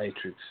of this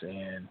matrix.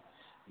 And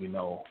you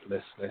know,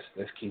 let's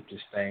keep this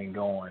thing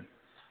going.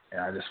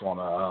 And I just want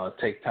to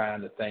take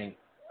time to thank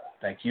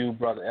you,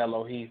 Brother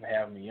Elohi, for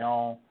having me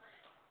on.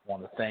 I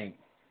want to thank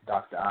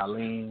Dr.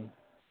 Eileen,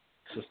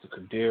 Sister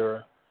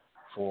Kadira,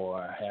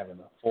 for having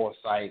the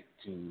foresight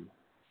to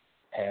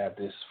have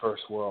this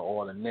First World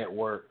Order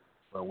Network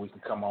where we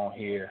can come on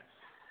here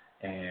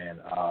and,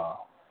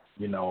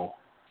 you know,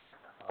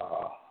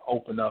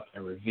 open up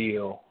and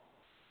reveal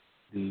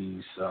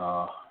these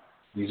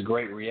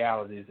great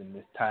realities in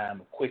this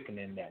time of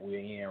quickening that we're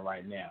in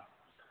right now.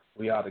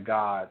 We are the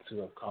gods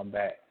who have come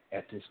back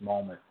at this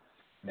moment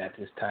and at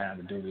this time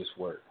to do this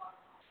work.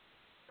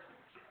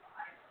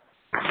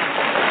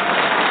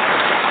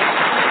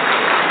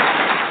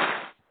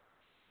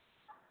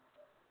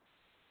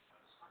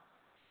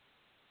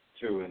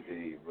 True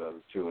indeed,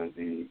 brother. True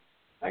indeed.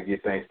 I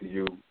give thanks to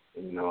you,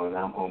 you know, and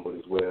I'm humbled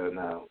as well.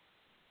 Now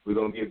we're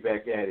gonna get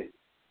back at it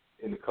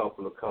in a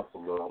couple.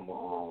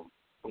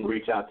 I'm gonna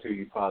reach out to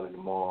you probably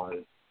tomorrow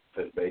and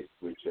touch base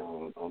with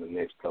you on the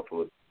next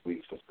couple of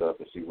weeks and stuff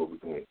and see what we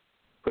can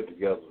put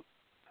together.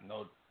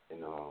 No.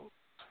 And I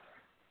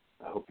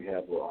hope you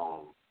have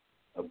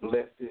a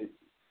blessed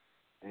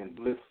and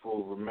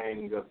blissful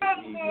remaining of the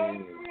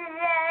evening.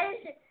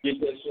 Get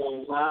that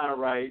young line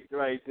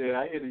right there.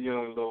 I hear the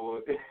young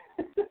Lord.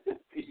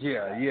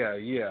 Yeah.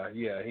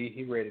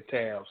 He ready to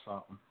tab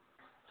something.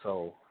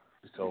 So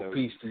you know,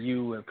 peace to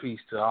you and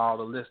peace to all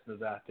the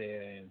listeners out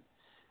there. And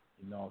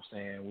you know what I'm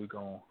saying? We're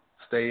going to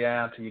stay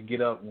down till you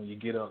get up. When you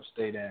get up,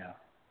 stay down.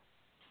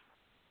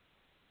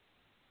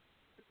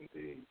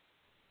 Indeed.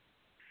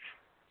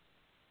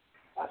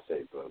 I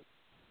say, brother.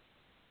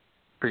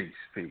 Peace.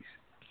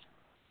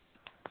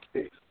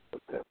 Okay.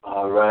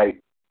 All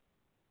right.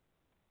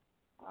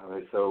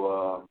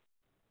 So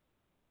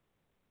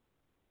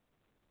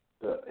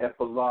the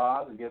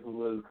epilogue, I guess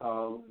what it's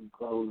called,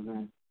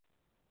 closing.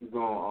 We're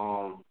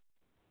going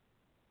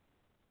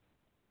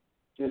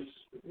to just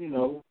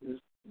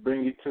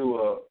bring you to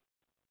a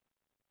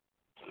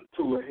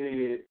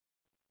head,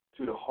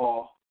 to the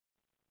heart.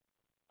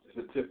 It's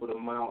the tip of the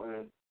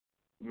mountain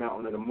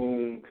of the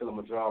moon,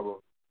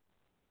 Kilimanjaro.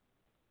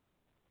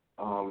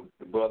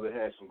 The brother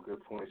had some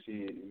good points.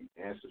 He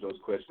answered those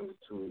questions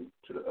to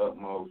the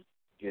utmost.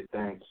 Give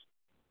thanks.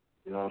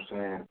 You know what I'm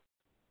saying?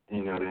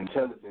 You know, the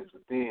intelligence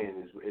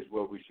within is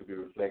what we should be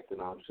reflecting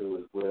on too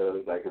as well.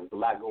 It's like there's a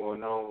lot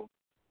going on.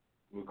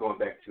 We're going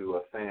back to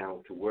a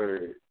sound, to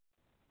word,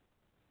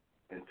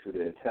 and to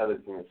the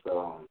intelligence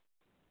of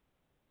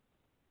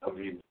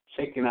you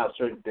checking out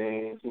certain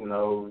things, you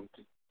know,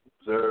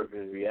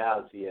 observing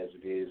reality as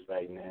it is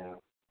right now.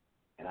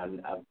 And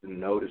I've been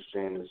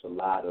noticing there's a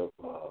lot of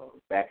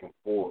back and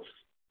forth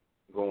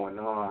going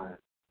on.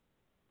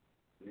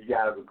 You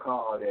got to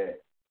recall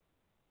that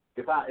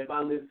if I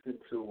listen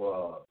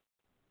to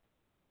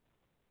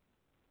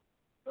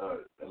a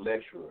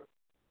lecturer,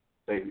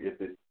 say if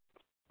it's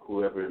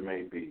whoever it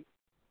may be,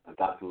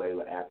 Dr.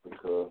 Layla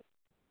Africa,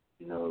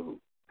 you know,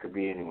 could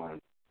be anyone,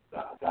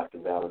 Dr.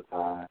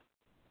 Valentine.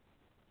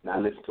 And I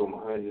listen to him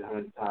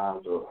 100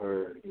 times, or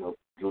her, you know,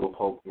 Joe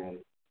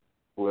Polkman,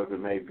 whoever it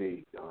may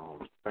be,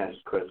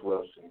 Francis Cress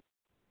Wilson,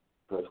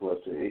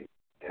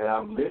 and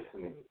I'm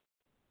listening.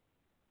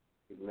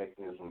 He's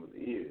mechanism of the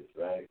ears,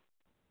 right?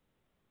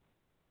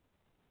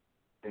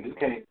 And this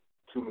came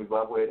to me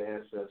by way of the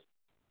ancestors,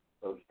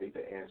 so to speak,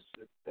 the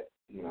answer that,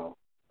 you know,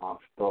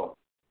 thought.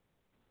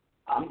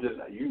 I'm just,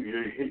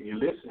 you're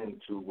listening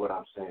to what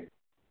I'm saying.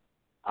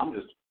 I'm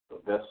just a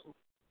vessel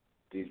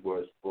these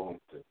words belong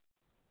to.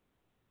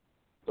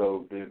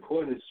 So the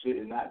importance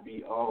should not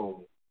be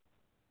on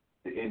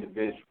the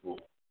individual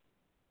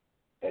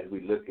as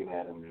looking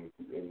at them and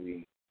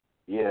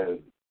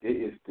it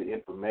is the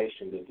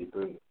information that they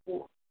bring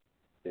forth,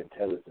 the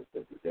intelligence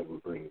that we're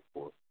bringing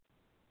forth.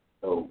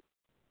 So,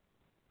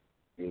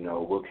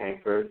 what came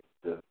first,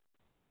 the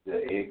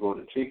egg or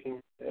the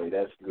chicken? Hey,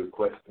 that's a good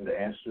question to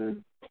answer.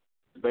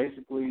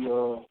 Basically,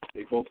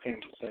 they both came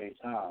at the same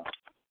time.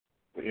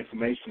 But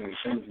information and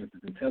intelligence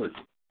is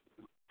intelligence.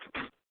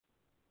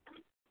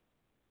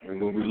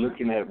 And when we're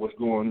looking at what's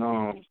going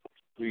on,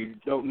 we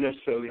don't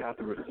necessarily have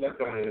to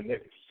reflect on it in a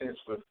negative sense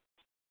of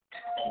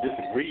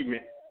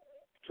disagreement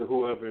to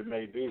whoever it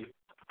may be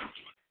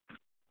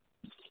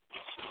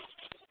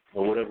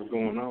or whatever's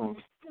going on.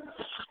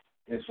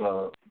 It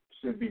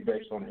should be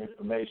based on the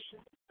information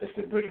that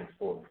they're bringing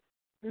forward.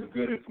 If it's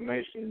good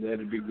information, then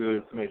it'd be good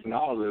information.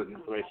 All the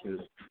information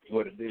is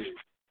what it is.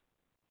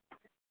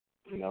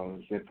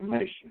 It's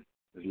information.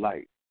 It's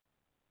light.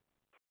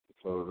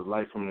 So the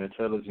light from the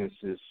intelligence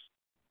is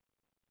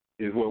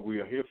what we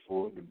are here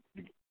for,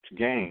 to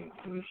gain.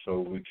 And so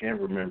we can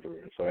remember.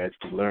 And so as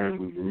we learn,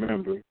 we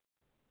remember.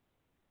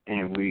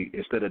 And we,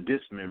 instead of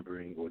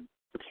dismembering or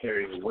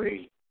carrying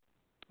away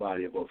the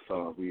body of our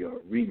thought, we are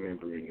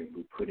remembering and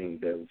we're putting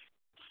those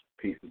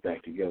pieces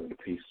back together, the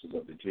pieces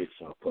of the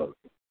jigsaw puzzle.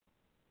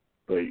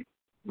 But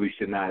we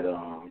should not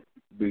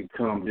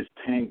become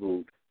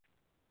entangled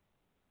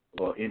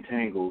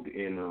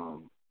in,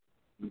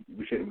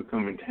 we shouldn't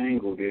become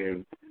entangled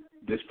in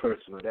this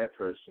person or that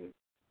person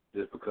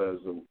just because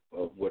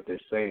of what they're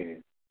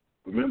saying.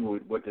 Remember,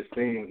 what they're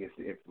saying is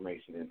the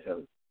information and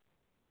intelligence.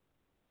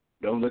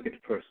 Don't look at the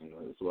person.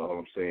 That's all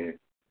I'm saying.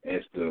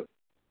 As the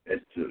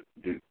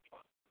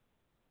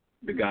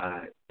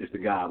God, it's the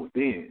God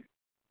within.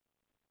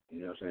 You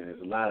know what I'm saying?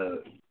 There's a lot of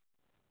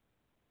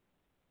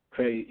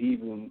crazy,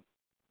 evil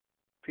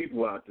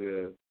people out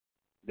there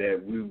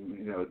that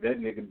that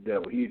nigga the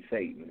devil, he's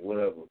Satan,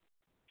 whatever.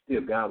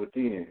 Still God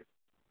within.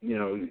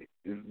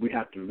 We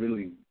have to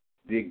really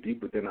dig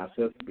deep within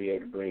ourselves to be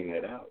able to bring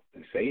that out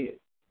and say it.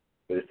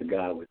 But it's the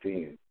God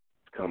within.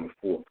 It's coming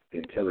forth, the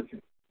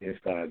intelligence.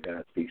 Inside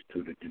God speaks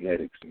to the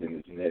genetics, and then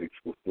the genetics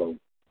will flow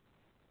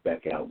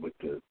back out with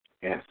the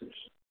answers.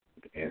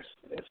 The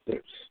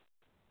answers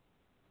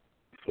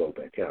flow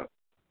back out.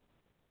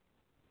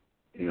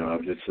 It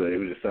was just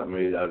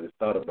something I just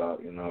thought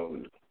about,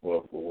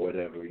 or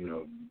whatever,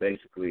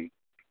 basically,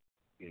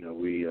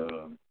 we,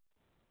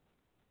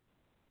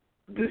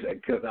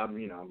 because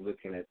I'm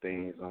looking at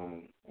things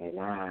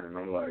online, and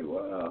I'm like,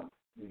 wow,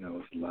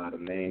 it's a lot of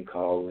name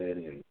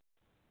calling and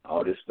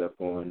all this stuff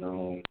going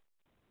on.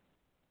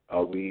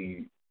 Are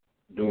we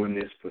doing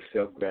this for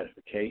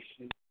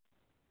self-gratification?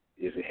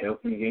 Is it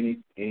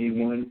helping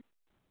anyone?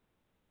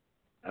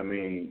 I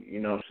mean,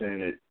 what I'm saying,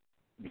 that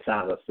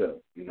besides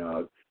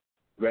ourselves,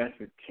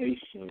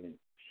 gratification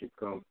should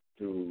come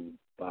through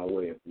by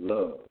way of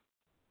love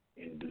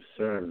and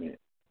discernment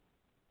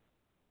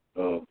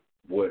of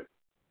what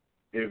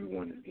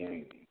everyone is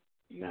gaining,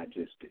 not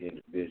just the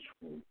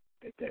individual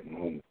at that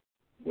moment,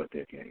 what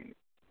they're gaining.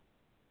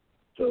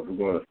 So if we're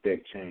going to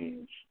affect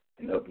change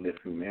and uplift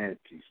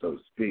humanity, so to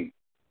speak,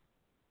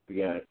 we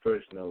got to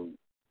first know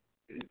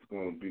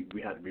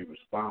we have to be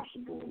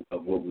responsible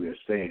of what we are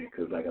saying,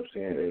 because like I was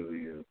saying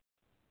earlier,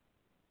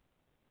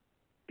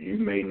 you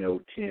may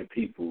know 10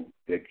 people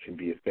that can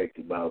be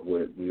affected by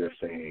what we are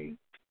saying,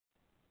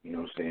 you know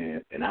what I'm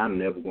saying, and I'm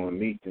never going to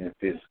meet them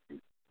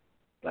physically,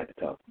 like to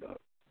talk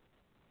about.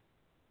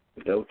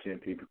 But those 10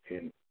 people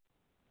can,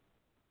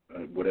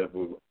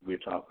 whatever we're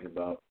talking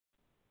about,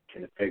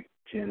 can affect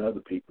 10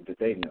 other people that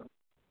they know.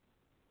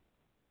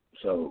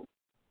 So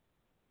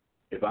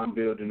if I'm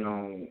building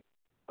on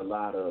a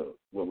lot of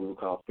what we would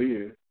call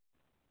fear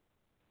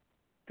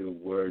through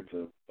words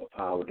of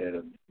power that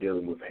are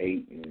dealing with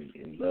hate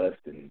and lust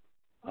and,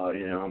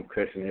 I'm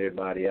cursing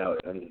everybody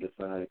out under the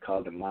sun and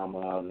calling the mama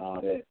out and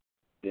all that,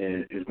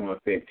 then it's going to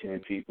affect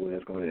 10 people.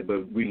 And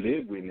but we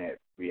live in that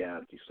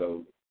reality.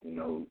 So,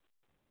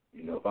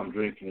 if I'm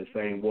drinking the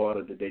same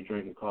water that they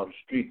drink across the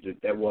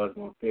street, that water's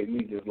going to affect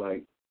me just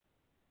like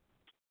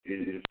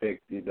it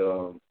affected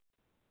them.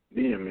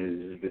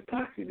 It's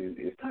toxic.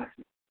 It's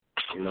toxic.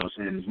 You know what I'm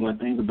saying? There's one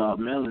thing about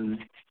melanin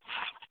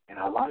and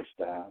our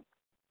lifestyle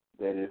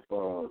that if,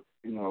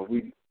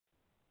 we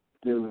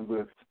dealing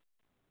with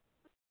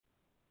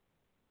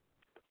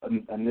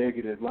a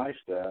negative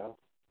lifestyle,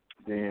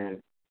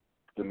 then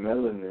the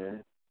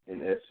melanin,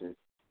 in essence,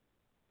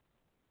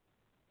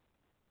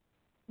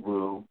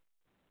 will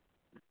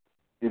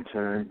in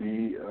turn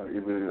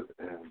it will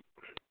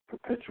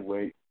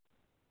perpetuate,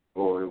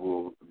 or it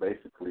will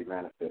basically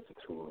manifest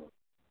into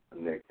a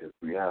negative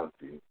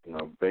reality,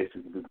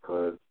 basically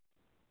because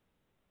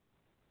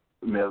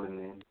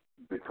melanin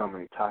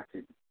becoming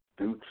toxic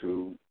due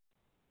to,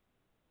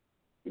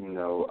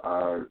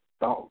 our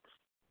thoughts.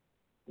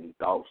 And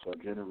thoughts are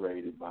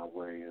generated by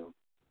way of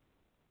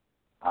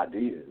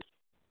ideas,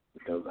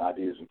 because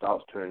ideas and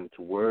thoughts turn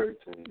into words,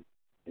 and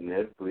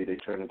inevitably they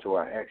turn into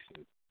our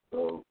actions.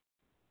 So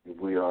if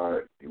we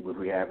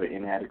have an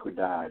inadequate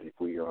diet, if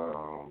we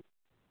are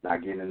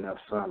not getting enough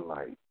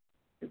sunlight,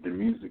 if the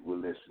music we're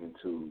listening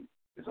to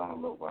is on a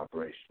low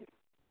vibration,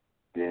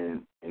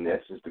 then in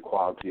essence the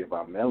quality of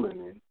our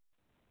melanin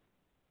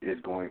is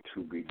going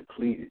to be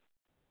depleted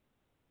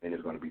and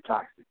it's going to be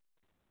toxic.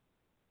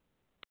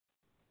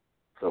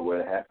 So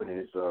what happened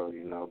is,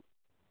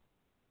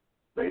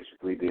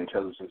 basically the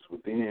intelligence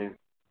within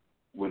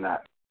will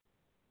not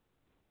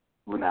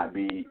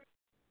be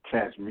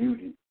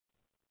transmuted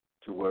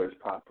to where it's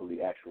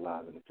properly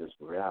actualized in the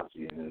physical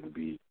reality, and it'll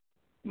be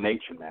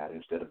nature matter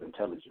instead of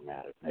intelligent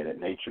matter. Now, that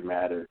nature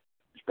matter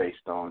is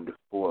based on the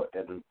four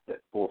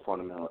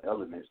fundamental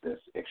elements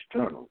that's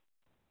external.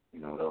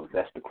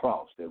 That's the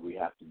cross that we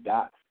have to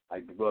die.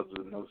 Like the brother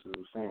of Gnosis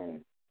was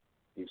saying,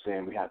 he's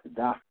saying we have to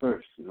die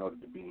first in order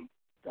to be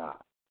God.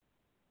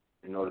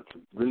 In order to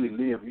really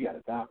live, we got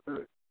to die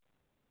first.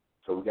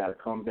 So we got to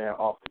come down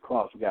off the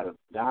cross. We got to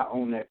die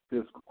on that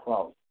physical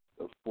cross.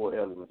 Those four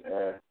elements: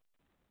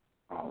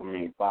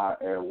 fire,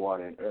 air,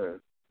 water, and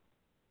earth.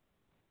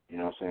 You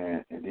know what I'm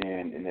saying? And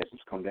then, in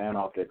essence, come down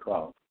off that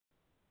cross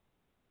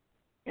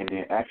and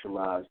then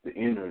actualize the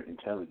inner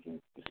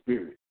intelligence, the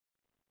spirit,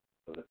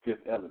 so the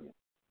fifth element.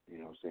 You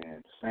know what I'm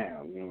saying? The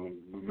sound. You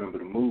remember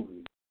the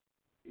movie?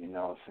 You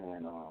know what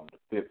I'm saying? The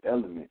fifth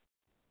element.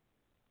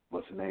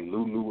 What's her name?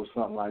 Lulu or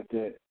something like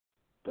that.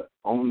 The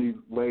only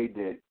way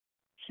that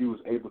she was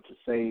able to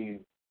save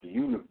the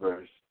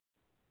universe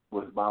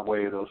was by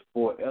way of those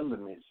four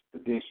elements,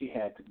 but then she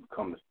had to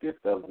become the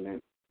fifth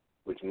element,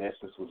 which in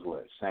essence was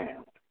what?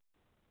 Sound.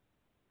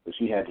 So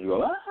she had to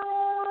go,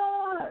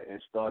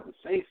 and start to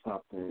say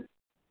something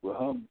with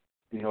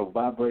her,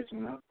 vibration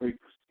and her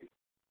frequency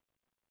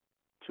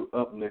to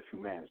uplift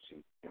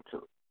humanity and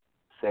to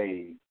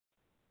save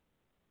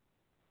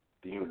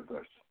the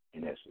universe,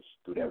 in essence,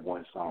 through that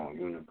one song.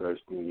 Universe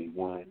needs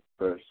one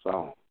first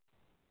song.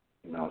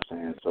 You know what I'm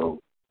saying?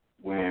 So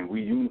when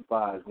we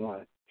unify as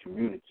one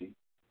community,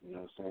 you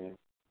know what I'm saying,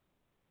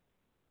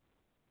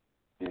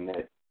 then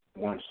that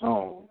one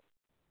song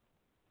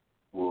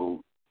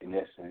will, in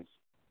essence,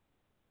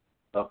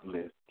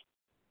 uplift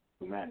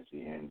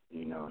humanity. And,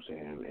 you know what I'm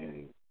saying,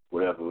 and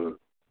whatever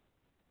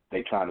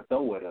they trying to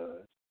throw at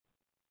us,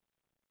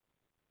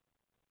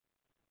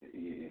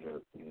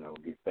 it'll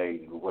get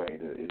fading away.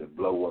 It'll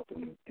blow up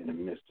in the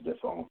midst of its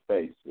own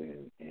face.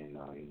 And you know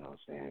what I'm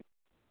saying,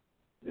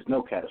 there's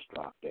no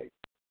catastrophe that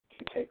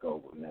can take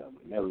over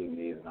melanin.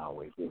 Melanin is and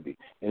always will be.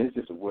 And it's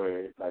just a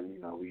word, like,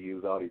 we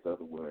use all these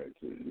other words.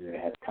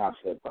 It has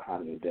concept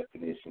behind the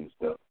definition and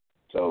stuff.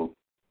 So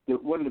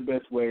one of the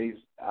best ways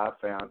I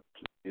found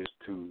is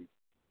to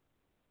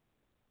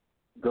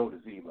go to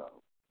zero,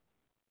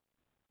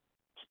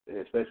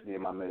 especially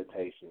in my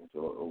meditations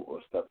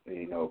or stuff.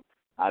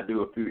 I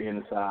do a few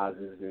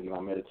exercises in my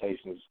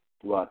meditations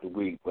throughout the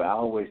week, but I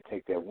always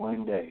take that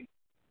one day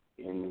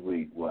in the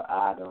week where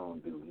I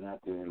don't do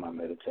nothing in my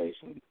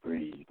meditation,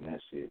 breathe, and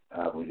that's it.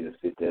 I would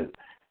just sit there,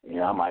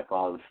 I might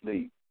fall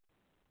asleep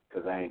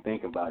because I ain't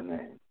thinking about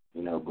nothing,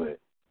 but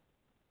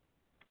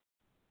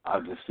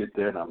I'll just sit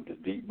there and I'm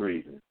just deep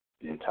breathing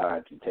the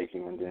entirety,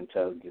 taking in the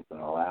intelligence and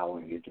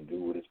allowing it to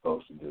do what it's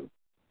supposed to do.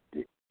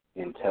 The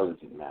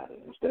intelligent matter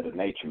instead of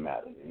nature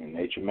matter. And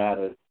nature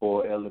matter,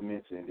 four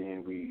elements, and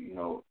then we,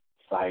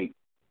 sight,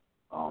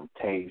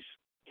 taste,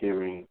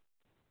 hearing,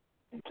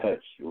 and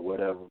touch, or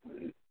whatever.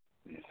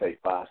 You say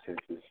five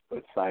senses,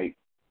 but sight,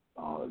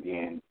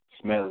 again,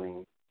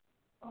 smelling,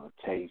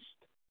 taste,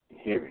 and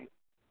hearing.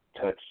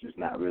 Touch is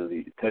not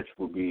really, touch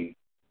will be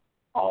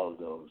all of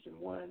those in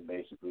one,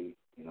 basically,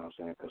 you know what I'm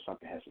saying, because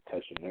something has to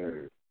touch a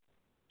nerve,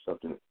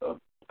 something of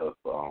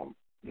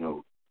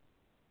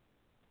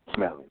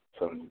smelling,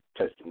 something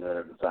touch the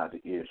nerve inside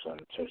the ear,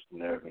 something touch the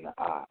nerve in the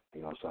eye,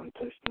 something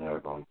touch the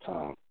nerve on the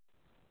tongue,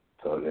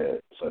 so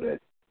that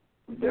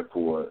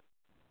therefore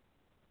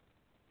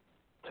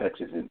touch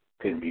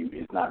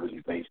it's not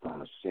really based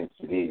on a sense.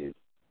 It is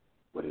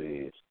what it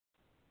is,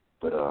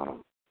 but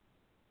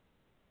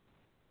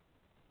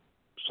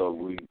so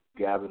we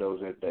gather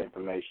that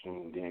information,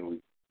 and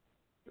then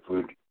if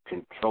we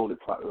control it,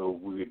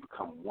 we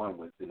become one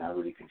with it. Not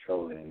really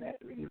control it in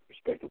the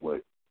respect of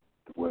what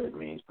the word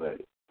means,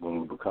 but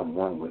when we become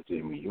one with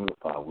it and we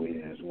unify with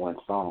it as one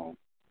song,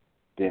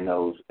 then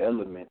those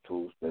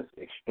elementals that's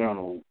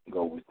external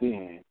go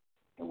within,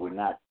 and we're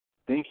not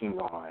thinking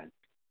on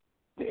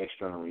the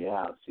external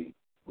reality.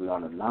 We're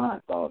on a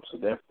non-thought, so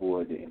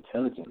therefore the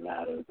intelligent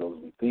matter goes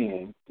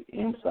within, the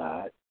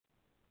inside.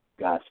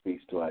 God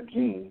speaks to our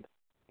genes,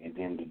 and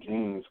then the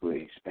genes will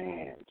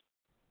expand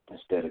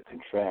instead of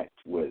contract.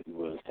 What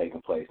is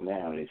taking place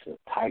now is a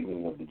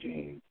tightening of the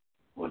genes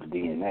or the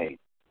DNA,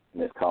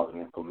 and that's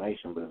causing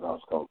inflammation, but it's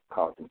also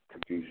causing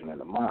confusion in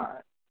the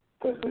mind.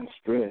 Because in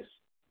stress,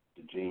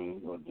 the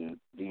gene or the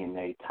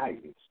DNA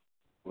tightens.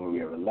 When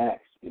we are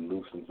relaxed, it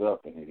loosens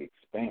up and it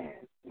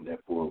expands, and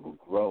therefore it will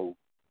grow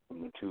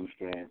from the 2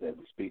 strands that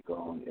we speak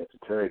on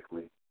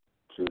esoterically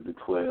to the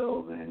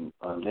 12 and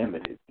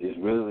unlimited. It's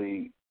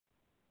really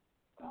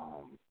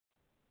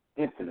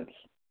infinite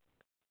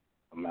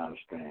amount of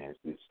strands.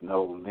 There's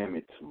no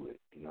limit to it.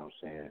 You know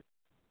what I'm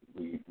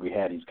saying? We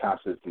had these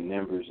concepts and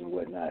numbers and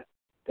whatnot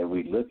that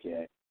we look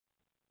at.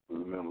 But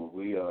remember,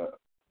 we are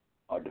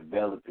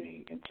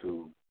developing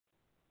into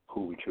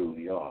who we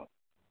truly are.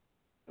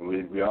 And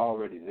we're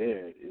already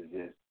there. It's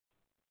just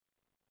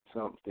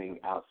something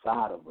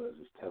outside of us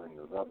is telling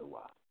us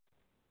otherwise.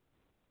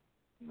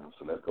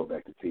 So let's go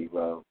back to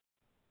T-Row.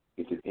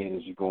 Get this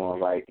energy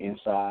going right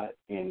inside,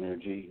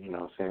 energy,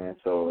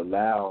 So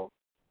allow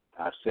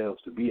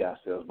ourselves to be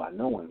ourselves by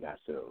knowing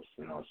ourselves,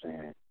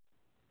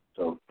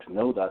 So to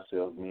know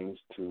thyself means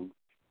to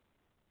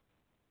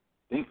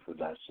think for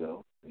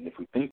thyself. And if we think